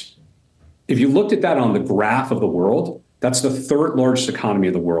 If you looked at that on the graph of the world, that's the 3rd largest economy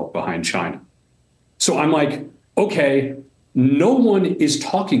of the world behind China. So I'm like, okay, no one is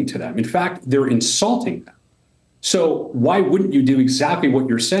talking to them. In fact, they're insulting them. So why wouldn't you do exactly what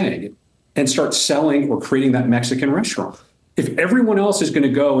you're saying and start selling or creating that Mexican restaurant? If everyone else is going to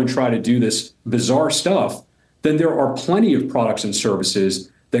go and try to do this bizarre stuff, then there are plenty of products and services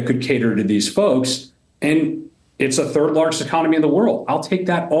that could cater to these folks. And it's a 3rd largest economy in the world. I'll take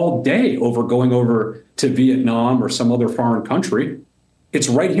that all day over going over to Vietnam or some other foreign country. It's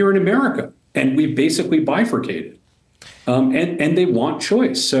right here in America. And we've basically bifurcated. And they want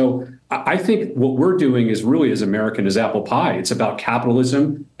choice. So I think what we're doing is really as American as apple pie. It's about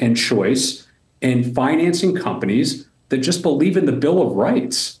capitalism and choice and financing companies that just believe in the Bill of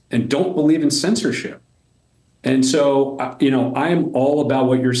Rights and don't believe in censorship. And so, I am all about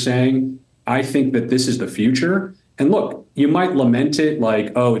what you're saying. I think that this is the future. And look, you might lament it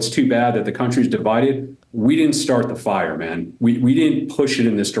like, oh, it's too bad that the country's divided. We didn't start the fire, man. We didn't push it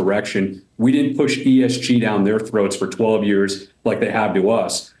in this direction. We didn't push ESG down their throats for 12 years like they have to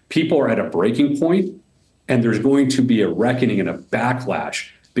us. People are at a breaking point, and there's going to be a reckoning and a backlash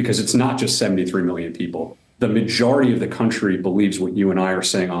because it's not just 73 million people. The majority of the country believes what you and I are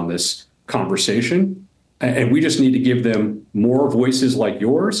saying on this conversation. And we just need to give them more voices like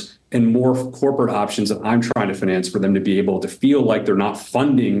yours and more corporate options that I'm trying to finance for them to be able to feel like they're not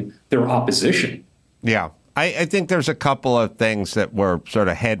funding their opposition. Yeah. I think there's a couple of things that were sort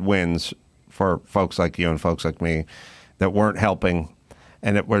of headwinds for folks like you and folks like me that weren't helping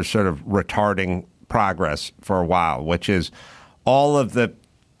and that were sort of retarding progress for a while, which is all of the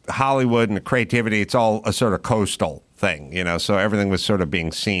Hollywood and the creativity. It's all a sort of coastal thing, so everything was sort of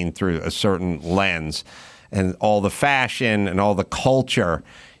being seen through a certain lens. And all the fashion and all the culture,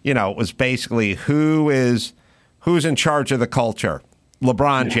 it was basically who's in charge of the culture?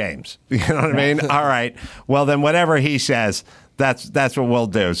 LeBron James. You know what I mean? All right. Well, then whatever he says, that's what we'll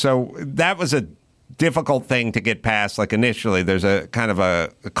do. So that was a difficult thing to get past. Like initially, there's a kind of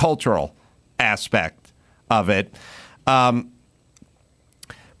a cultural aspect of it. But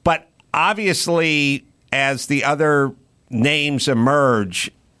obviously, as the other names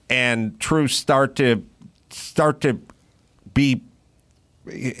emerge and truths start to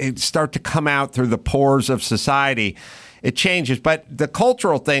come out through the pores of society, it changes. But the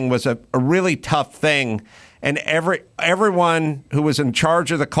cultural thing was a really tough thing. And everyone who was in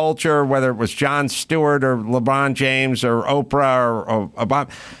charge of the culture, whether it was Jon Stewart or LeBron James or Oprah or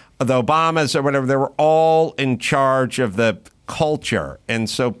Obama, the Obamas or whatever, they were all in charge of the culture. And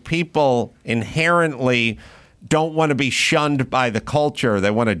so people inherently don't want to be shunned by the culture.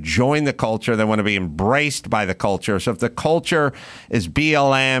 They want to join the culture. They want to be embraced by the culture. So if the culture is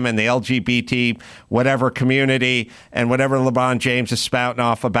BLM and the LGBT, whatever community, and whatever LeBron James is spouting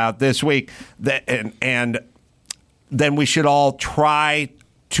off about this week, and then we should all try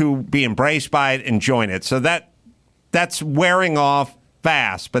to be embraced by it and join it. So that's wearing off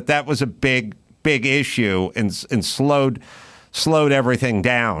fast, but that was a big issue and slowed everything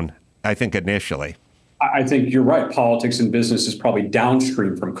down, I think, initially. I think you're right. Politics and business is probably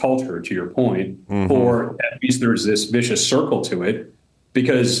downstream from culture, to your point, or at least there's this vicious circle to it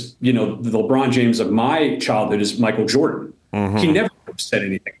because, the LeBron James of my childhood is Michael Jordan. He never said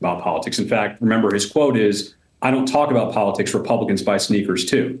anything about politics. In fact, remember his quote is, I don't talk about politics. Republicans buy sneakers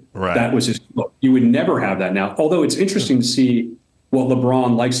too. Right. That was his quote. You would never have that now. Although it's interesting to see what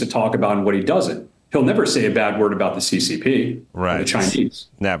LeBron likes to talk about and what he doesn't. He'll never say a bad word about the CCP, right? Or the Chinese.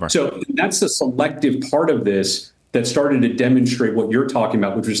 Never. So that's the selective part of this that started to demonstrate what you're talking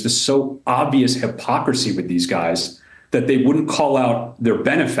about, which was the so obvious hypocrisy with these guys that they wouldn't call out their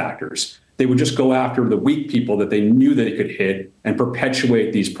benefactors. They would just go after the weak people that they knew that it could hit and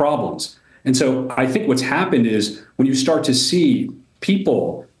perpetuate these problems. And so I think what's happened is when you start to see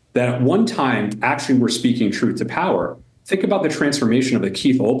people that at one time actually were speaking truth to power, think about the transformation of the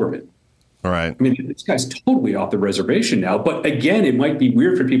Keith Olbermann. All right. I mean, this guy's totally off the reservation now. But again, it might be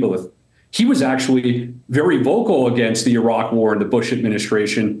weird for people if he was actually very vocal against the Iraq War and the Bush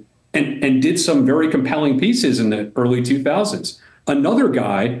administration and did some very compelling pieces in the early 2000s. Another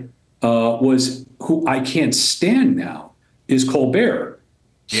guy was who I can't stand now is Colbert.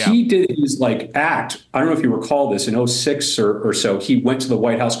 Yeah. He did his act. I don't know if you recall this in 2006 or so. He went to the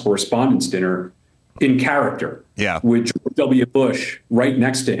White House Correspondents' Dinner in character with George W. Bush right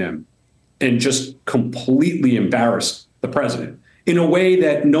next to him, and just completely embarrassed the president in a way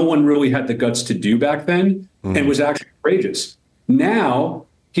that no one really had the guts to do back then and was actually courageous. Now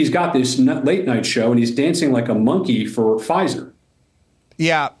he's got this late night show and he's dancing like a monkey for Pfizer.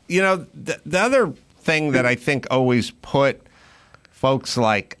 Yeah. The other thing that I think always put folks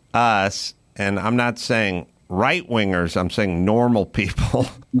like us, and I'm not saying right-wingers, I'm saying normal people.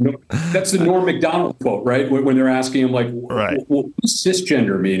 That's the Norm Macdonald quote, right? When they're asking him, what does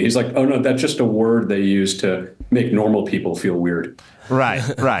cisgender mean? He's like, oh, no, that's just a word they use to make normal people feel weird. Right.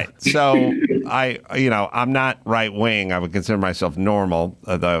 So I'm not right-wing. I would consider myself normal,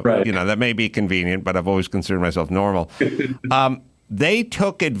 although, that may be convenient, but I've always considered myself normal. They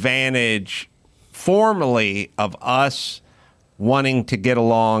took advantage formally of us wanting to get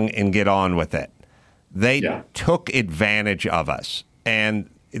along and get on with it. They took advantage of us. And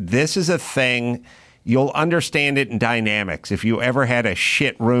this is a thing, you'll understand it in dynamics. If you ever had a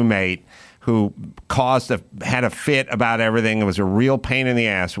shit roommate who had a fit about everything, it was a real pain in the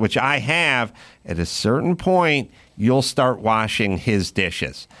ass, which I have, at a certain point, you'll start washing his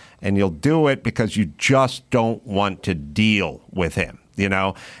dishes. and you'll do it because you just don't want to deal with him.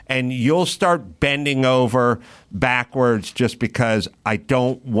 And you'll start bending over backwards just because I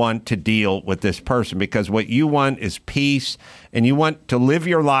don't want to deal with this person, because what you want is peace and you want to live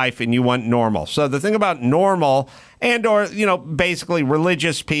your life and you want normal. So the thing about normal or basically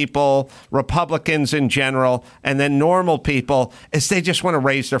religious people, Republicans in general, and then normal people is they just want to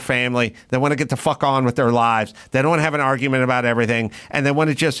raise their family. They want to get the fuck on with their lives. They don't want to have an argument about everything, and they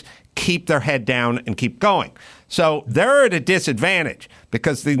want to just keep their head down and keep going. So they're at a disadvantage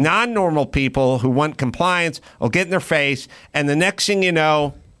because the non-normal people who want compliance will get in their face, and the next thing you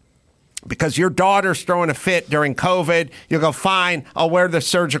know, because your daughter's throwing a fit during COVID, you'll go, fine, I'll wear the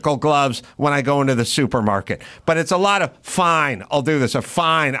surgical gloves when I go into the supermarket. But it's a lot of, fine, I'll do this, or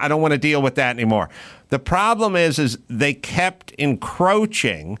fine, I don't want to deal with that anymore. The problem is they kept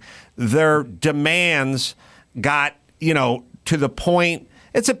encroaching. Their demands got, to the point,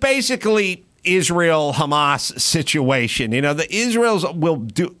 it's a basically Israel-Hamas situation. Israel will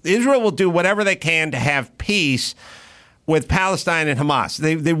do whatever they can to have peace with Palestine and Hamas.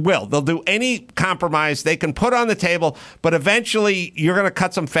 They will. They'll do any compromise they can put on the table, but eventually you're going to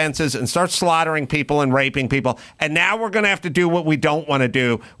cut some fences and start slaughtering people and raping people. And now we're going to have to do what we don't want to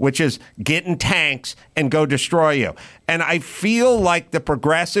do, which is get in tanks and go destroy you. And I feel like the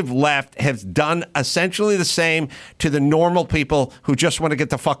progressive left has done essentially the same to the normal people who just want to get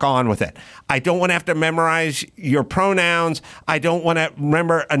the fuck on with it. I don't want to have to memorize your pronouns. I don't want to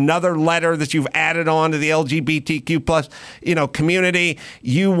remember another letter that you've added on to the LGBTQ plus, community.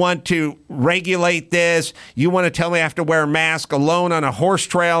 You want to regulate this. You want to tell me I have to wear a mask alone on a horse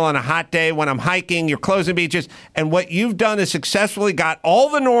trail on a hot day when I'm hiking. You're closing beaches. And what you've done is successfully got all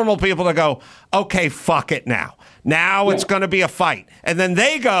the normal people to go, okay, fuck it now. Now it's going to be a fight. And then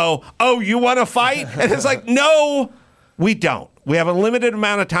they go, oh, you want to fight? And it's like, no, we don't. We have a limited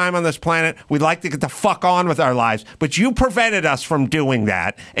amount of time on this planet. We'd like to get the fuck on with our lives. But you prevented us from doing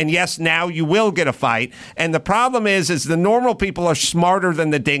that. And yes, now you will get a fight. And the problem is the normal people are smarter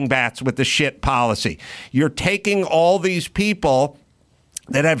than the dingbats with the shit policy. You're taking all these people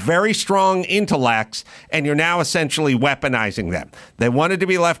that have very strong intellects, and you're now essentially weaponizing them. They wanted to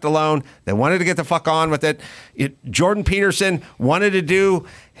be left alone. They wanted to get the fuck on with it. Jordan Peterson wanted to do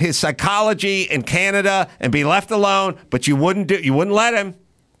his psychology in Canada and be left alone, but you wouldn't let him.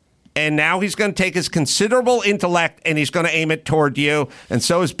 And now he's going to take his considerable intellect and he's going to aim it toward you. And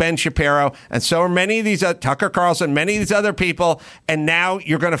so is Ben Shapiro. And so are many of these, Tucker Carlson, many of these other people. And now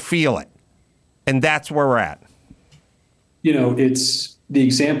you're going to feel it. And that's where we're at. The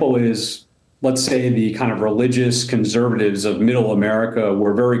example is, let's say the kind of religious conservatives of middle America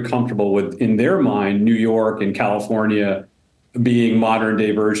were very comfortable with, in their mind, New York and California being modern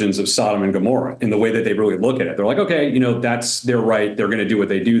day versions of Sodom and Gomorrah in the way that they really look at it. They're like, okay, that's their right. They're going to do what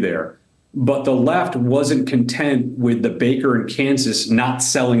they do there. But the left wasn't content with the baker in Kansas not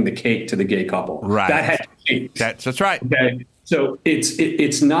selling the cake to the gay couple. Right. That had to change. That's right. Okay. So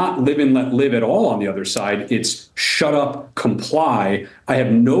it's not live and let live at all on the other side. It's shut up, comply. I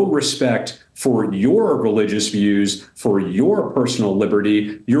have no respect for your religious views, for your personal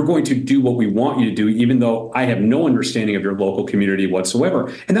liberty. You're going to do what we want you to do, even though I have no understanding of your local community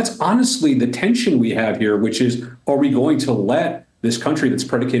whatsoever. And that's honestly the tension we have here, which is, are we going to let this country that's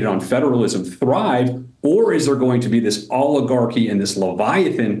predicated on federalism thrive, or is there going to be this oligarchy and this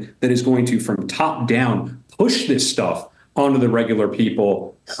Leviathan that is going to, from top down, push this stuff onto the regular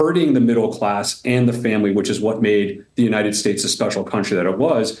people, hurting the middle class and the family, which is what made the United States a special country that it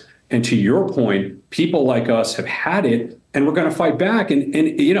was. And to your point, people like us have had it, and we're going to fight back. And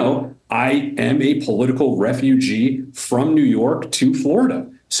I am a political refugee from New York to Florida.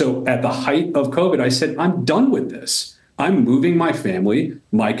 So at the height of COVID, I said, I'm done with this. I'm moving my family.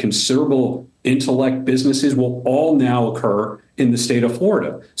 My considerable intellect businesses will all now occur in the state of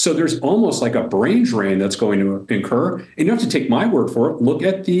Florida. So there's almost like a brain drain that's going to incur. And you don't have to take my word for it. Look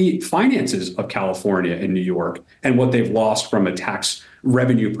at the finances of California and New York and what they've lost from a tax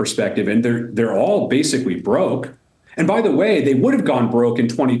revenue perspective. And they're all basically broke. And by the way, they would have gone broke in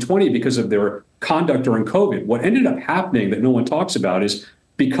 2020 because of their conduct during COVID. What ended up happening that no one talks about is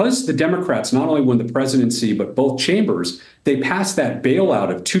because the Democrats not only won the presidency, but both chambers, they passed that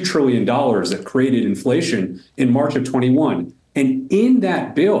bailout of $2 trillion that created inflation in March of 21. And in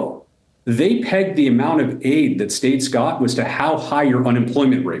that bill, they pegged the amount of aid that states got was to how high your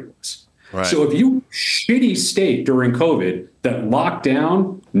unemployment rate was. Right. So if you shitty state during COVID that locked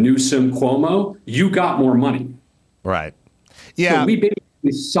down Newsom, Cuomo, you got more money. Right. Yeah. So we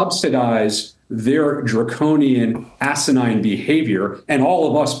basically subsidize their draconian, asinine behavior, and all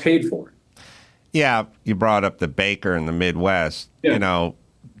of us paid for it. Yeah, you brought up the baker in the Midwest. Yeah.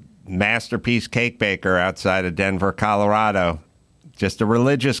 masterpiece cake baker outside of Denver, Colorado. Just a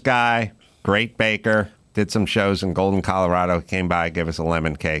religious guy, great baker. Did some shows in Golden, Colorado. Came by, gave us a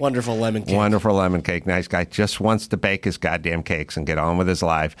lemon cake. Wonderful lemon cake. Wonderful lemon cake. Nice guy. Just wants to bake his goddamn cakes and get on with his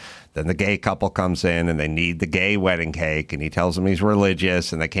life. Then the gay couple comes in and they need the gay wedding cake. And he tells them he's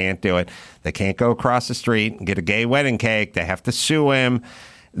religious and they can't do it. They can't go across the street and get a gay wedding cake. They have to sue him.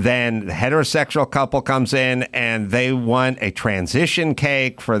 Then the heterosexual couple comes in and they want a transition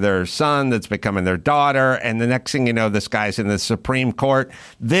cake for their son that's becoming their daughter. And the next thing you know, this guy's in the Supreme Court.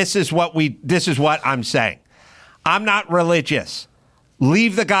 This is what I'm saying. I'm not religious.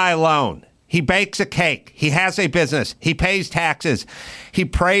 Leave the guy alone. He bakes a cake. He has a business. He pays taxes. He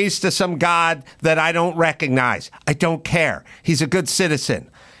prays to some God that I don't recognize. I don't care. He's a good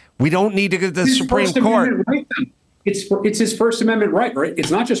citizen. We don't need to go to the Supreme Court. It's his First Amendment right?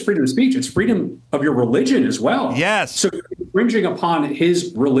 It's not just freedom of speech, it's freedom of your religion as well. Yes. So you're infringing upon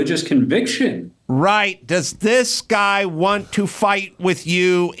his religious conviction. Right. Does this guy want to fight with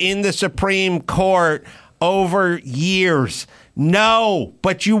you in the Supreme Court over years? No,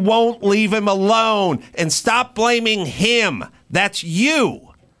 but you won't leave him alone. And stop blaming him. That's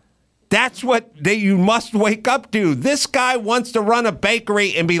you. That's what you must wake up to. This guy wants to run a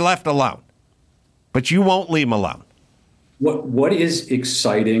bakery and be left alone. But you won't leave him alone. What is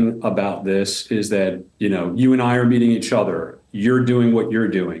exciting about this is that, you and I are meeting each other. You're doing what you're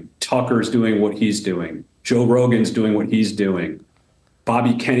doing. Tucker's doing what he's doing. Joe Rogan's doing what he's doing.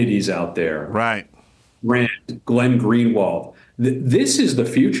 Bobby Kennedy's out there. Right. Rand, Glenn Greenwald. This is the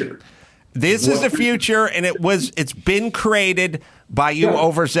future. This is the future, and it's been created by you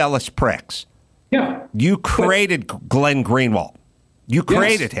overzealous pricks. Yeah. You created Glenn Greenwald. You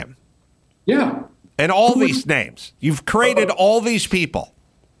created him. Yeah. And all these names. You've created all these people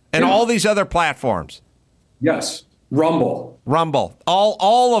and all these other platforms. Yes. Rumble.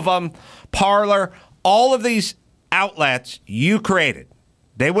 All of them. Parler. All of these outlets you created.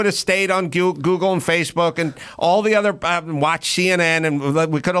 They would have stayed on Google and Facebook and all the other, watch CNN,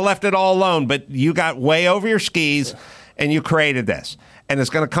 and we could have left it all alone. But you got way over your skis and you created this. And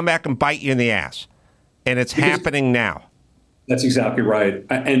it's going to come back and bite you in the ass. And it's happening now. That's exactly right.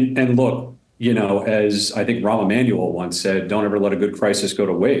 And look, as I think Rahm Emanuel once said, don't ever let a good crisis go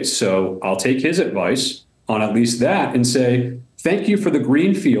to waste. So I'll take his advice on at least that and say, thank you for the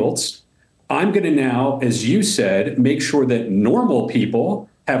green fields. I'm going to now, as you said, make sure that normal people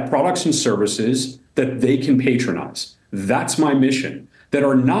have products and services that they can patronize. That's my mission. That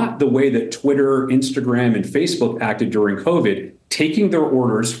are not the way that Twitter, Instagram, and Facebook acted during COVID, taking their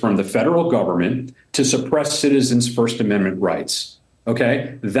orders from the federal government to suppress citizens' First Amendment rights.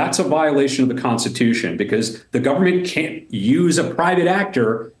 Okay, that's a violation of the Constitution because the government can't use a private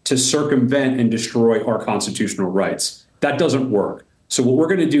actor to circumvent and destroy our constitutional rights. That doesn't work. So what we're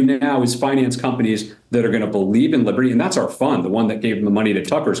going to do now is finance companies that are going to believe in liberty. And that's our fund. The one that gave them the money to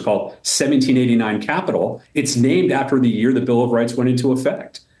Tucker is called 1789 Capital. It's named after the year the Bill of Rights went into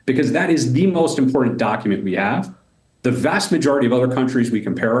effect because that is the most important document we have. The vast majority of other countries we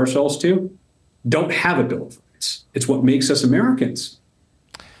compare ourselves to don't have a Bill of Rights. It's what makes us Americans.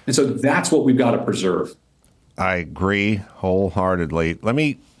 And so that's what we've got to preserve. I agree wholeheartedly. Let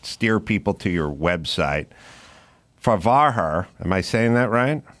me steer people to your website. Favarher, am I saying that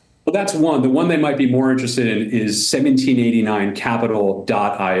right? Well, that's one. The one they might be more interested in is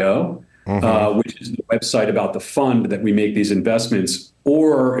 1789capital.io, which is the website about the fund that we make these investments.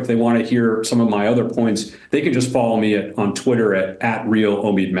 Or if they want to hear some of my other points, they can just follow me on Twitter at real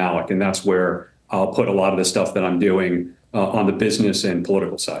Omeed Malik. And that's where I'll put a lot of the stuff that I'm doing on the business and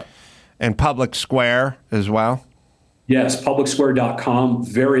political side. And Public Square as well? Yes, publicsquare.com.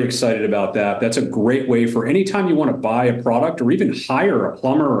 Very excited about that. That's a great way for anytime you want to buy a product or even hire a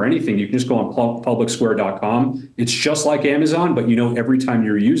plumber or anything, you can just go on publicsquare.com. It's just like Amazon, but every time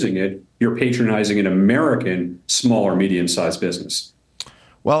you're using it, you're patronizing an American small or medium-sized business.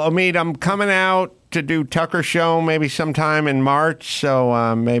 Well, Omeed, I'm coming out to do Tucker Show maybe sometime in March,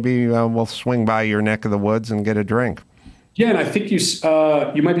 so maybe we'll swing by your neck of the woods and get a drink. Yeah, and I think you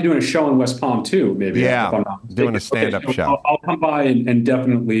might be doing a show in West Palm too, maybe. Yeah, doing a stand-up show. I'll come by and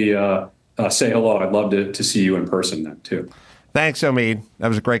definitely say hello. I'd love to see you in person then too. Thanks, Omeed. That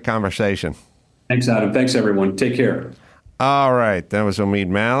was a great conversation. Thanks, Adam. Thanks, everyone. Take care. All right, that was Omeed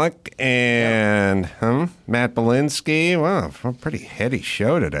Malik and Matt Bilinsky. Wow, a pretty heady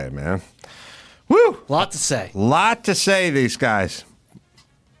show today, man. Woo! Lot to say. Lot to say, these guys.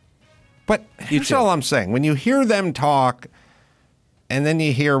 But here's all I'm saying. When you hear them talk and then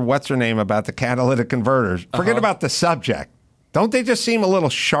you hear what's her name about the catalytic converters, forget about the subject. Don't they just seem a little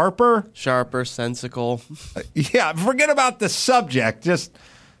sharper? Sharper, sensical. Yeah, forget about the subject. Just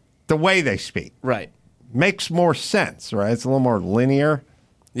the way they speak. Right. Makes more sense, right? It's a little more linear.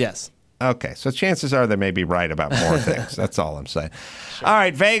 Yes. Okay, so chances are they may be right about more things. That's all I'm saying. Sure. All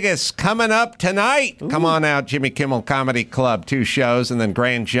right, Vegas coming up tonight. Ooh. Come on out, Jimmy Kimmel Comedy Club, 2 shows, and then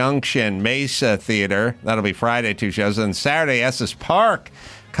Grand Junction Mesa Theater. That'll be Friday, 2 shows, and Saturday, Estes Park,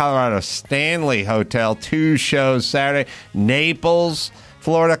 Colorado Stanley Hotel, 2 shows Saturday. Naples,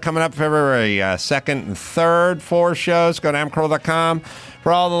 Florida, coming up February 2nd and 3rd, 4 shows. Go to amcroll.com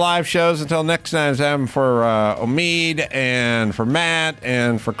for all the live shows. Until next time, I'm for Omeed and for Matt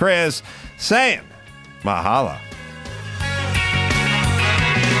and for Chris, saying mahalo.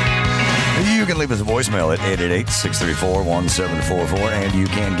 You can leave us a voicemail at 888-634-1744, and you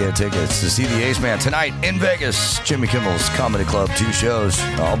can get tickets to see the Ace Man tonight in Vegas, Jimmy Kimmel's Comedy Club, 2 shows.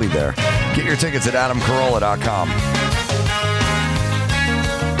 I'll be there. Get your tickets at adamcarolla.com.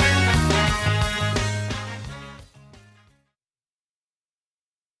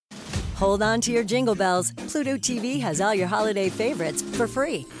 Hold on to your jingle bells. Pluto TV has all your holiday favorites for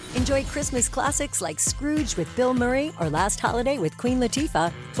free. Enjoy Christmas classics like Scrooge with Bill Murray or Last Holiday with Queen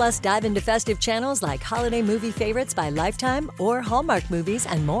Latifah. Plus, dive into festive channels like holiday movie favorites by Lifetime or Hallmark movies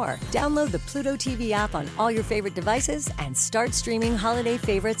and more. Download the Pluto TV app on all your favorite devices and start streaming holiday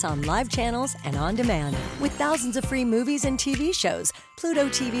favorites on live channels and on demand. With thousands of free movies and TV shows, Pluto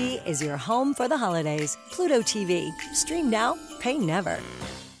TV is your home for the holidays. Pluto TV. Stream now, pay never.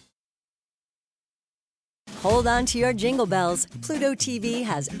 Hold on to your jingle bells. Pluto TV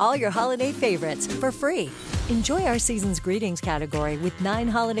has all your holiday favorites for free. Enjoy our season's greetings category with 9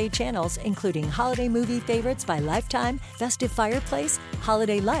 holiday channels, including holiday movie favorites by Lifetime, Festive Fireplace,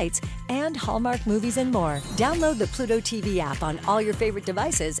 Holiday Lights, and Hallmark movies and more. Download the Pluto TV app on all your favorite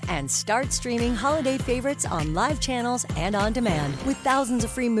devices and start streaming holiday favorites on live channels and on demand. With thousands of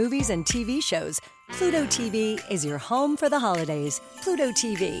free movies and TV shows, Pluto TV is your home for the holidays. Pluto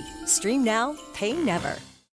TV. Stream now, pay never.